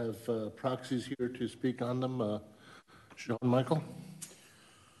that have proxies here to speak on them. Sean Michael?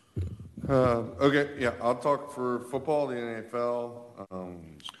 Okay, yeah, I'll talk for football, the NFL.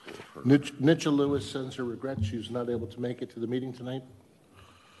 Nitcha Lewis sends her regrets. She's not able to make it to the meeting tonight.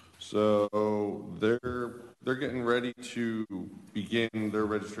 So they're getting ready to begin their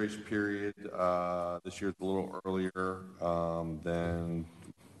registration period. This year it's a little earlier than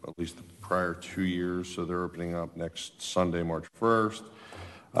at least the prior 2 years. So they're opening up next Sunday, March 1st.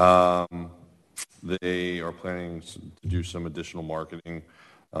 They are planning to do some additional marketing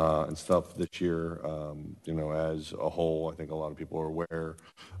and stuff this year. As a whole, I think a lot of people are aware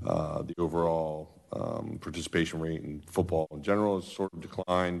the overall participation rate in football in general has sort of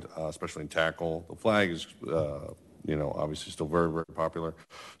declined, especially in tackle. The flag is, obviously still very, very popular.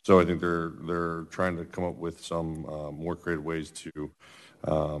 So I think they're trying to come up with some more creative ways to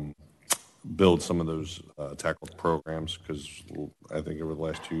build some of those tackle programs, because I think over the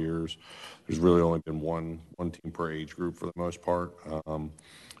last 2 years, there's really only been one team per age group for the most part,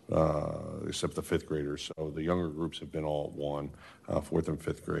 except the fifth graders. So the younger groups have been all at one. Fourth and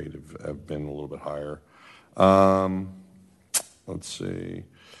fifth grade have been a little bit higher. Let's see.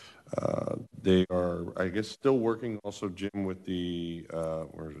 They are, I guess, still working also, Jim, with the,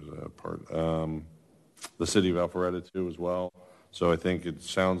 where is that part? The city of Alpharetta too as well. So I think it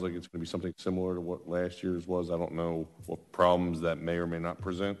sounds like it's going to be something similar to what last year's was. I don't know what problems that may or may not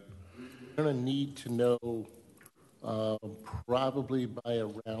present. We're going to need to know probably by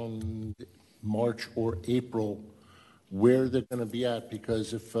around March or April where they're going to be at,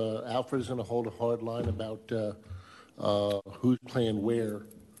 because if Alfred is going to hold a hard line about who's playing where,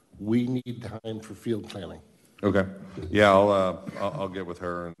 we need time for field planning. Okay. Yeah, I'll get with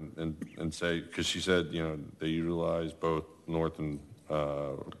her and say, because she said, they utilized both North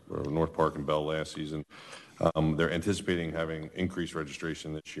Park and Bell last season. They're anticipating having increased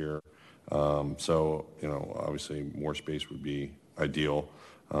registration this year. So, obviously more space would be ideal,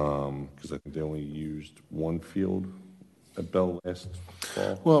 because I think they only used one field at Bell last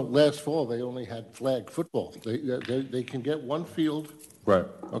fall. Well, last fall, they only had flag football. They can get one field. Right.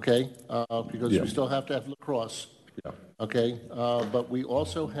 Okay, because Yeah. we still have to have lacrosse. Yeah. Okay, but we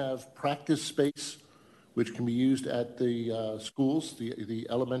also have practice space, which can be used at the schools, the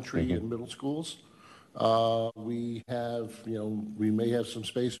elementary and middle schools. We have, we may have some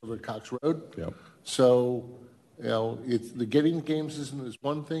space over at Cox Road. Yep. So, it's getting the games is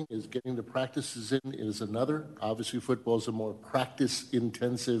one thing, is getting the practices in is another. Obviously, football is a more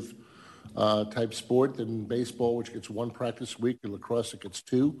practice-intensive type sport than baseball, which gets one practice a week, and lacrosse, it gets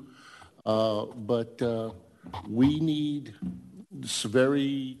two. But we need this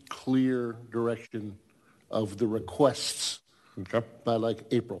very clear direction of the requests by like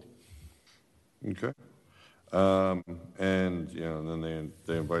April. Okay. And then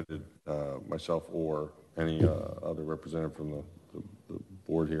they invited myself or any other representative from the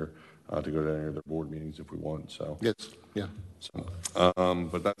board here to go to any of their board meetings if we want. So yes, yeah. So,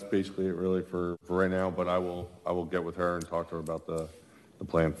 but that's basically it really for right now. But I will get with her and talk to her about the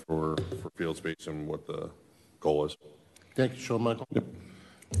plan for field space and what the goal is. Thank you, Sean Michael. Yep.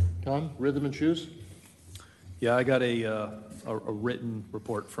 Tom, rhythm and shoes. Yeah, I got a written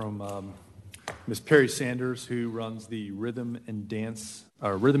report from Ms. Perry Sanders, who runs the Rhythm and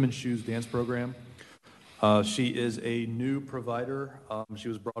Shoes dance program. She is a new provider. She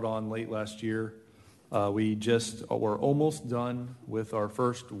was brought on late last year. We just were almost done with our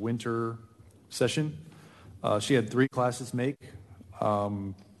first winter session. She had 3 classes make.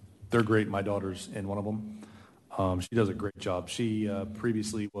 They're great. My daughter's in one of them. She does a great job. She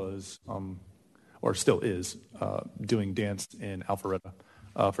previously was, or still is, doing dance in Alpharetta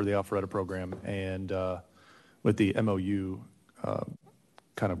for the Alpharetta program. And with the MOU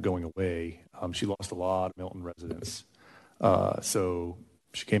kind of going away, she lost a lot of Milton residents. So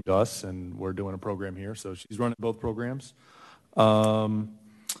she came to us, and we're doing a program here. So she's running both programs.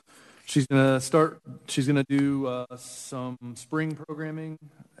 She's gonna do some spring programming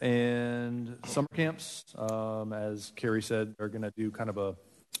and summer camps. As Carrie said, they're gonna do kind of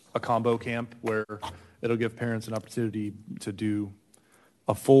a combo camp where it'll give parents an opportunity to do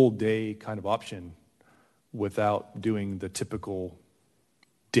a full day kind of option without doing the typical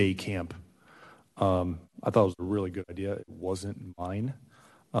day camp. I thought it was a really good idea. It wasn't mine,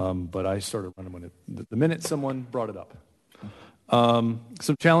 but I started running when the minute someone brought it up.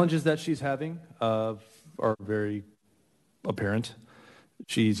 Some challenges that she's having are very apparent.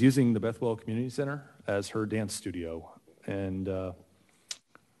 She's using the Bethwell Community Center as her dance studio, and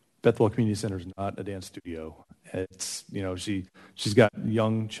Bethwell Community Center is not a dance studio. It's, she's got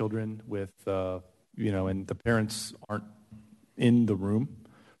young children with, and the parents aren't in the room.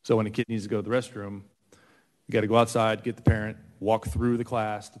 So when a kid needs to go to the restroom, you got to go outside, get the parent, walk through the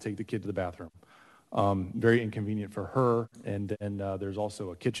class to take the kid to the bathroom. Very inconvenient for her. And then there's also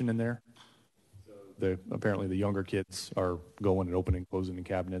a kitchen in there. So apparently the younger kids are going and opening, closing the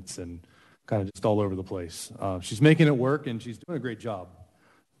cabinets and kind of just all over the place. She's making it work, and she's doing a great job.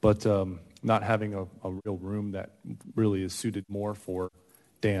 But not having a real room that really is suited more for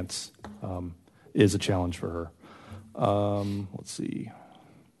dance is a challenge for her. Let's see.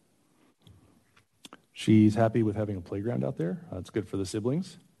 She's happy with having a playground out there. It's good for the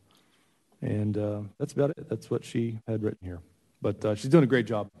siblings. And that's about it. That's what she had written here. But she's doing a great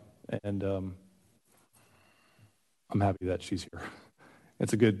job, and I'm happy that she's here.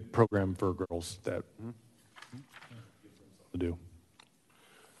 It's a good program for girls that to do.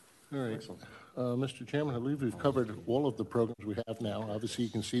 All right. Mr. Chairman, I believe we've covered all of the programs we have now. Obviously, you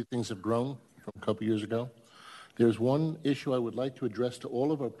can see things have grown from a couple years ago. There's one issue I would like to address to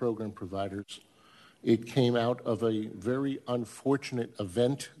all of our program providers. It came out of a very unfortunate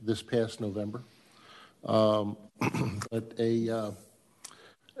event this past November. But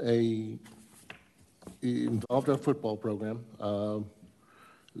involved our football program.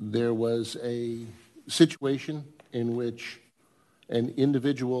 There was a situation in which an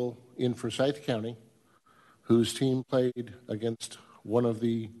individual in Forsyth County, whose team played against one of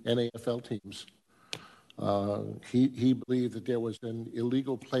the NAFL teams, he believed that there was an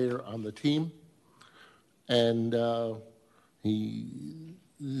illegal player on the team, and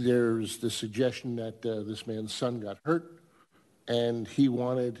there's the suggestion that this man's son got hurt, and he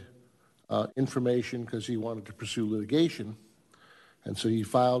wanted information because he wanted to pursue litigation, and so he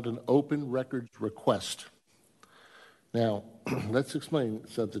filed an open records request. Now, let's explain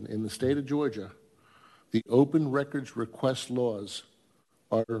something. In the state of Georgia, the open records request laws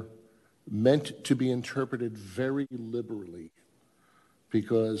are meant to be interpreted very liberally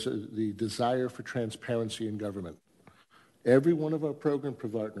because of the desire for transparency in government. Every one of our program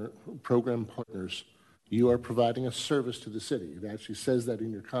partners, you are providing a service to the city. It actually says that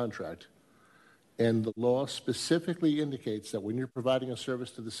in your contract. And the law specifically indicates that when you're providing a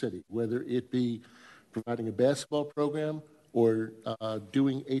service to the city, whether it be providing a basketball program or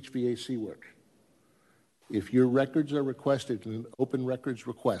doing HVAC work, if your records are requested in an open records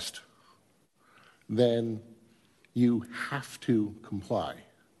request, then you have to comply.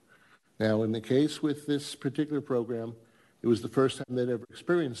 Now, in the case with this particular program, it was the first time they'd ever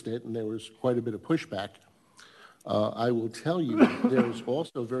experienced it, and there was quite a bit of pushback. I will tell you, there is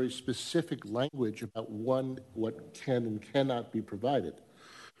also very specific language about what can and cannot be provided.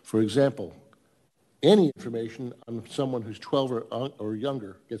 For example, any information on someone who's 12 or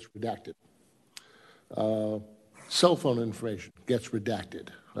younger gets redacted. Cell phone information gets redacted,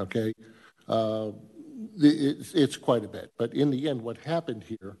 okay? It's quite a bit. But in the end, what happened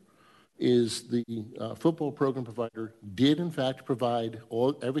here is the football program provider did, in fact, provide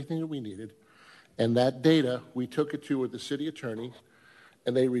everything that we needed. And that data, we took it to the city attorney,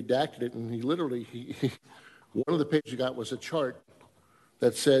 and they redacted it. And he literally, one of the pages he got was a chart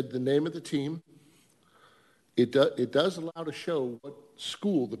that said the name of the team. It does allow to show what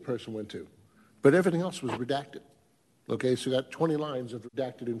school the person went to, but everything else was redacted. Okay, so you got 20 lines of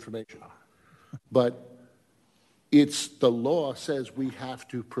redacted information. But the law says we have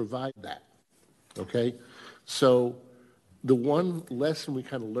to provide that. Okay, so the one lesson we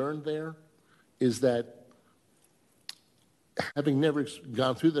kind of learned there is that having never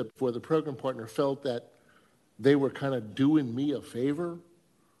gone through that before, the program partner felt that they were kind of doing me a favor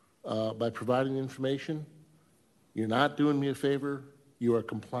by providing information. You're not doing me a favor. You are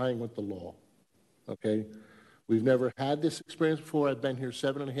complying with the law, okay? We've never had this experience before. I've been here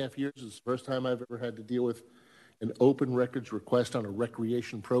 7.5 years. It's the first time I've ever had to deal with an open records request on a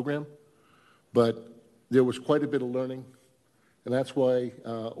recreation program. But there was quite a bit of learning, and that's why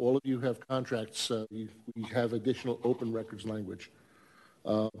all of you have contracts. We have additional open records language.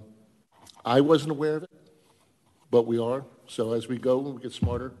 I wasn't aware of it, but we are. So as we go and we get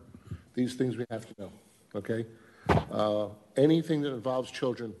smarter, these things we have to know, okay? Anything that involves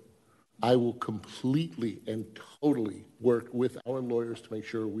children, I will completely and totally work with our lawyers to make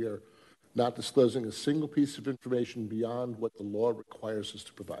sure we are not disclosing a single piece of information beyond what the law requires us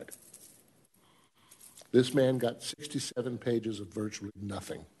to provide. This man got 67 pages of virtually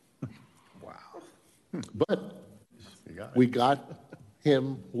nothing. Wow. But we got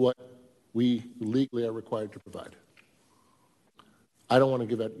him what we legally are required to provide. I don't want to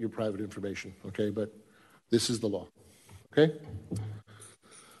give out your private information, okay, but this is the law, okay?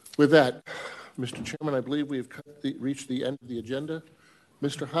 With that, Mr. Chairman, I believe we have reached the end of the agenda.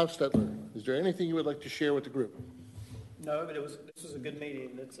 Mr. Hofstadler, is there anything you would like to share with the group? No, but this was a good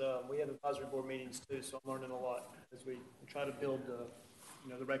meeting. We have advisory board meetings too, so I'm learning a lot as we try to build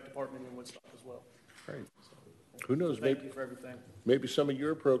the rec department in Woodstock as well. Great. Who knows? So thank you for everything. Maybe some of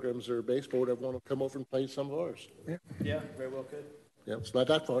your programs or baseball would have want to come over and play some of ours. Yeah, very well could. Yeah, it's not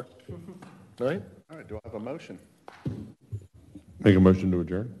that far. All right? All right, do I have a motion? Make a motion to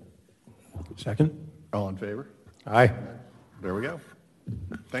adjourn. Second? All in favor? Aye. There we go.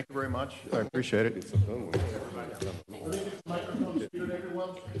 Thank you very much. I appreciate it. Microphones muted, everyone.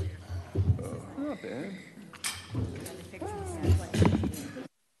 Not bad. Had to fix the sound.